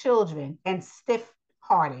children and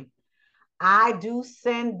stiff-hearted. I do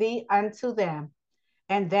send thee unto them,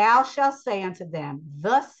 and thou shalt say unto them,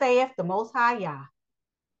 Thus saith the Most High Yah,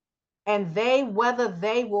 and they, whether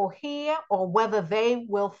they will hear or whether they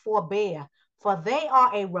will forbear, for they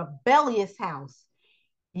are a rebellious house.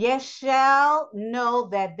 Yes, shall know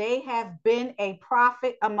that they have been a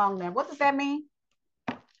prophet among them. What does that mean?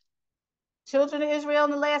 Children of Israel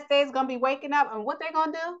in the last days going to be waking up, and what they're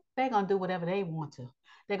going to do? They're going to do whatever they want to.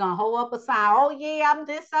 They're going to hold up a sign. Oh, yeah, I'm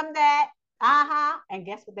this, I'm that. Uh-huh. And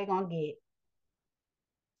guess what they're going to get?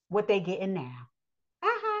 What they getting now.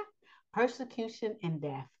 Uh-huh. Persecution and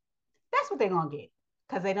death. That's what they're going to get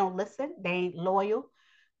because they don't listen. They ain't loyal.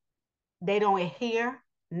 They don't adhere.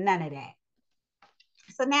 None of that.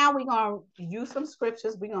 So now we're going to use some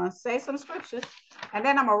scriptures. We're going to say some scriptures, and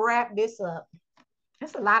then I'm going to wrap this up.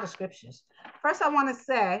 There's a lot of scriptures. First, I want to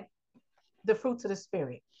say the fruits of the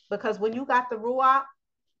Spirit, because when you got the Ruach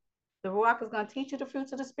is going to teach you the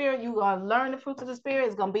fruits of the Spirit. You're going to learn the fruits of the Spirit.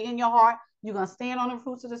 It's going to be in your heart. You're going to stand on the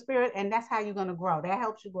fruits of the Spirit, and that's how you're going to grow. That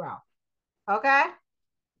helps you grow. Okay?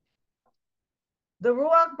 The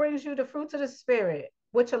Ruach brings you the fruits of the Spirit,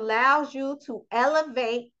 which allows you to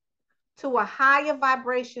elevate to a higher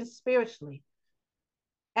vibration spiritually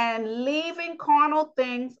and leaving carnal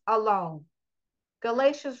things alone.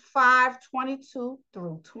 Galatians 5:22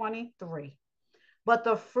 through 23. But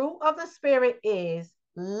the fruit of the Spirit is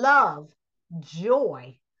love,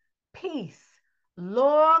 joy, peace,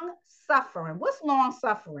 long suffering. What's long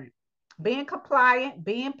suffering? Being compliant,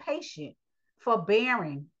 being patient,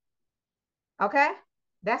 forbearing. Okay?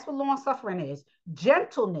 That's what long suffering is.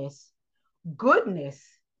 Gentleness, goodness,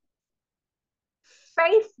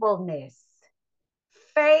 faithfulness,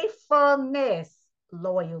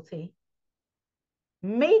 loyalty,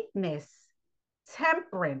 meekness,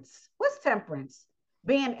 temperance. What's temperance?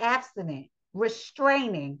 Being abstinent,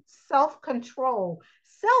 restraining, self-control,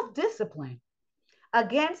 self-discipline.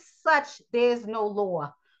 Against such, there's no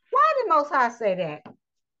law. Why did Most High say that?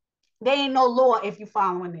 There ain't no law if you're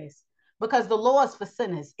following this, because the law is for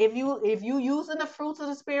sinners. If you using the fruits of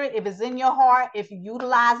the Spirit, if it's in your heart, if you're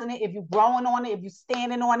utilizing it, if you're growing on it, if you're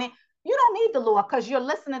standing on it, you don't need the law because you're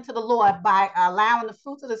listening to the Lord by allowing the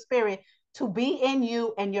fruits of the Spirit to be in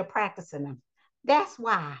you and you're practicing them. That's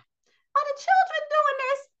why. Are the children doing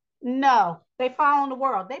this? No, they following the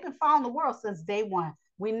world. They've been following the world since day one.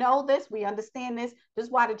 We know this. We understand this. This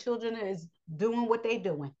is why the children is doing what they're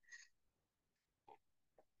doing.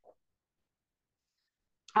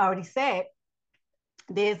 I already said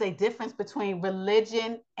there's a difference between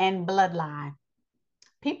religion and bloodline.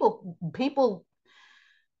 People,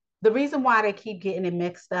 the reason why they keep getting it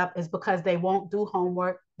mixed up is because they won't do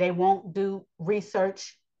homework, they won't do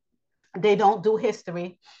research, they don't do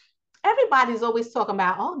history, Everybody's always talking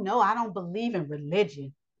about, oh no, I don't believe in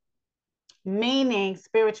religion, meaning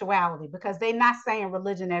spirituality, because they're not saying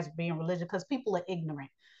religion as being religion, because people are ignorant.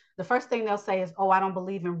 The first thing they'll say is, oh, I don't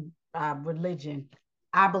believe in religion.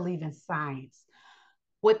 I believe in science.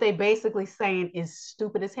 What they basically saying is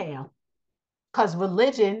stupid as hell, because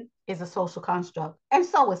religion is a social construct, and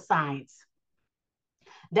so is science.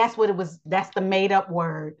 That's what it was. That's the made up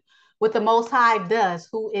word. What the Most High does,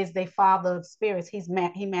 who is the Father of spirits, he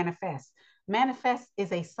manifests. Manifest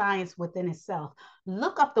is a science within itself.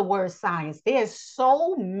 Look up the word science. There's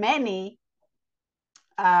so many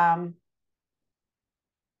um,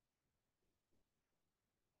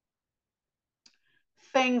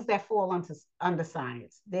 things that fall under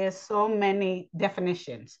science. There's so many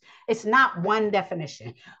definitions. It's not one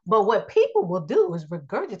definition. But what people will do is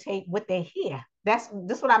regurgitate what they hear. This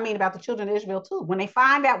what I mean about the children of Israel too. When they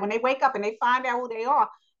find out, when they wake up and they find out who they are,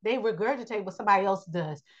 they regurgitate what somebody else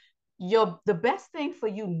does. The best thing for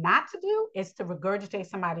you not to do is to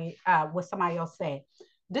regurgitate what somebody else said.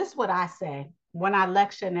 This is what I say when I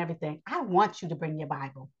lecture and everything. I want you to bring your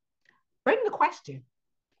Bible. Bring the question.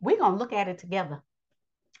 We're gonna look at it together.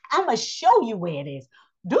 I'm gonna show you where it is.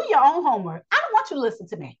 Do your own homework. I don't want you to listen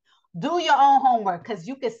to me. Do your own homework, because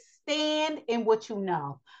you can stand in what you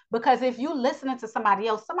know. Because if you listening to somebody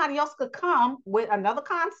else could come with another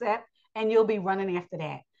concept and you'll be running after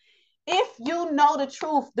that. If you know the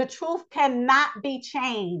truth cannot be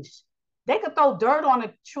changed. They could throw dirt on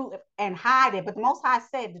the truth and hide it, but the Most High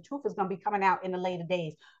said the truth is going to be coming out in the later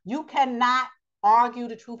days. You cannot argue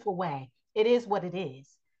the truth away. It is what it is.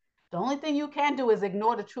 The only thing you can do is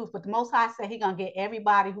ignore the truth, but the Most High said He's going to get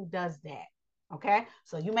everybody who does that. Okay?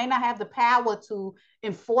 So you may not have the power to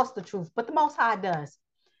enforce the truth, but the Most High does.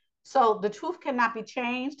 So the truth cannot be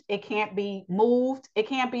changed. It can't be moved. It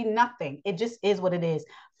can't be nothing. It just is what it is.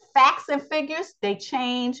 Facts and figures, they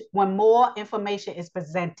change when more information is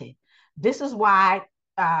presented. This is why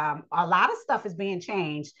a lot of stuff is being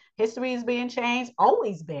changed. History is being changed,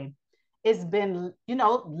 always been. It's been,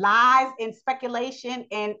 lies and speculation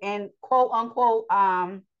and quote unquote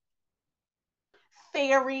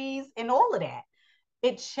theories and all of that.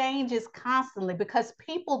 It changes constantly because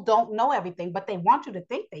people don't know everything, but they want you to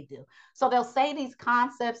think they do. So they'll say these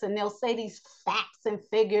concepts and they'll say these facts and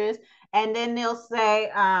figures, and then they'll say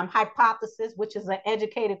hypothesis, which is an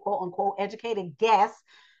educated, quote unquote, educated guess.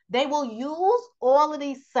 They will use all of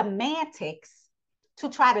these semantics to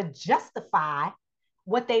try to justify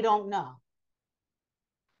what they don't know.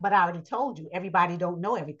 But I already told you, everybody don't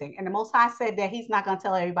know everything. And the Most High said that He's not going to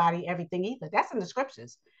tell everybody everything either. That's in the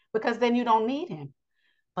scriptures, because then you don't need Him.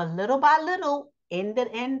 But little by little, in the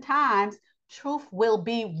end times, truth will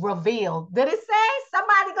be revealed. Did it say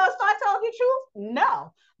somebody gonna start telling the truth?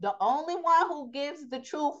 No. The only one who gives the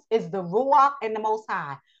truth is the Ruach and the Most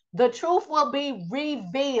High. The truth will be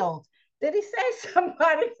revealed. Did he say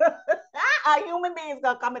somebody, a human being is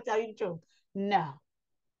gonna come and tell you the truth? No.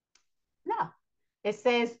 No. It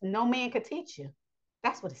says no man could teach you.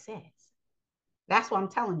 That's what it says. That's what I'm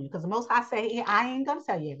telling you. Because the Most High say, I ain't gonna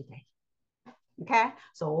tell you everything. Okay,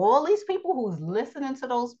 so all these people who's listening to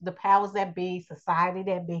the powers that be, society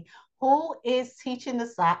that be, who is teaching the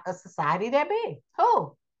society that be?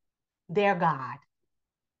 Who? Their God.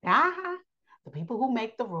 Uh-huh. The people who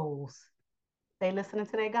make the rules, they listening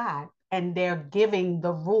to their God, and they're giving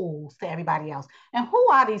the rules to everybody else. And who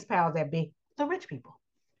are these powers that be? The rich people,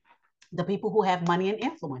 the people who have money and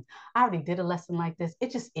influence. I already did a lesson like this.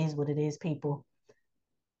 It just is what it is, people.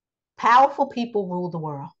 Powerful people rule the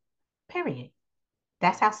world. Period.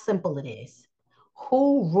 That's how simple it is.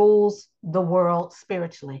 Who rules the world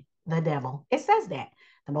spiritually? The devil. It says that.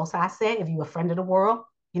 The Most High said, if you're a friend of the world,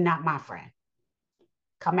 you're not my friend.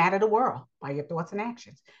 Come out of the world by your thoughts and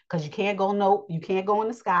actions. Because you can't go in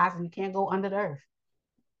the skies and you can't go under the earth.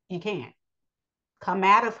 You can't. Come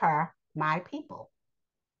out of her, my people.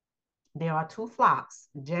 There are two flocks,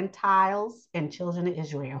 Gentiles and children of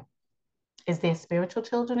Israel. Is there spiritual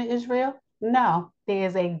children of Israel? No, there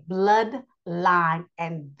is a bloodline.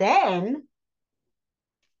 And then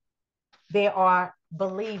there are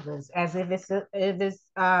believers, as if it's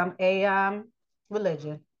a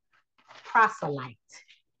religion, proselyte.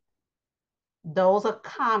 Those are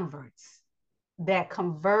converts that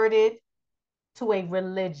converted to a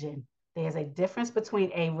religion. There's a difference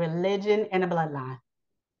between a religion and a bloodline.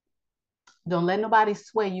 Don't let nobody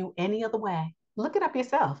sway you any other way. Look it up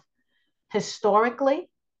yourself. Historically,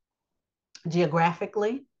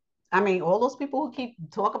 geographically, I mean, all those people who keep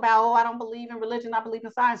talk about, oh, I don't believe in religion, I believe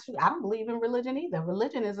in science. I don't believe in religion either.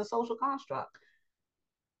 Religion is a social construct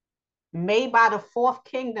made by the fourth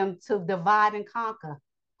kingdom to divide and conquer.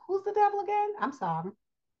 Who's the devil again? I'm sorry.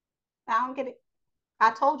 I don't get it.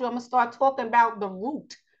 I told you I'm gonna start talking about the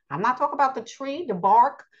root. I'm not talking about the tree, the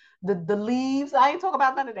bark, the leaves. I ain't talking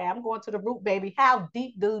about none of that. I'm going to the root, baby. How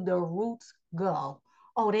deep do the roots go?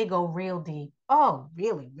 Oh, they go real deep. Oh,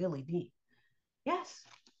 really, really deep. Yes.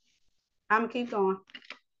 I'm gonna keep going.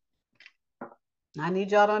 I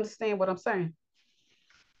need y'all to understand what I'm saying.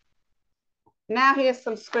 Now here's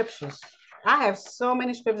some scriptures. I have so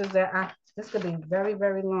many scriptures that this could be very,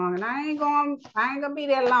 very long. And I ain't gonna be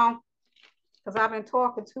that long because I've been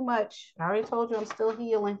talking too much. I already told you I'm still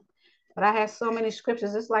healing. But I have so many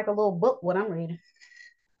scriptures. It's like a little book what I'm reading.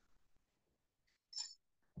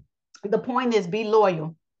 The point is be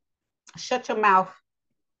loyal. Shut your mouth.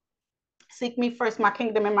 Seek me first, my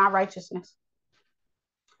kingdom and my righteousness.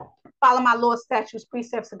 Follow my Lord's statutes,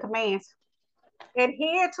 precepts, and commands.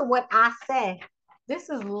 Adhere to what I say. This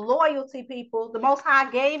is loyalty, people. The Most High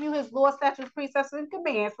gave you his Lord's statutes, precepts, and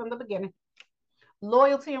commands from the beginning.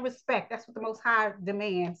 Loyalty and respect. That's what the Most High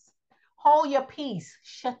demands. Hold your peace.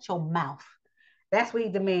 Shut your mouth. That's what he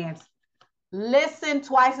demands. Listen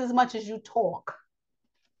twice as much as you talk.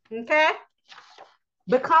 Okay?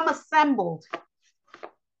 Become assembled.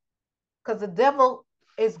 Because the devil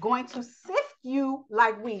is going to sift you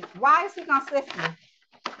like wheat. Why is he going to sift you?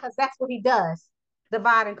 Because that's what he does.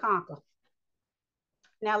 Divide and conquer.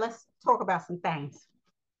 Now let's talk about some things.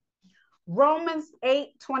 Romans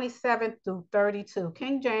 8:27 through 32.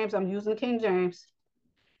 King James, I'm using King James.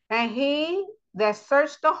 And he that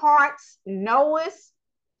searched the hearts knoweth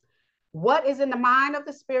what is in the mind of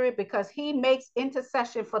the Spirit, because he makes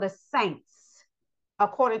intercession for the saints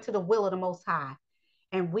according to the will of the Most High.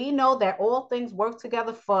 And we know that all things work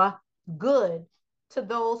together for good to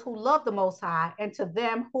those who love the Most High and to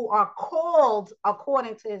them who are called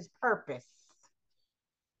according to his purpose.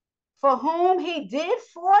 For whom he did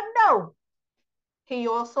foreknow, he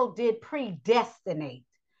also did predestinate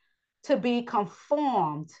to be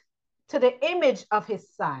conformed to the image of his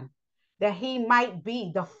Son, that he might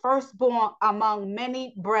be the firstborn among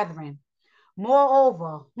many brethren.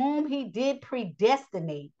 Moreover, whom he did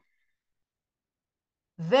predestinate,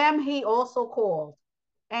 them he also called.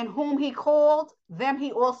 And whom he called, them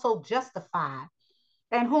he also justified.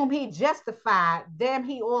 And whom he justified, them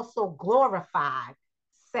he also glorified.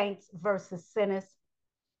 Saints versus sinners.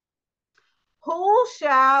 Who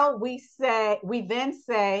shall we then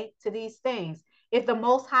say to these things? If the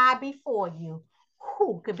Most High be for you,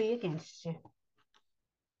 who could be against you?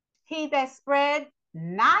 He that spread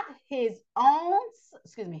not his own,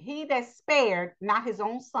 he that spared not his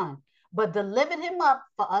own son, but delivered him up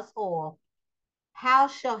for us all, how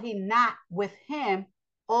shall he not with him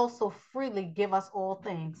also freely give us all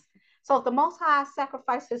things? So if the Most High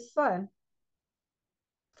sacrificed his son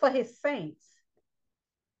for his saints,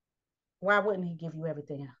 why wouldn't he give you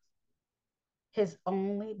everything else? His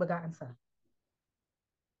only begotten son.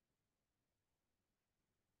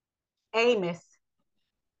 Amos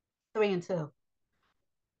 3:2.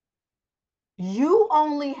 You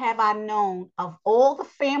only have I known of all the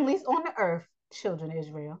families on the earth, children of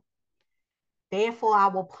Israel. Therefore, I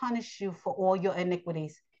will punish you for all your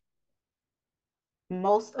iniquities.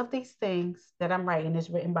 Most of these things that I'm writing is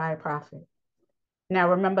written by a prophet. Now,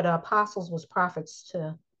 remember, the apostles was prophets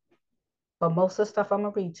too. But most of the stuff I'm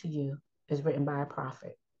going to read to you is written by a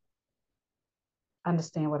prophet.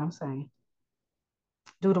 Understand what I'm saying?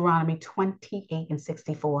 Deuteronomy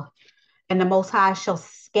 28:64. And the Most High shall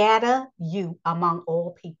scatter you among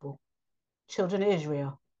all people, children of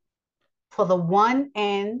Israel, for the one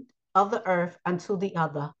end of the earth unto the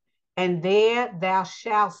other. And there thou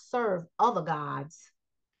shalt serve other gods,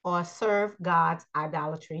 or serve God's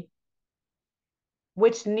idolatry,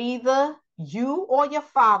 which neither you or your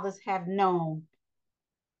fathers have known,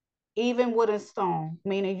 even wood and stone,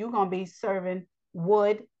 meaning you're going to be serving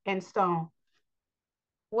wood and stone.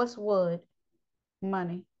 What's wood?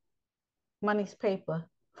 Money. Money's paper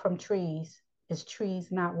from trees. Is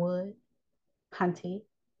trees not wood? Hunty.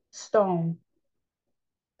 Stone.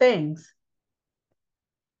 Things.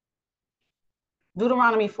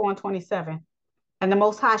 Deuteronomy 4:27. And the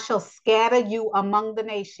Most High shall scatter you among the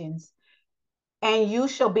nations, and you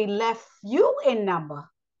shall be left few in number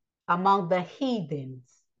among the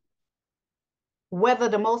heathens, whether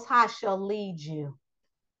the Most High shall lead you.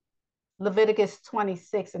 Leviticus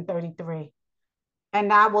 26:33.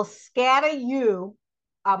 And I will scatter you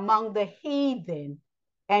among the heathen,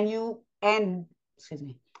 and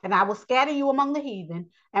I will scatter you among the heathen,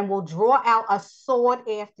 and will draw out a sword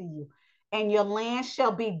after you, and your land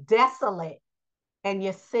shall be desolate, and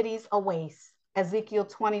your cities a waste. Ezekiel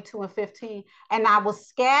 22:15. And I will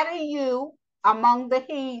scatter you among the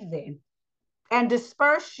heathen, and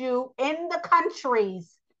disperse you in the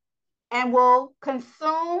countries, and will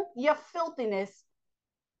consume your filthiness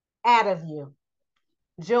out of you.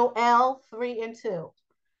 Joel 3 and 2.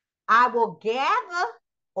 I will gather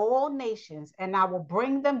all nations and I will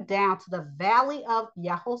bring them down to the valley of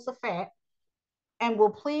Jehoshaphat and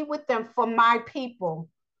will plead with them for my people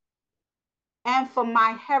and for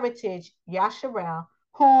my heritage, Yasharel,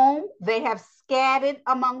 whom they have scattered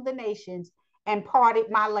among the nations and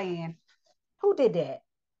parted my land. Who did that?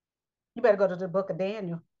 You better go to the book of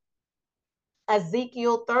Daniel.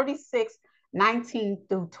 Ezekiel 36, 19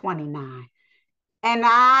 through 29. And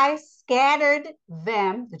I scattered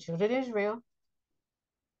them, the children of Israel,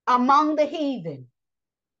 among the heathen,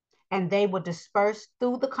 and they were dispersed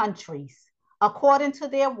through the countries. According to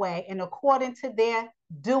their way and according to their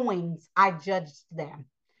doings, I judged them.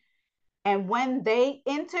 And when they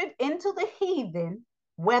entered into the heathen,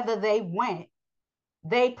 whether they went,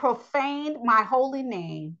 they profaned my holy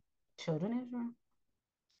name, children of Israel.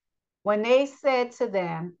 When they said to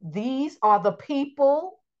them, these are the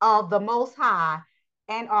people of the Most High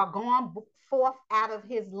and are gone forth out of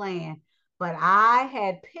his land. But I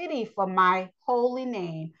had pity for my holy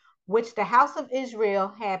name, which the house of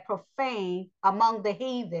Israel had profaned among the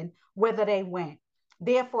heathen, whither they went.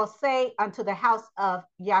 Therefore say unto the house of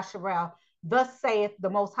Yasharel, thus saith the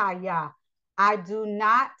Most High Yah, I do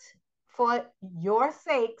not for your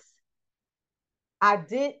sakes, I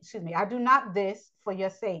do not this for your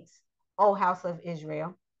sakes, O house of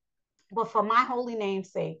Israel, but for my holy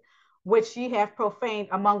name's sake, which ye have profaned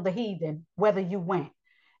among the heathen, whether you went.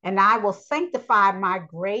 And I will sanctify my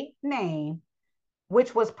great name,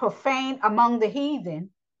 which was profaned among the heathen,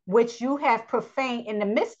 which you have profaned in the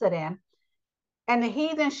midst of them. And the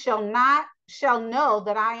heathen shall know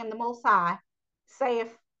that I am the Most High,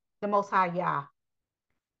 saith the Most High Yah.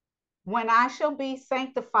 When I shall be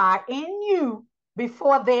sanctified in you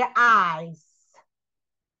before their eyes,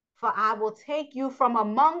 for I will take you from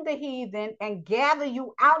among the heathen and gather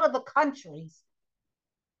you out of the countries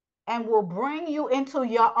and will bring you into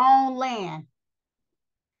your own land.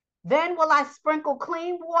 Then will I sprinkle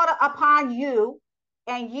clean water upon you,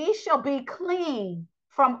 and ye shall be clean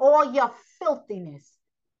from all your filthiness,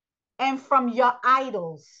 and from your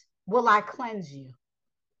idols will I cleanse you.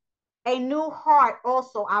 A new heart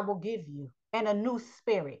also I will give you, and a new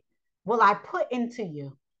spirit will I put into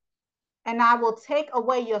you. And I will take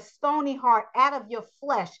away your stony heart out of your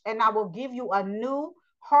flesh, and I will give you a new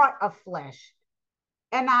heart of flesh.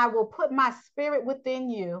 And I will put my spirit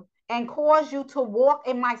within you and cause you to walk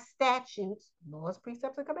in my statutes, laws,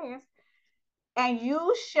 precepts, and commands. And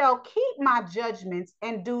you shall keep my judgments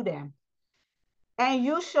and do them. And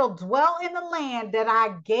you shall dwell in the land that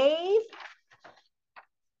I gave.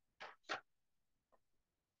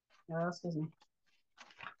 Oh, excuse me.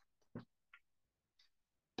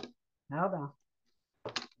 Hold on.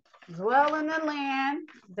 Dwell in the land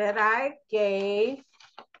that I gave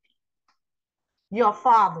your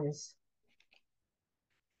fathers.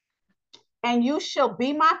 And you shall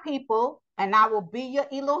be my people, and I will be your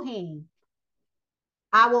Elohim.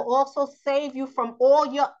 I will also save you from all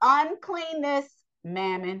your uncleanness,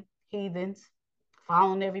 mammon, heathens,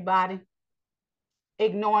 following everybody,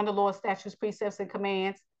 ignoring the Lord's statutes, precepts, and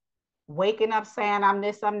commands, waking up saying, I'm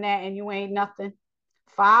this, I'm that, and you ain't nothing,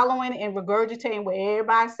 following and regurgitating what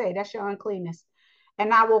everybody say. That's your uncleanness.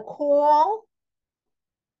 And I will call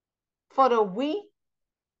for the wheat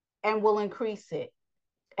and will increase it,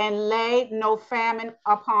 and lay no famine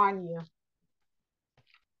upon you.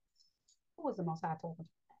 Who was the Most High talking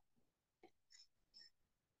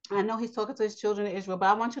to? I know he's talking to his children of Israel, but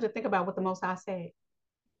I want you to think about what the Most High said.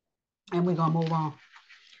 And we're going to move on.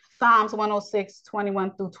 Psalms 106,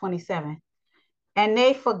 21 through 27. And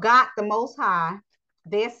they forgot the Most High,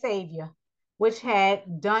 their Savior, which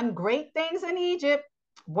had done great things in Egypt,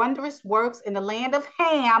 wondrous works in the land of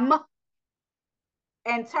Ham,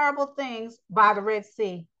 and terrible things by the Red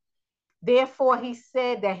Sea. Therefore, he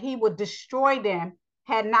said that he would destroy them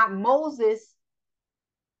had not Moses,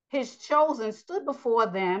 his chosen, stood before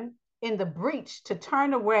them in the breach to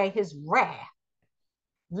turn away his wrath,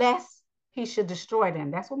 lest he should destroy them.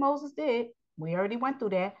 That's what Moses did. We already went through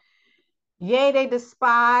that. Yea, they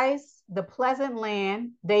despised the pleasant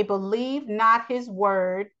land. They believed not his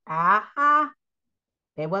word. Aha.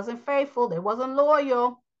 They wasn't faithful. They wasn't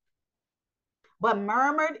loyal, but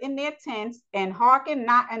murmured in their tents and hearkened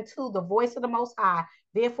not unto the voice of the Most High.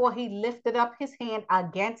 Therefore he lifted up his hand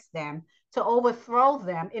against them to overthrow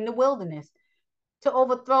them in the wilderness, to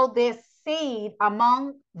overthrow their seed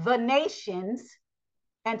among the nations,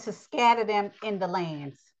 and to scatter them in the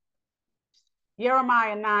lands.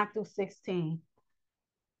 Jeremiah 9 through 16.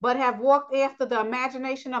 But have walked after the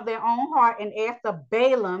imagination of their own heart and after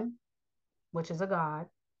Balaam which is a God,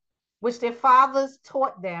 which their fathers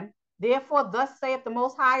taught them. Therefore, thus saith the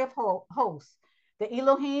Most High of hosts, the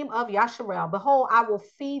Elohim of Yasharel, behold, I will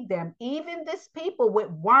feed them, even this people, with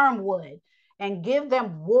wormwood, and give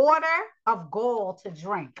them water of gall to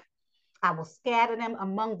drink. I will scatter them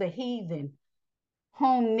among the heathen,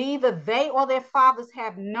 whom neither they or their fathers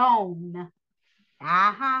have known.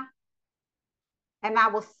 Uh-huh. And I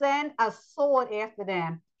will send a sword after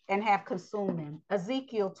them and have consumed them.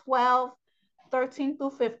 Ezekiel 12, 13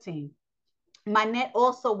 through 15. My net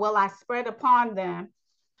also will I spread upon them,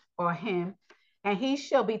 or him, and he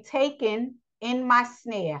shall be taken in my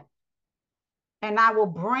snare. And I will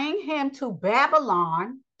bring him to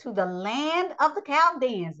Babylon, to the land of the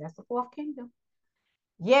Chaldeans. That's the fourth kingdom.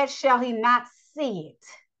 Yet shall he not see it,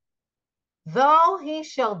 though he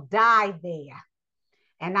shall die there.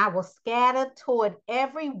 And I will scatter toward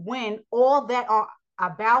every wind all that are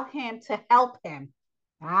about him to help him.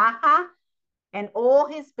 Uh-huh. And all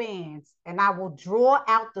his bands, and I will draw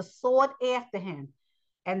out the sword after him,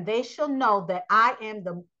 and they shall know that I am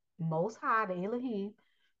the Most High, the Elohim,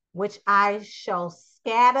 which I shall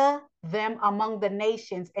scatter them among the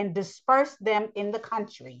nations and disperse them in the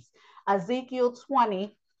countries. Ezekiel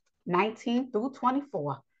 20, 19 through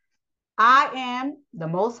 24. I am the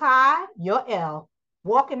Most High, your El.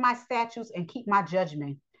 Walk in my statutes and keep my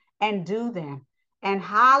judgment and do them, and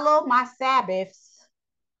hallow my Sabbaths,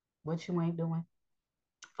 what you ain't doing,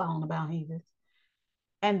 falling about heathens.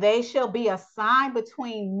 And they shall be a sign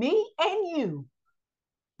between me and you,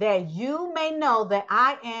 that you may know that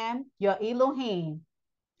I am your Elohim.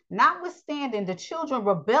 Notwithstanding, the children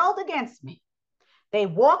rebelled against me. They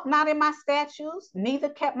walked not in my statutes, neither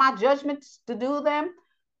kept my judgments to do them,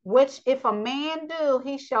 which if a man do,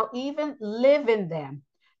 he shall even live in them.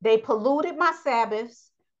 They polluted my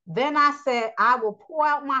Sabbaths. Then I said, I will pour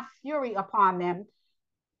out my fury upon them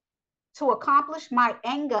to accomplish my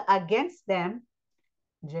anger against them,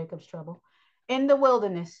 Jacob's trouble, in the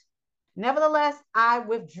wilderness. Nevertheless, I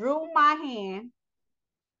withdrew my hand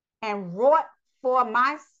and wrought for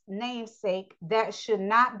my name's sake that should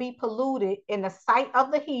not be polluted in the sight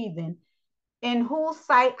of the heathen, in whose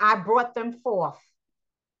sight I brought them forth.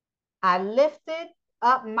 I lifted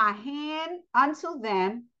up my hand unto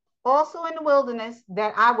them also in the wilderness,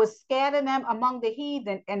 that I would scatter them among the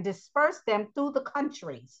heathen and disperse them through the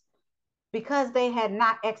countries, because they had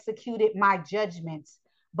not executed my judgments,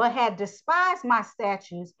 but had despised my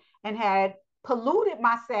statutes and had polluted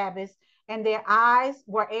my Sabbaths, and their eyes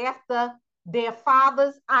were after their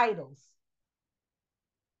fathers' idols.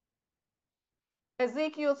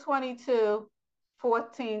 Ezekiel 22,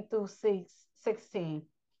 14 through 16.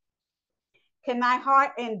 Can thy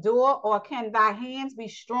heart endure, or can thy hands be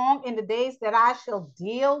strong in the days that I shall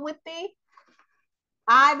deal with thee?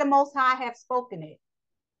 I, the Most High, have spoken it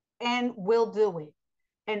and will do it.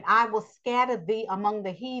 And I will scatter thee among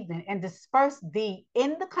the heathen and disperse thee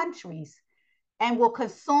in the countries, and will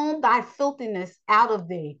consume thy filthiness out of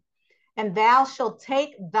thee. And thou shalt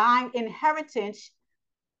take thine inheritance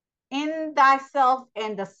in thyself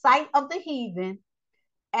in the sight of the heathen,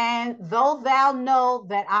 and though thou know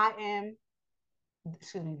that I am,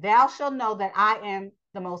 thou shalt know that I am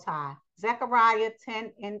the Most High. Zechariah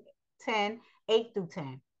 10 and 10, 8 through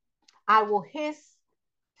 10. I will hiss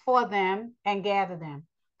for them and gather them,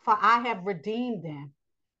 for I have redeemed them,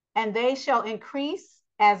 and they shall increase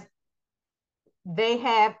as they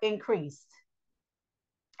have increased.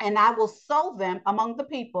 And I will sow them among the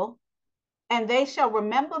people, and they shall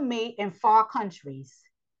remember me in far countries.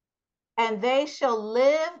 And they shall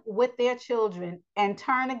live with their children and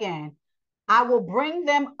turn again. I will bring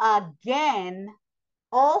them again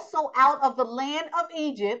also out of the land of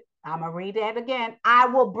Egypt. I'm going to read that again. I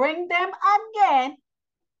will bring them again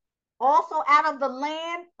also out of the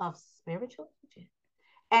land of spiritual Egypt,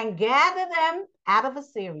 and gather them out of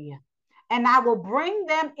Assyria. And I will bring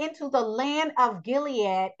them into the land of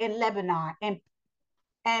Gilead in Lebanon,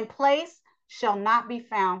 and place shall not be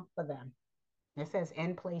found for them. It says,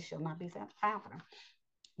 and place shall not be found for them,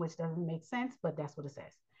 which doesn't make sense, but that's what it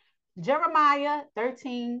says. Jeremiah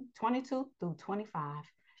 13, 22 through 25.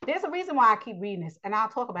 There's a reason why I keep reading this, and I'll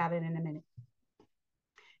talk about it in a minute.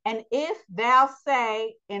 And if thou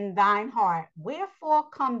say in thine heart, wherefore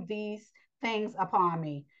come these things upon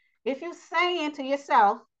me? If you saying to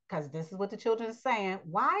yourself, because this is what the children are saying,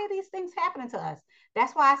 why are these things happening to us?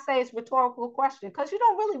 That's why I say it's a rhetorical question, because you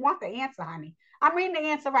don't really want the answer, honey. I'm reading the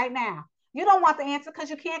answer right now. You don't want the answer because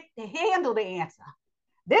you can't handle the answer.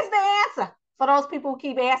 This is the answer for those people who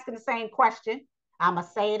keep asking the same question. I'm going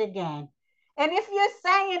to say it again. And if you're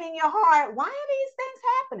saying in your heart, why are these things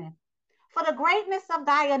happening? For the greatness of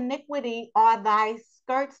thy iniquity are thy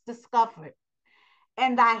skirts discovered,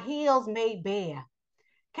 and thy heels made bare?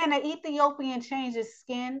 Can an Ethiopian change his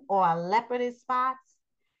skin, or a leopard his spots?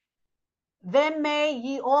 Then may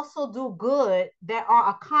ye also do good that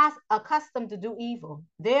are accustomed to do evil.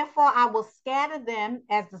 Therefore, I will scatter them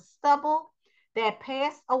as the stubble that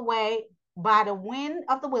passed away by the wind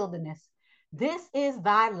of the wilderness. This is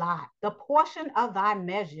thy lot, the portion of thy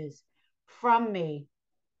measures from me,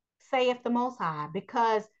 saith the Most High,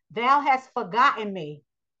 because thou hast forgotten me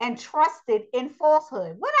and trusted in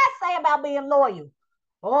falsehood. What I say about being loyal?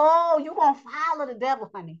 Oh, you gonna follow the devil,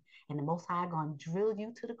 honey, and the Most High gonna drill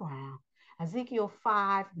you to the ground. Ezekiel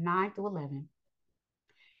 5:9-11.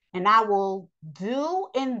 And I will do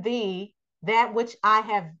in thee that which I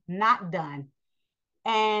have not done,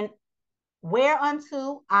 and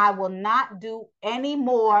whereunto I will not do any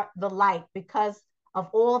more the like, because of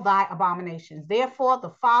all thy abominations. Therefore,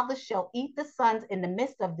 the fathers shall eat the sons in the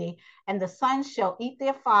midst of thee, and the sons shall eat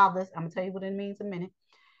their fathers. I'm going to tell you what it means in a minute.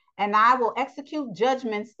 And I will execute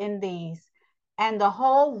judgments in these, and the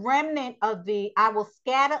whole remnant of thee I will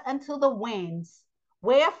scatter unto the winds.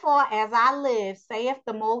 Wherefore, as I live, saith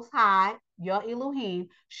the Most High, your Elohim,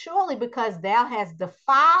 surely because thou hast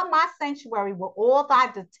defiled my sanctuary with all thy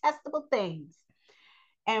detestable things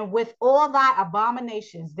and with all thy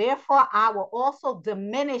abominations, therefore I will also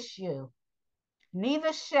diminish you.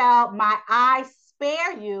 Neither shall my eye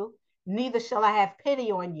spare you, neither shall I have pity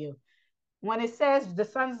on you. When it says the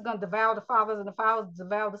son is going to devour the fathers and the fathers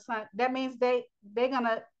devour the son, that means they're going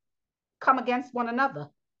to come against one another.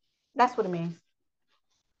 That's what it means.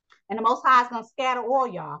 And the Most High is going to scatter all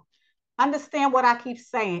y'all. Understand what I keep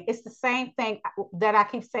saying. It's the same thing that I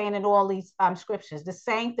keep saying in all these scriptures. The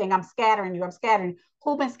same thing. I'm scattering you. I'm scattering.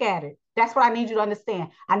 Who been scattered? That's what I need you to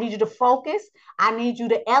understand. I need you to focus. I need you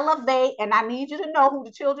to elevate, and I need you to know who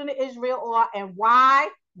the children of Israel are and why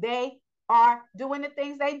they are doing the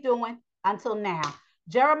things they're doing until now.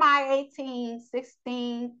 Jeremiah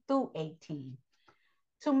 18:16-18.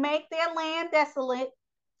 To make their land desolate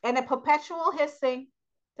and a perpetual hissing.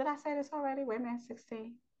 Did I say this already? Wait a minute,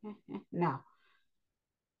 16. No.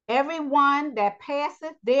 Everyone that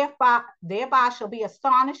passeth thereby shall be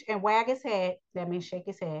astonished and wag his head. That means shake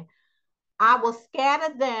his head. I will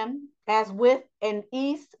scatter them as with an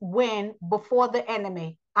east wind before the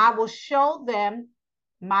enemy. I will show them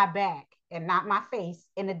my back and not my face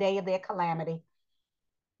in the day of their calamity.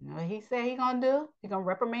 You know what he said he's going to do? He's going to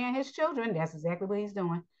reprimand his children. That's exactly what he's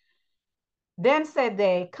doing. Then said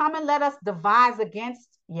they, come and let us devise against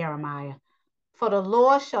Jeremiah. For the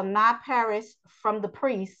Lord shall not perish from the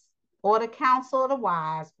priests, or the counsel of the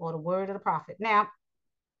wise, or the word of the prophet. Now,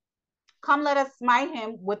 come, let us smite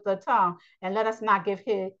him with the tongue, and let us not give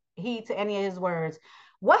heed to any of his words.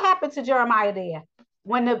 What happened to Jeremiah there?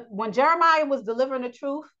 When Jeremiah was delivering the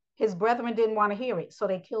truth, his brethren didn't want to hear it, so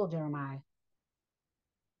they killed Jeremiah.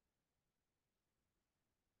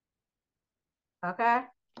 Okay?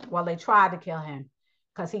 Well, they tried to kill him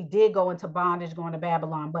because he did go into bondage, going to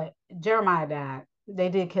Babylon, but Jeremiah died. They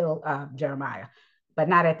did kill Jeremiah, but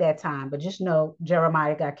not at that time. But just know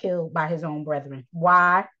Jeremiah got killed by his own brethren.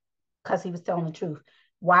 Why? Because he was telling the truth.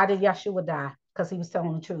 Why did Yeshua die? Because he was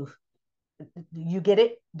telling the truth. You get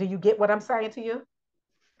it? Do you get what I'm saying to you?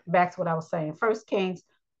 Back to what I was saying. 1 Kings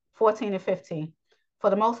 14-15. For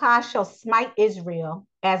the Most High shall smite Israel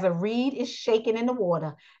as a reed is shaken in the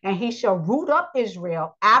water, and he shall root up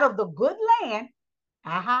Israel out of the good land,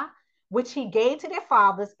 which he gave to their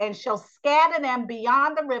fathers, and shall scatter them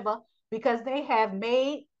beyond the river, because they have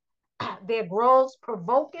made their groves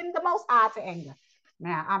provoking the Most High to anger.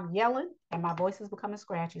 Now I'm yelling and my voice is becoming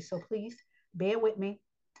scratchy, so please bear with me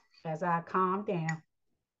as I calm down.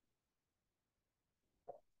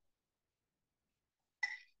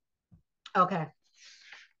 Okay,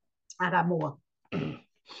 I got more.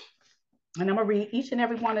 And I'm going to read each and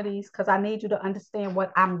every one of these because I need you to understand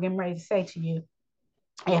what I'm getting ready to say to you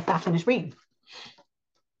after I finish reading.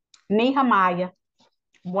 Nehemiah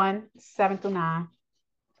 1:7-9.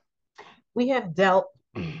 We have dealt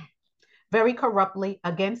very corruptly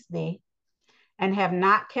against thee, and have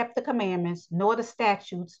not kept the commandments, nor the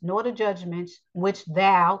statutes, nor the judgments which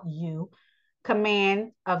you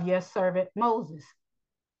command of your servant Moses.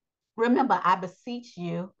 Remember, I beseech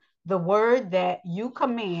you, the word that you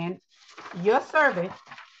command your servant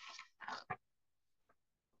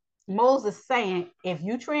Moses, saying, if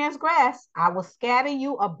you transgress, I will scatter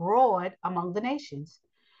you abroad among the nations.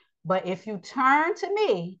 But if you turn to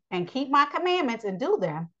me and keep my commandments and do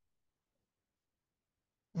them,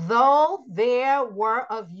 though there were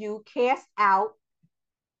of you cast out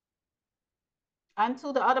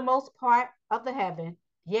unto the uttermost part of the heaven,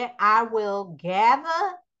 yet I will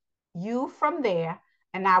gather you from there,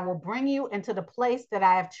 and I will bring you into the place that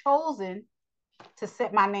I have chosen to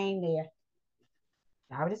set my name there.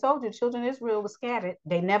 I already told you, the children of Israel were scattered.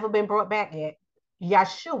 They never been brought back yet.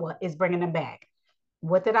 Yeshua is bringing them back.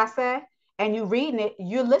 What did I say? And you reading it,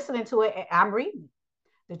 you're listening to it, and I'm reading.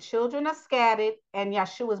 The children are scattered, and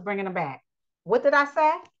Yeshua is bringing them back. What did I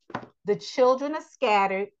say? The children are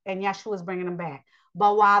scattered, and Yeshua is bringing them back.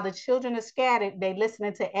 But while the children are scattered, they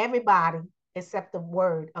listening to everybody except the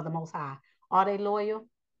word of the Most High. Are they loyal?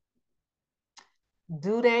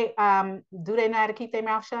 Do they know how to keep their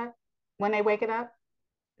mouth shut when they waking up?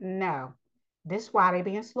 No. This is why they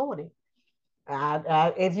being slaughtered.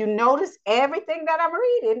 If you notice, everything that I'm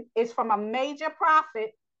reading is from a major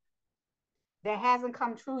prophet that hasn't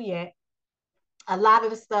come true yet. A lot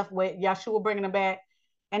of the stuff with Yeshua bringing them back,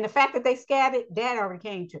 and the fact that they scattered, that already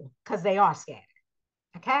came true because they are scattered.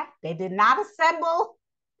 Okay, they did not assemble.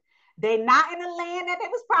 They're not in the land that it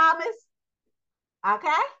was promised.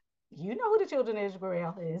 Okay, you know who the children of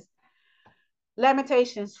Israel is.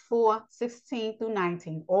 Lamentations 4:16 through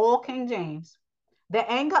 19, all King James. The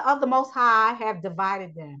anger of the Most High have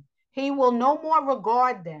divided them. He will no more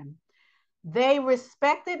regard them. They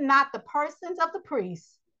respected not the persons of the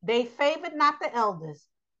priests. They favored not the elders.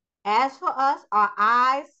 As for us, our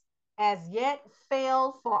eyes as yet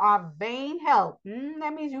failed for our vain help.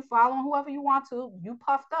 That means you following whoever you want to. You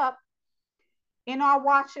puffed up. In our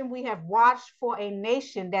watching, we have watched for a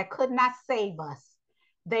nation that could not save us.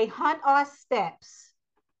 They hunt our steps,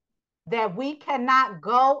 that we cannot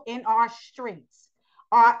go in our streets.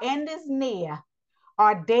 Our end is near.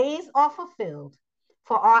 Our days are fulfilled,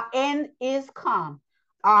 for our end is come.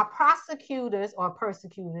 Our prosecutors or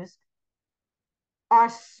persecutors are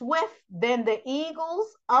swift than the eagles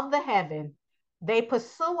of the heaven. They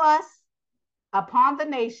pursue us upon the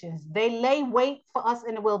nations. They lay wait for us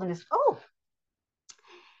in the wilderness. Oh,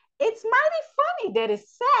 it's mighty funny that it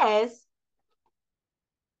says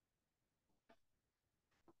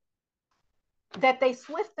that they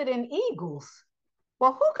swifter than eagles.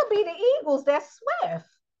 Well, who could be the eagles that's swift?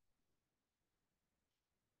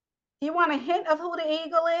 You want a hint of who the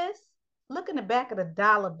eagle is? Look in the back of the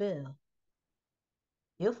dollar bill.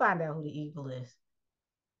 You'll find out who the eagle is.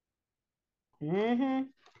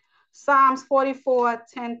 Psalms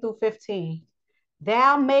 44:10 through 15.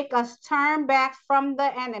 Thou make us turn back from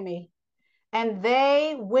the enemy, and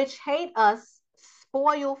they which hate us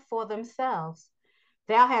spoil for themselves.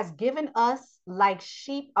 Thou hast given us like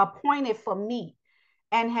sheep appointed for meat,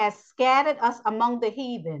 and hast scattered us among the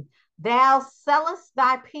heathen. Thou sellest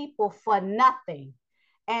thy people for nothing,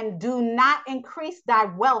 and do not increase thy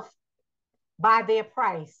wealth by their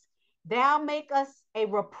price. Thou make us a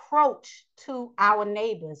reproach to our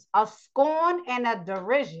neighbors, a scorn and a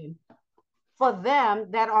derision for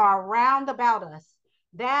them that are round about us.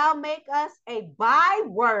 Thou make us a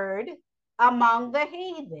byword among the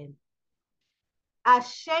heathen, a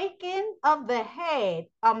shaking of the head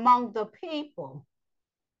among the people.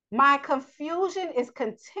 My confusion is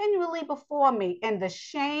continually before me, and the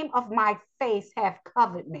shame of my face have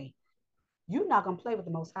covered me. You're not going to play with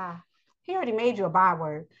the Most High. He already made you a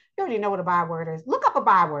byword. You already know what a byword is. Look up a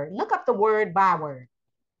byword. Look up the word byword.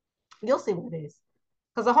 You'll see what it is.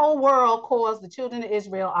 Because the whole world calls the children of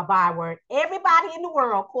Israel a byword. Everybody in the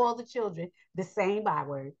world calls the children the same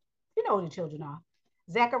byword. You know who the children are.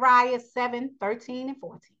 Zechariah 7:13 and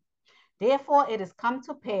 14. Therefore it has come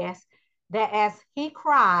to pass that as he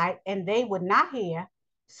cried and they would not hear,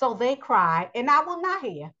 so they cried and I will not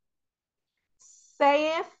hear,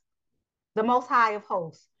 saith the Most High of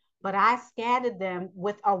hosts. But I scattered them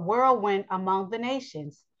with a whirlwind among the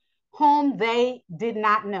nations, whom they did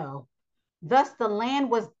not know. Thus the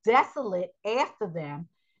land was desolate after them,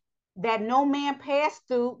 that no man passed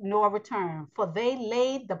through nor returned, for they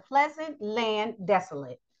laid the pleasant land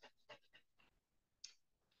desolate.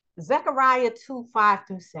 Zechariah 2:5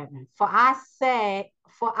 through 7. For I,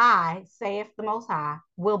 saith the Most High,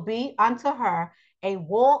 will be unto her a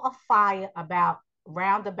wall of fire about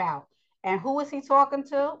round about. And who is he talking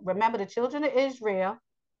to? Remember, the children of Israel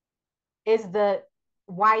is the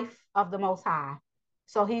wife of the Most High.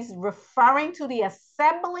 So he's referring to the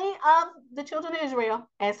assembly of the children of Israel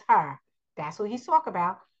as her. That's what he's talking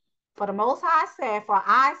about. For the Most High said, for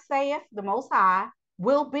I, saith the Most High,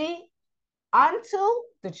 will be unto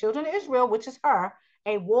the children of Israel, which is her,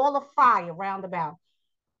 a wall of fire round about,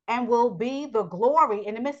 and will be the glory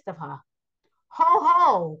in the midst of her. Ho,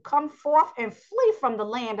 ho, come forth and flee from the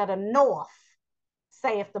land of the north,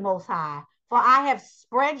 saith the Most High. For I have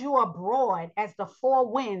spread you abroad as the four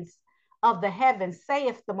winds of the heavens,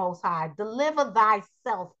 saith the Most High. Deliver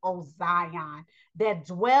thyself, O Zion, that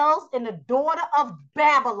dwells in the daughter of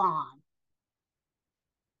Babylon.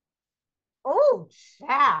 Oh,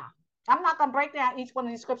 child. I'm not going to break down each one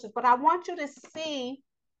of these scriptures, but I want you to see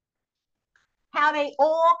how they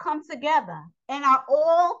all come together and are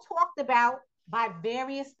all talked about by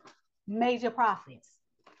various major prophets.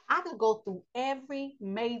 I could go through every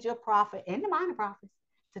major prophet and the minor prophets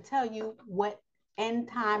to tell you what end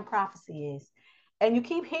time prophecy is. And you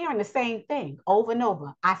keep hearing the same thing over and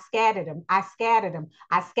over. I scattered them. I scattered them.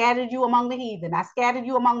 I scattered you among the heathen. I scattered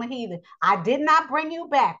you among the heathen. I did not bring you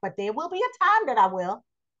back, but there will be a time that I will.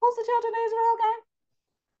 Who's the children of Israel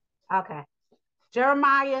again? Okay.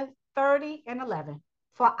 Jeremiah 30 and 11.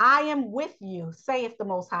 For I am with you, saith the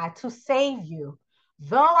Most High, to save you.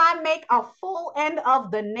 Though I make a full end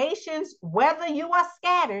of the nations, whether you are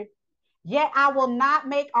scattered, yet I will not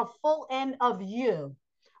make a full end of you,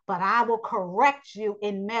 but I will correct you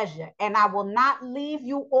in measure, and I will not leave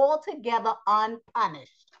you altogether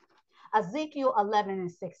unpunished. Ezekiel 11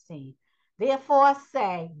 and 16. Therefore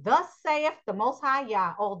say, thus saith the Most High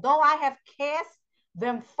Yah, although I have cast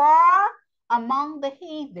them far among the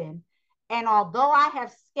heathen, and although I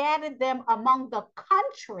have scattered them among the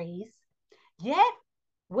countries, yet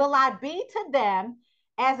will I be to them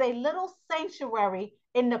as a little sanctuary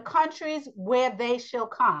in the countries where they shall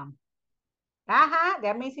come.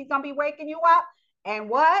 That means he's going to be waking you up. And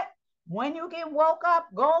what? When you get woke up,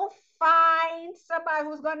 go find somebody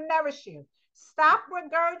who's going to nourish you. Stop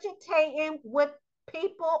regurgitating what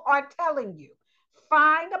people are telling you.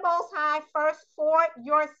 Find the Most High first for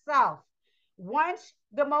yourself. Once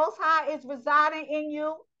the Most High is residing in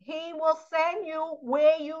you, he will send you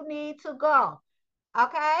where you need to go.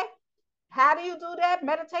 Okay? How do you do that?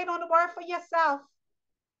 Meditate on the word for yourself.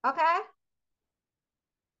 Okay?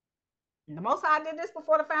 And the Most High did this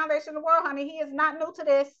before the foundation of the world, honey. He is not new to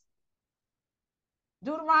this.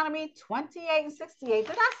 Deuteronomy 28 and 68.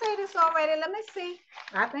 Did I say this already? Let me see.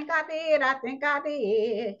 I think I did. I think I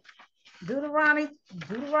did. Deuteronomy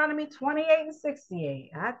 28 and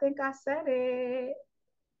 68. I think I said it.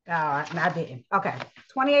 Oh, I didn't. Okay.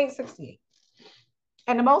 28 and 68.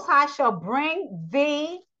 And the Most High shall bring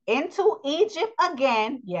thee into Egypt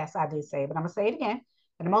again. Yes, I did say it, but I'm going to say it again.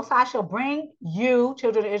 And the Most High shall bring you,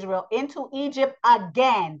 children of Israel, into Egypt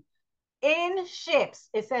again in ships.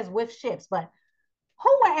 It says with ships, but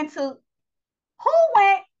who went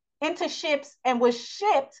into ships and was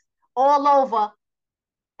shipped all over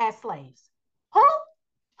as slaves? Who?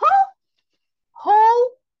 Who? Who?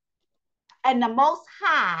 And the Most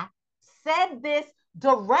High said this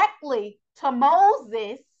directly to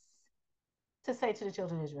Moses to say to the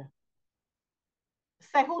children of Israel.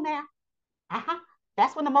 Say who now? Uh-huh.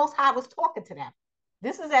 That's when the Most High was talking to them.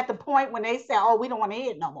 This is at the point when they said, oh, we don't want to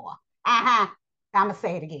hear it no more. Uh-huh. I'm going to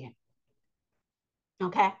say it again.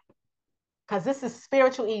 Okay? Because this is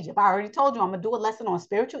spiritual Egypt. I already told you I'm going to do a lesson on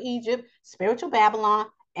spiritual Egypt, spiritual Babylon,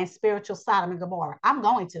 and spiritual Sodom and Gomorrah. I'm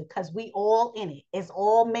going to because we all in it. It's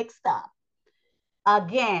all mixed up.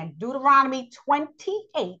 Again, Deuteronomy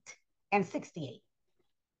 28 and 68.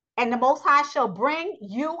 And the Most High shall bring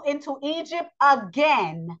you into Egypt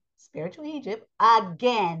again, spiritual Egypt,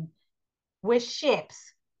 again, with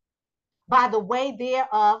ships, by the way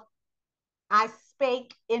thereof I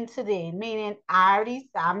spake into thee, meaning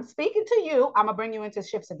I'm speaking to you, I'm gonna bring you into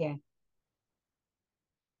ships again.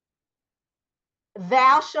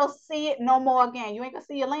 Thou shalt see it no more again. You ain't gonna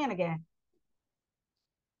see your land again,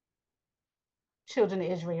 children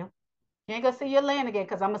of Israel. You ain't gonna see your land again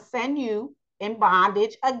because I'm gonna send you in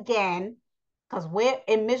bondage again. Because where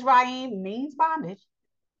in Mizraim means bondage.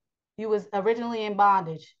 You was originally in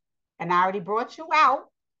bondage, and I already brought you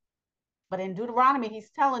out. But in Deuteronomy,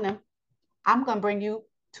 he's telling them, I'm gonna bring you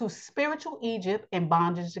to spiritual Egypt in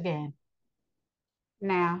bondage again.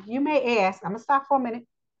 Now, you may ask, I'm gonna stop for a minute.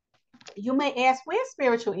 You may ask, where's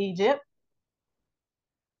spiritual Egypt?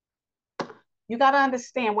 You got to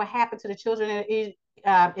understand what happened to the children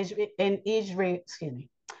in Israel. Excuse me.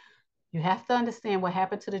 You have to understand what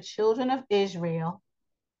happened to the children of Israel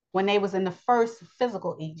when they was in the first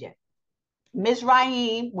physical Egypt.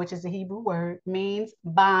 Mizraim, which is the Hebrew word, means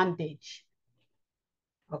bondage.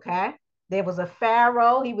 Okay? There was a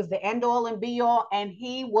Pharaoh. He was the end all and be all, and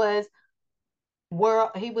he was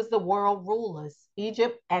the world rulers.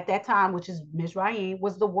 Egypt at that time, which is Mizraim,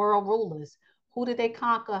 was the world rulers. Who did they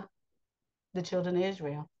conquer? The children of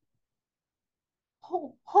Israel.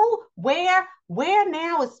 Where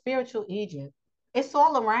now is spiritual Egypt? It's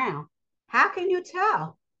all around. How can you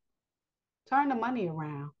tell? Turn the money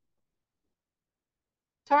around.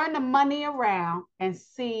 Turn the money around and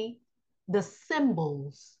see the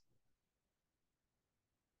symbols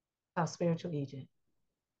of spiritual Egypt.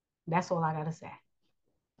 That's all I got to say.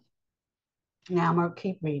 Now I'm going to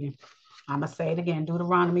keep reading. I'm going to say it again,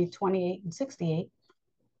 Deuteronomy 28:68.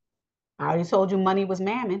 I already told you money was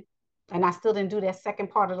mammon, and I still didn't do that second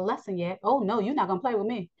part of the lesson yet. Oh, no, you're not going to play with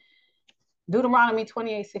me. Deuteronomy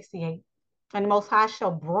 28:68. And the Most High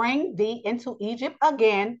shall bring thee into Egypt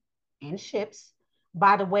again in ships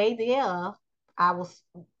by the way thereof. I will,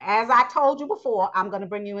 as I told you before, I'm going to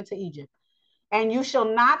bring you into Egypt. And you shall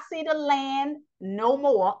not see the land no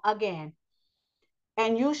more again.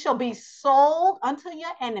 And you shall be sold unto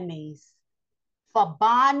your enemies for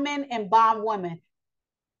bondmen and bondwomen,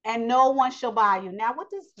 and no one shall buy you. Now,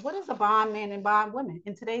 what is a bondman and bondwoman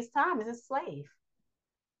in today's time? Is a slave.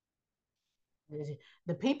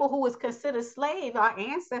 The people who is considered slave, our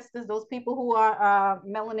ancestors, those people who are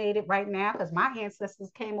melanated right now, because my ancestors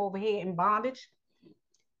came over here in bondage.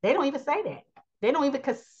 They don't even say that. They don't even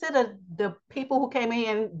consider the people who came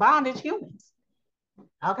here in bondage humans.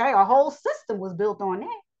 Okay, a whole system was built on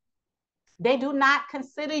that. They do not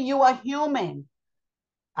consider you a human.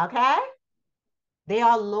 Okay, there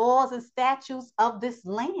are laws and statutes of this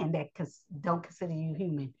land that don't consider you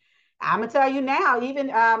human. I'm gonna tell you now. Even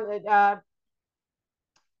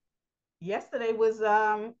yesterday was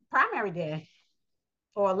primary day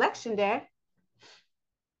or election day,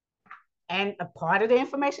 and a part of the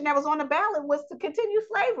information that was on the ballot was to continue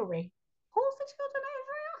slavery. Who's the children of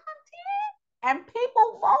Israel hunted? And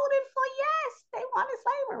people voted for yes, they wanted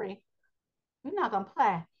slavery. We're not gonna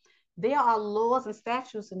play. There are laws and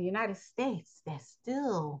statutes in the United States that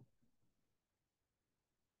still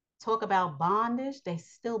talk about bondage. They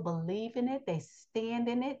still believe in it. They stand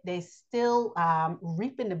in it. They still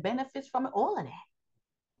reaping the benefits from it. All of that.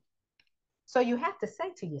 So you have to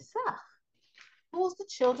say to yourself, who's the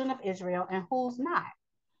children of Israel and who's not?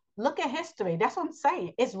 Look at history. That's what I'm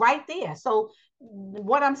saying. It's right there. So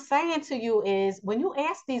what I'm saying to you is when you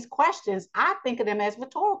ask these questions, I think of them as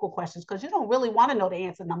rhetorical questions because you don't really want to know the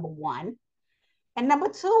answer, number one. And number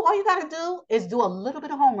two, all you got to do is do a little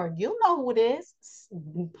bit of homework. You know who it is.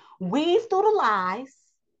 Weave through the lies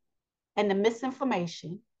and the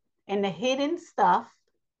misinformation and the hidden stuff,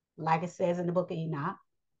 like it says in the book of Enoch,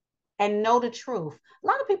 and know the truth. A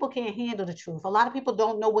lot of people can't handle the truth. A lot of people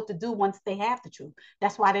don't know what to do once they have the truth.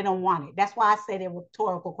 That's why they don't want it. That's why I say they're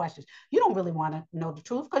rhetorical questions. You don't really want to know the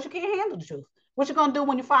truth because you can't handle the truth. What you going to do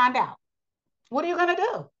when you find out? What are you going to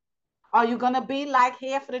do? Are you going to be like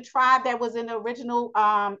half of the tribe that was in the original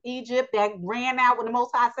Egypt that ran out when the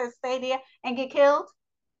Most High says stay there and get killed?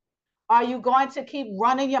 Are you going to keep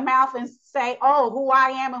running your mouth and say, oh, who I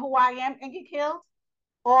am and who I am and get killed?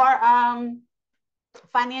 Or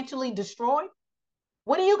financially destroyed?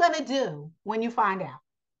 What are you going to do when you find out?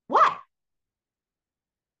 What?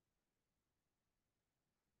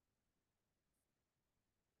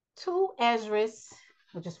 Two Esdras,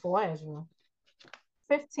 which is four Ezra,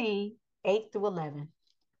 15, 8 through 11.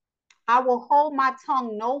 I will hold my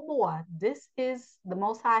tongue no more. This is the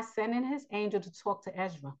Most High sending his angel to talk to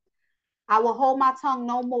Ezra. I will hold my tongue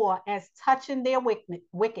no more as touching their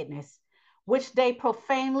wickedness, which they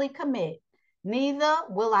profanely commit. Neither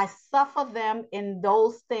will I suffer them in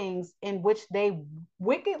those things in which they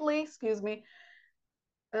wickedly, excuse me,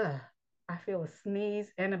 I feel a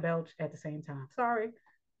sneeze and a belch at the same time. Sorry.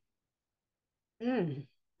 Mm.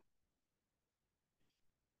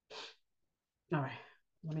 All right,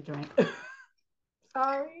 let me drink.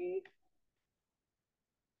 Sorry.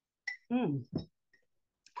 Mm.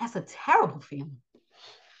 That's a terrible feeling.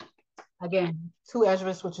 Again, two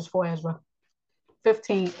Ezras, which is four Ezra,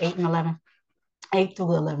 15, 8, and 11. 8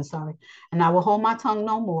 through 11, sorry. And I will hold my tongue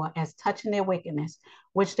no more as touching their wickedness,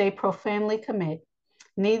 which they profanely commit.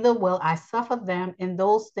 Neither will I suffer them in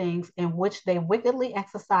those things in which they wickedly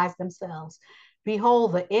exercise themselves.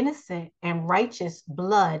 Behold, the innocent and righteous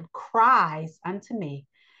blood cries unto me,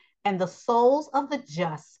 and the souls of the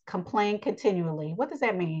just complain continually. What does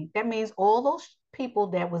that mean? That means all those people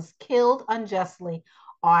that was killed unjustly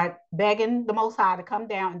are begging the Most High to come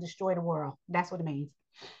down and destroy the world. That's what it means.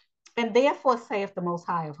 And therefore saith the Most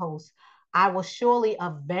High of hosts, I will surely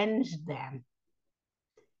avenge them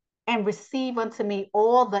and receive unto me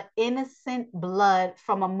all the innocent blood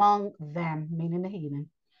from among them, meaning the heathen.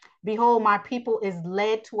 Behold, my people is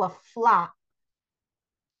led to a flock.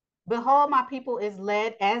 Behold, my people is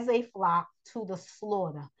led as a flock to the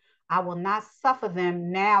slaughter. I will not suffer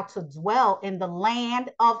them now to dwell in the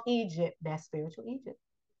land of Egypt, that's spiritual Egypt.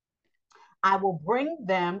 I will bring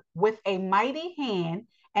them with a mighty hand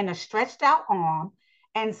and a stretched out arm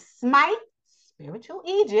and smite spiritual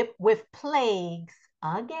Egypt with plagues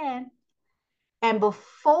again. And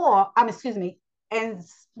excuse me, and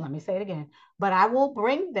let me say it again, but I will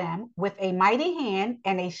bring them with a mighty hand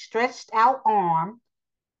and a stretched out arm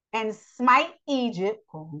and smite Egypt,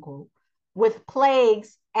 quote unquote, with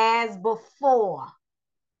plagues as before,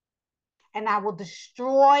 and I will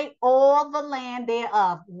destroy all the land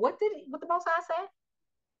thereof. What the Most High say?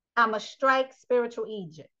 I'm going to strike spiritual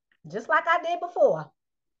Egypt, just like I did before.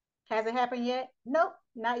 Has it happened yet? Nope,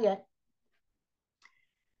 not yet.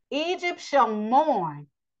 Egypt shall mourn,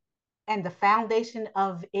 and the foundation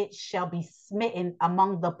of it shall be smitten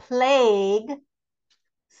among the plague,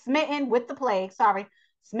 smitten with the plague, sorry,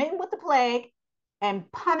 smitten with the plague,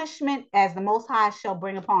 and punishment as the Most High shall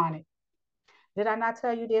bring upon it. Did I not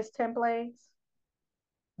tell you there's 10 plagues?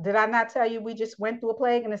 Did I not tell you we just went through a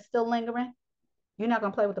plague and it's still lingering? You're not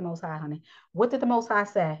going to play with the Most High, honey. What did the Most High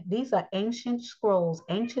say? These are ancient scrolls,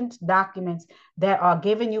 ancient documents that are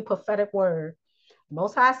giving you prophetic word.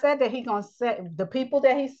 Most High said that He's going to set the people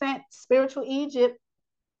that He sent spiritual Egypt,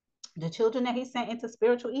 the children that He sent into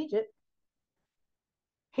spiritual Egypt,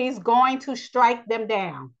 He's going to strike them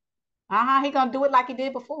down. He's going to do it like He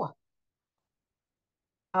did before.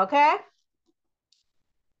 Okay?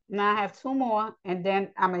 Now I have two more, and then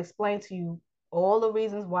I'm going to explain to you all the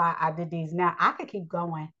reasons why I did these. Now, I could keep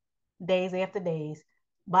going days after days,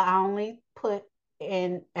 but I only put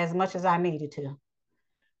in as much as I needed to.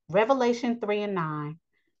 Revelation 3 and 9.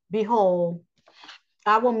 Behold,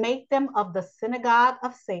 I will make them of the synagogue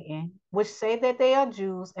of Satan, which say that they are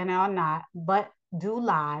Jews and are not, but do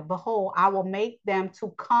lie. Behold, I will make them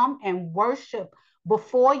to come and worship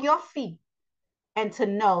before your feet, and to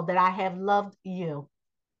know that I have loved you.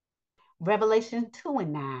 Revelation 2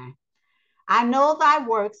 and 9. I know thy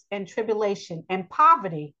works and tribulation and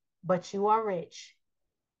poverty, but you are rich.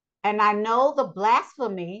 And I know the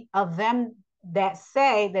blasphemy of them that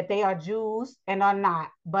say that they are Jews and are not,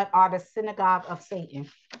 but are the synagogue of Satan.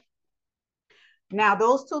 Now,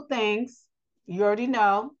 those two things, you already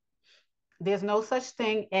know, there's no such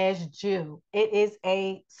thing as Jew. It is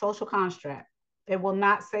a social construct. It will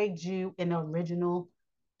not say Jew in the original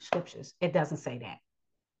scriptures. It doesn't say that.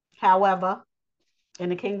 However, in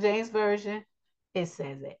the King James Version, it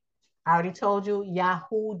says it. I already told you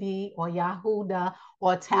Yahudi or Yahuda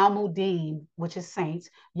or Talmudim, which is saints.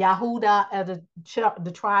 Yahuda,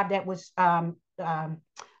 the tribe that was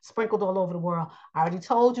sprinkled all over the world. I already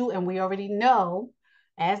told you, and we already know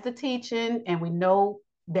as the teaching, and we know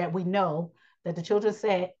that the children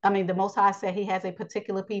said, the Most High said He has a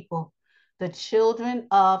particular people, the children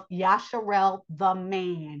of Yasharel, the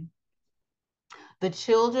man. The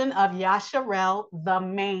children of Yasharel, the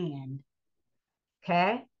man.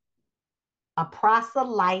 Okay? A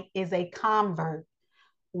proselyte is a convert,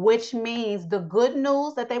 which means the good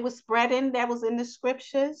news that they were spreading that was in the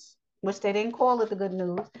scriptures, which they didn't call it the good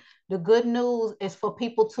news. The good news is for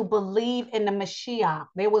people to believe in the Mashiach.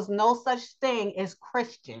 There was no such thing as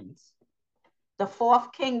Christians. The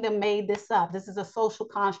fourth kingdom made this up. This is a social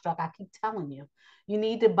construct. I keep telling you. You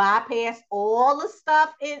need to bypass all the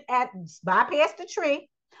stuff bypass the tree,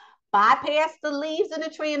 bypass the leaves in the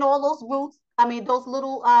tree and all those roots. Those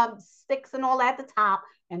little sticks and all at the top,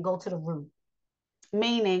 and go to the root.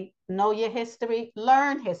 Meaning, know your history,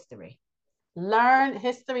 learn history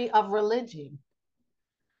of religion,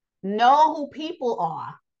 know who people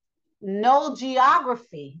are, know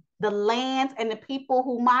geography, the lands and the people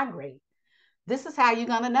who migrate. This is how you're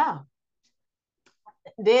going to know.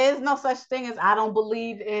 There's no such thing as I don't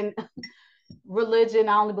believe in religion,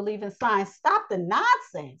 I only believe in science. Stop the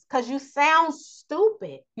nonsense, because you sound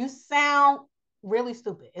stupid. You sound really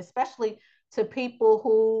stupid, especially to people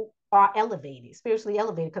who are elevated, spiritually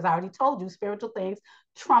elevated, because I already told you spiritual things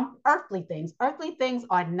trump earthly things. Earthly things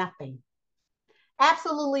are nothing,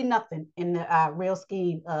 absolutely nothing in the real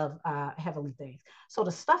scheme of heavenly things. So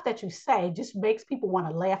the stuff that you say just makes people want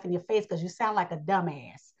to laugh in your face because you sound like a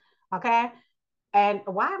dumbass. Okay? And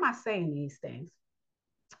why am I saying these things?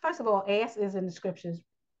 First of all, ass is in the scriptures.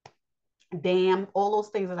 Damn, all those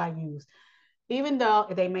things that I use. Even though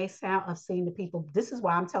they may sound obscene to people, this is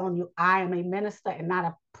why I'm telling you I am a minister and not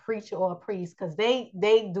a preacher or a priest, because they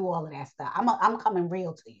do all of that stuff. I'm coming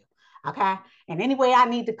real to you, okay? And any way I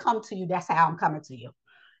need to come to you, that's how I'm coming to you.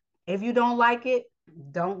 If you don't like it,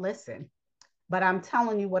 don't listen. But I'm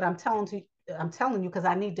telling you what I'm telling you because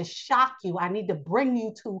I need to shock you. I need to bring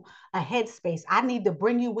you to a headspace. I need to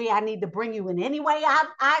bring you where I need to bring you in any way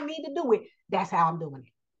I need to do it. That's how I'm doing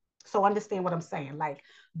it. So understand what I'm saying. Like,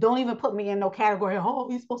 don't even put me in no category. Oh,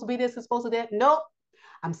 he's supposed to be this, he's supposed to that. Nope.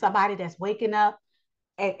 I'm somebody that's waking up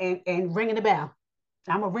and ringing the bell.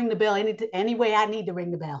 I'm gonna ring the bell any way I need to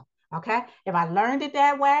ring the bell. Okay. If I learned it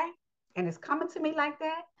that way and it's coming to me like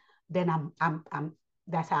that, then I'm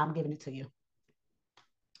that's how I'm giving it to you.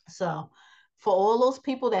 So for all those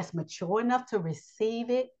people that's mature enough to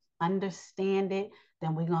receive it, understand it,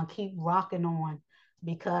 then we're gonna keep rocking on,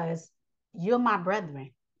 because You're my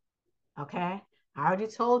brethren. Okay. I already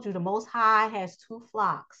told you the Most High has two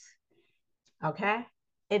flocks. Okay.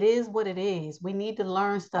 It is what it is. We need to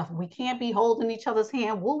learn stuff. We can't be holding each other's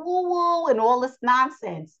hand, woo, woo, woo, and all this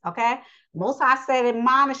nonsense. Okay. Most High said,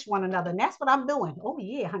 admonish one another. And that's what I'm doing. Oh,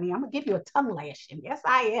 yeah, honey. I'm going to give you a tongue lashing. Yes,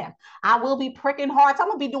 I am. I will be pricking hearts. I'm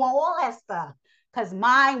going to be doing all that stuff because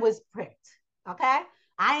mine was pricked. Okay.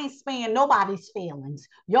 I ain't sparing nobody's feelings.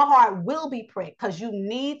 Your heart will be pricked because you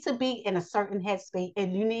need to be in a certain headspace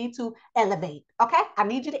and you need to elevate. Okay. I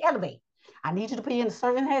need you to elevate. I need you to be in a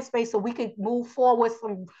certain headspace so we can move forward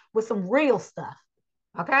with some real stuff.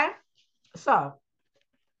 Okay. So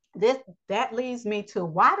this that leads me to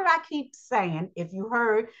why do I keep saying, if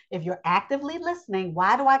you're actively listening,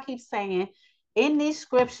 why do I keep saying in these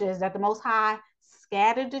scriptures that the Most High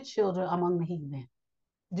scattered the children among the heathen?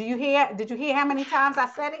 Did you hear how many times I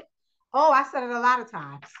said it? Oh, I said it a lot of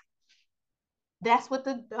times. That's what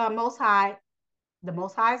the Most High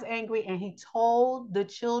is angry, and he told the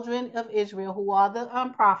children of Israel, who are the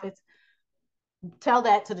prophets, tell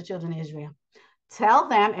that to the children of Israel. Tell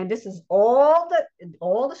them, and this is all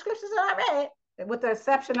the scriptures that I read, with the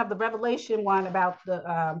exception of the Revelation one about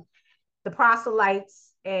the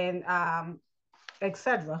proselytes and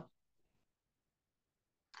etc.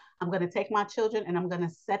 I'm going to take my children and I'm going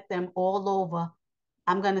to set them all over.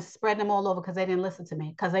 I'm going to spread them all over because they didn't listen to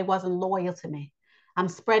me, because they wasn't loyal to me. I'm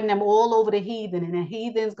spreading them all over the heathen, and the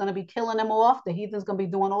heathen's going to be killing them off. The heathen's going to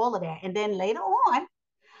be doing all of that. And then later on,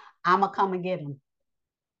 I'm going to come and get them.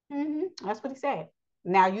 That's what he said.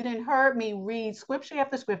 Now, you didn't heard me read scripture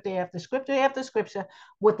after scripture after scripture after scripture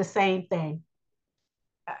with the same thing.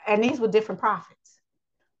 And these were different prophets.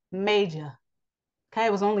 Major. Okay,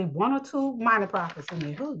 it was only one or two minor prophets in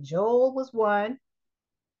there. Who? Joel was one.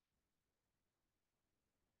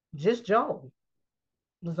 Just Joel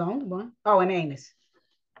was the only one. Oh, and Amos.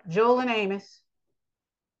 Joel and Amos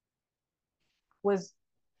was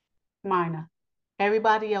minor.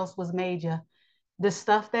 Everybody else was major. The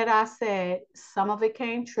stuff that I said, some of it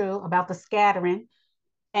came true about the scattering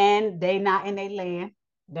and they not in their land.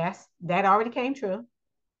 That already came true.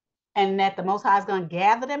 And that the Most High is going to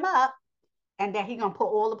gather them up, and that He's going to put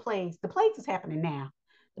all the plagues. The plagues is happening now.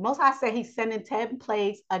 The Most High said He's sending 10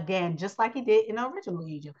 plagues again, just like He did in the original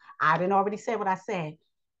Egypt. I didn't already say what I said.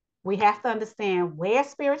 We have to understand where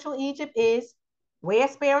spiritual Egypt is, where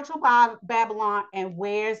spiritual Babylon, and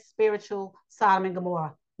where spiritual Sodom and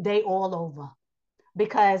Gomorrah. They all over.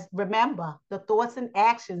 Because remember, the thoughts and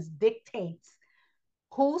actions dictates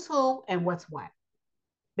who's who and what's what,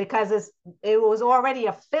 because it was already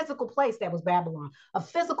a physical place that was Babylon, a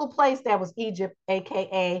physical place that was Egypt,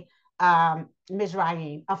 aka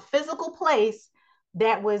Mizraim, a physical place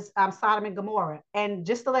that was Sodom and Gomorrah. And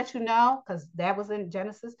just to let you know, because that was in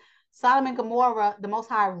Genesis, Sodom and Gomorrah, the Most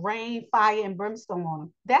High rained fire and brimstone on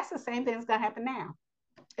them. That's the same thing that's going to happen now.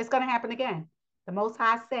 It's going to happen again. The Most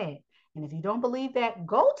High said. And if you don't believe that,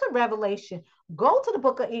 go to Revelation, go to the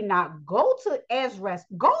book of Enoch, go to Ezra,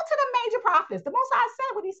 go to the major prophets. The Most High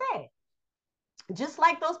said what He said. Just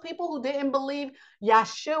like those people who didn't believe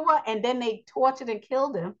Yeshua and then they tortured and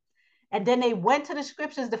killed him, and then they went to the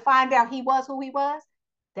scriptures to find out he was who he was,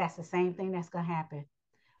 that's the same thing that's going to happen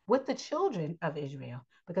with the children of Israel,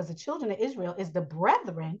 because the children of Israel is the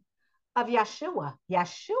brethren of Yeshua.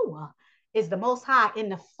 Yeshua is the Most High in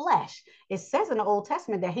the flesh. It says in the Old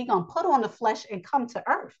Testament that He's going to put on the flesh and come to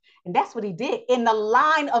earth. And that's what He did in the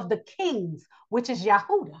line of the kings, which is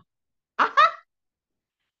Yahudah. Uh-huh.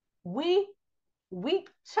 We, we,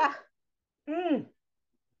 mm,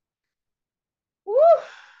 woo.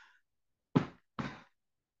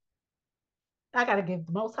 I got to give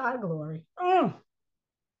the Most High glory.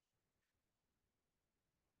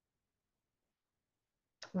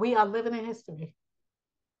 We are living in history.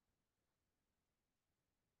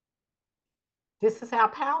 This is how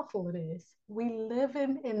powerful it is. We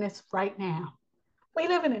living in this right now. We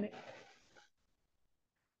living in it.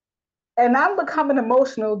 And I'm becoming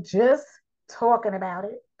emotional just talking about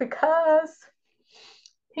it, because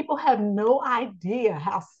people have no idea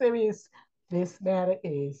how serious this matter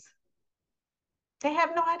is. They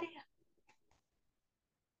have no idea.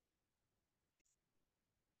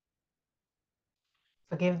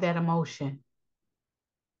 Forgive that emotion.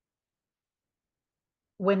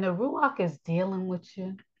 When the Ruach is dealing with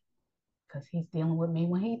you, because he's dealing with me,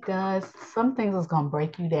 when he does, some things is going to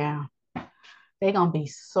break you down. They're going to be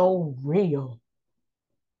so real.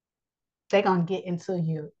 They're going to get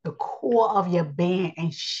into the core of your being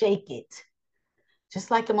and shake it.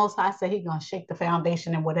 Just like the Most High said, He's going to shake the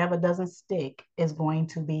foundation, and whatever doesn't stick is going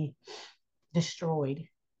to be destroyed.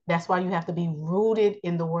 That's why you have to be rooted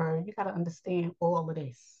in the Word. You got to understand all of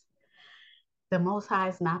this. The Most High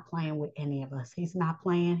is not playing with any of us. He's not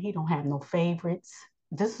playing. He don't have no favorites.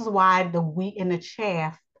 This is why the wheat and the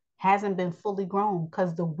chaff hasn't been fully grown,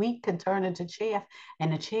 because the wheat can turn into chaff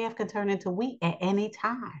and the chaff can turn into wheat at any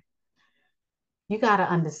time. You got to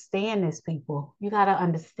understand this, people. You got to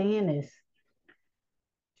understand this.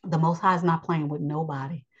 The Most High is not playing with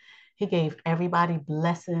nobody. He gave everybody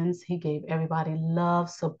blessings. He gave everybody love,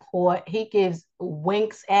 support. He gives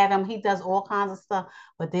winks at them. He does all kinds of stuff.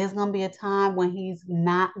 But there's going to be a time when he's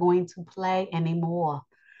not going to play anymore.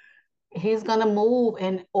 He's going to move,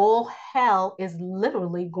 and all hell is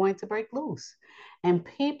literally going to break loose. And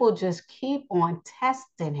people just keep on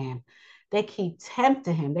testing him. They keep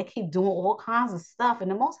tempting him. They keep doing all kinds of stuff. And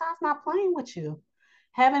the Most High's not playing with you.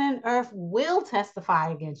 Heaven and earth will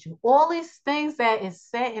testify against you. All these things that is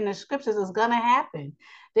said in the scriptures is going to happen.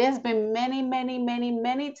 There's been many, many, many,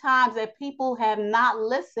 many times that people have not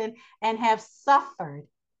listened and have suffered.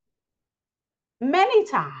 Many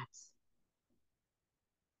times.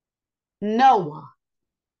 Noah,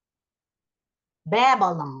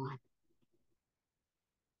 Babylon,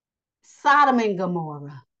 Sodom and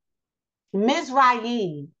Gomorrah,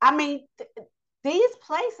 Mizraim. I mean, these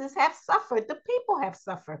places have suffered. The people have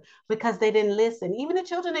suffered because they didn't listen. Even the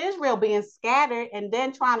children of Israel being scattered and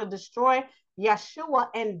then trying to destroy Yeshua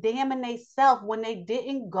and damning themselves when they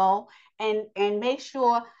didn't go and make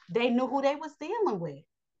sure they knew who they was dealing with.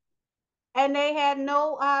 And they had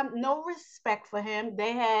no respect for him.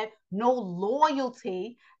 They had no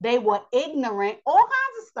loyalty. They were ignorant, all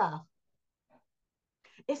kinds of stuff.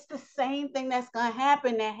 It's the same thing that's going to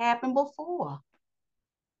happen that happened before.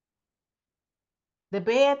 The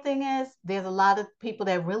bad thing is there's a lot of people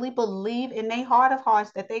that really believe in their heart of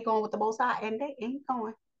hearts that they're going with the Most High, and they ain't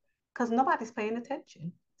going because nobody's paying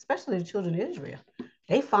attention, especially the children of Israel.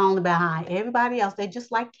 They falling behind everybody else. They're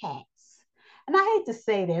just like cats. And I hate to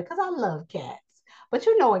say that because I love cats. But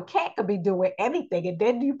you know, a cat could be doing anything, and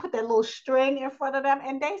then you put that little string in front of them,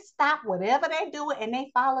 and they stop whatever they're doing, and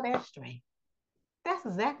they follow that string. That's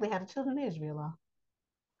exactly how the children of Israel are.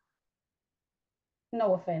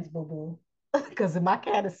 No offense, boo-boo. Because my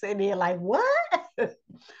cat is sitting there like, what?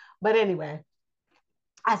 But anyway,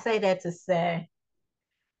 I say that to say,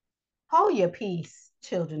 hold your peace,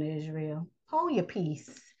 children of Israel. Hold your peace.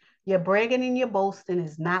 Your bragging and your boasting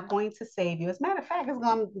is not going to save you. As a matter of fact, it's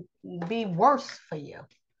going to be worse for you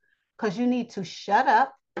because you need to shut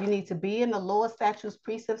up. You need to be in the law, statutes,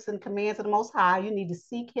 precepts, and commands of the Most High. You need to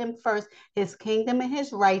seek him first, his kingdom and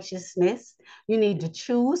his righteousness. You need to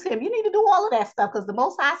choose him. You need to do all of that stuff because the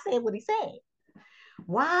Most High said what he said.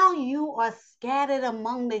 While you are scattered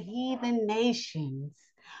among the heathen nations,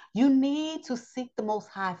 you need to seek the Most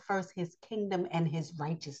High first, his kingdom and his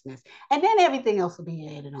righteousness. And then everything else will be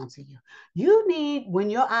added onto you. You need, when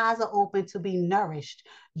your eyes are open, to be nourished.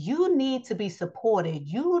 You need to be supported.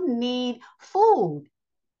 You need food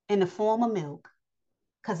in the form of milk,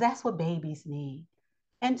 because that's what babies need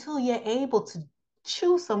until you're able to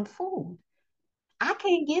chew some food. I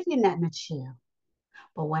can't give you nothing to chew.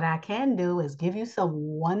 But what I can do is give you some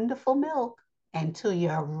wonderful milk until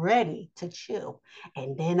you're ready to chew.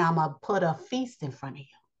 And then I'm going to put a feast in front of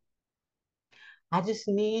you. I just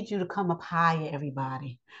need you to come up higher,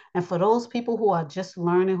 everybody. And for those people who are just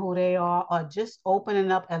learning who they are, or just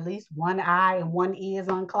opening up at least one eye and one ear is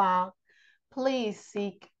unclogged, please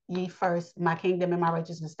seek ye first my kingdom and my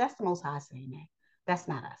righteousness. That's the Most High saying that. That's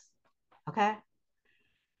not us. Okay?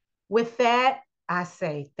 With that, I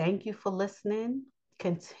say thank you for listening.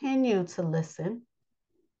 Continue to listen.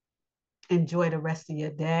 Enjoy the rest of your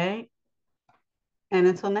day. And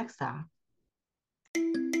until next time.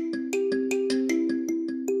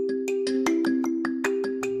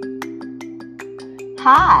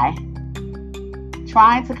 Hi.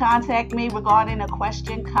 Trying to contact me regarding a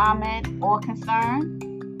question, comment, or concern?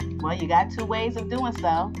 Well, you got two ways of doing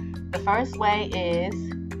so. The first way is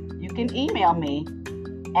you can email me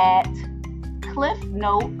at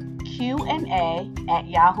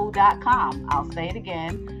cliffnoteqa@yahoo.com. I'll say it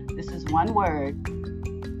again. This is one word.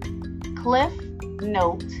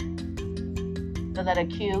 cliffnote, the letter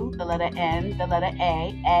Q, the letter N, the letter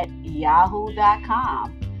A,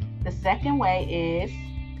 @yahoo.com. The second way is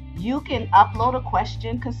you can upload a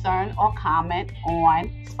question, concern, or comment on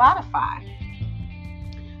Spotify.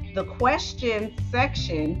 The question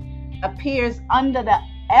section appears under the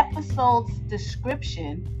episode's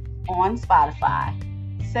description on Spotify.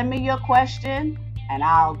 Send me your question and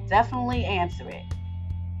I'll definitely answer it.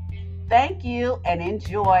 Thank you and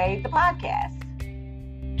enjoy the podcast.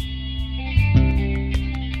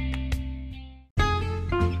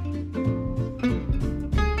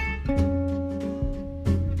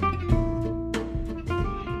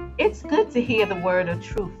 It's good to hear the word of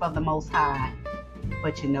truth of the Most High.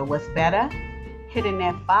 But you know what's better? Hitting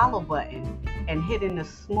that follow button and hitting the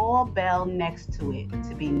small bell next to it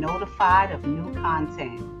to be notified of new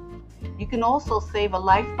content. You can also save a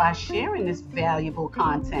life by sharing this valuable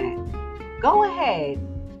content. Go ahead,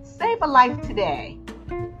 save a life today.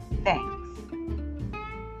 Thanks.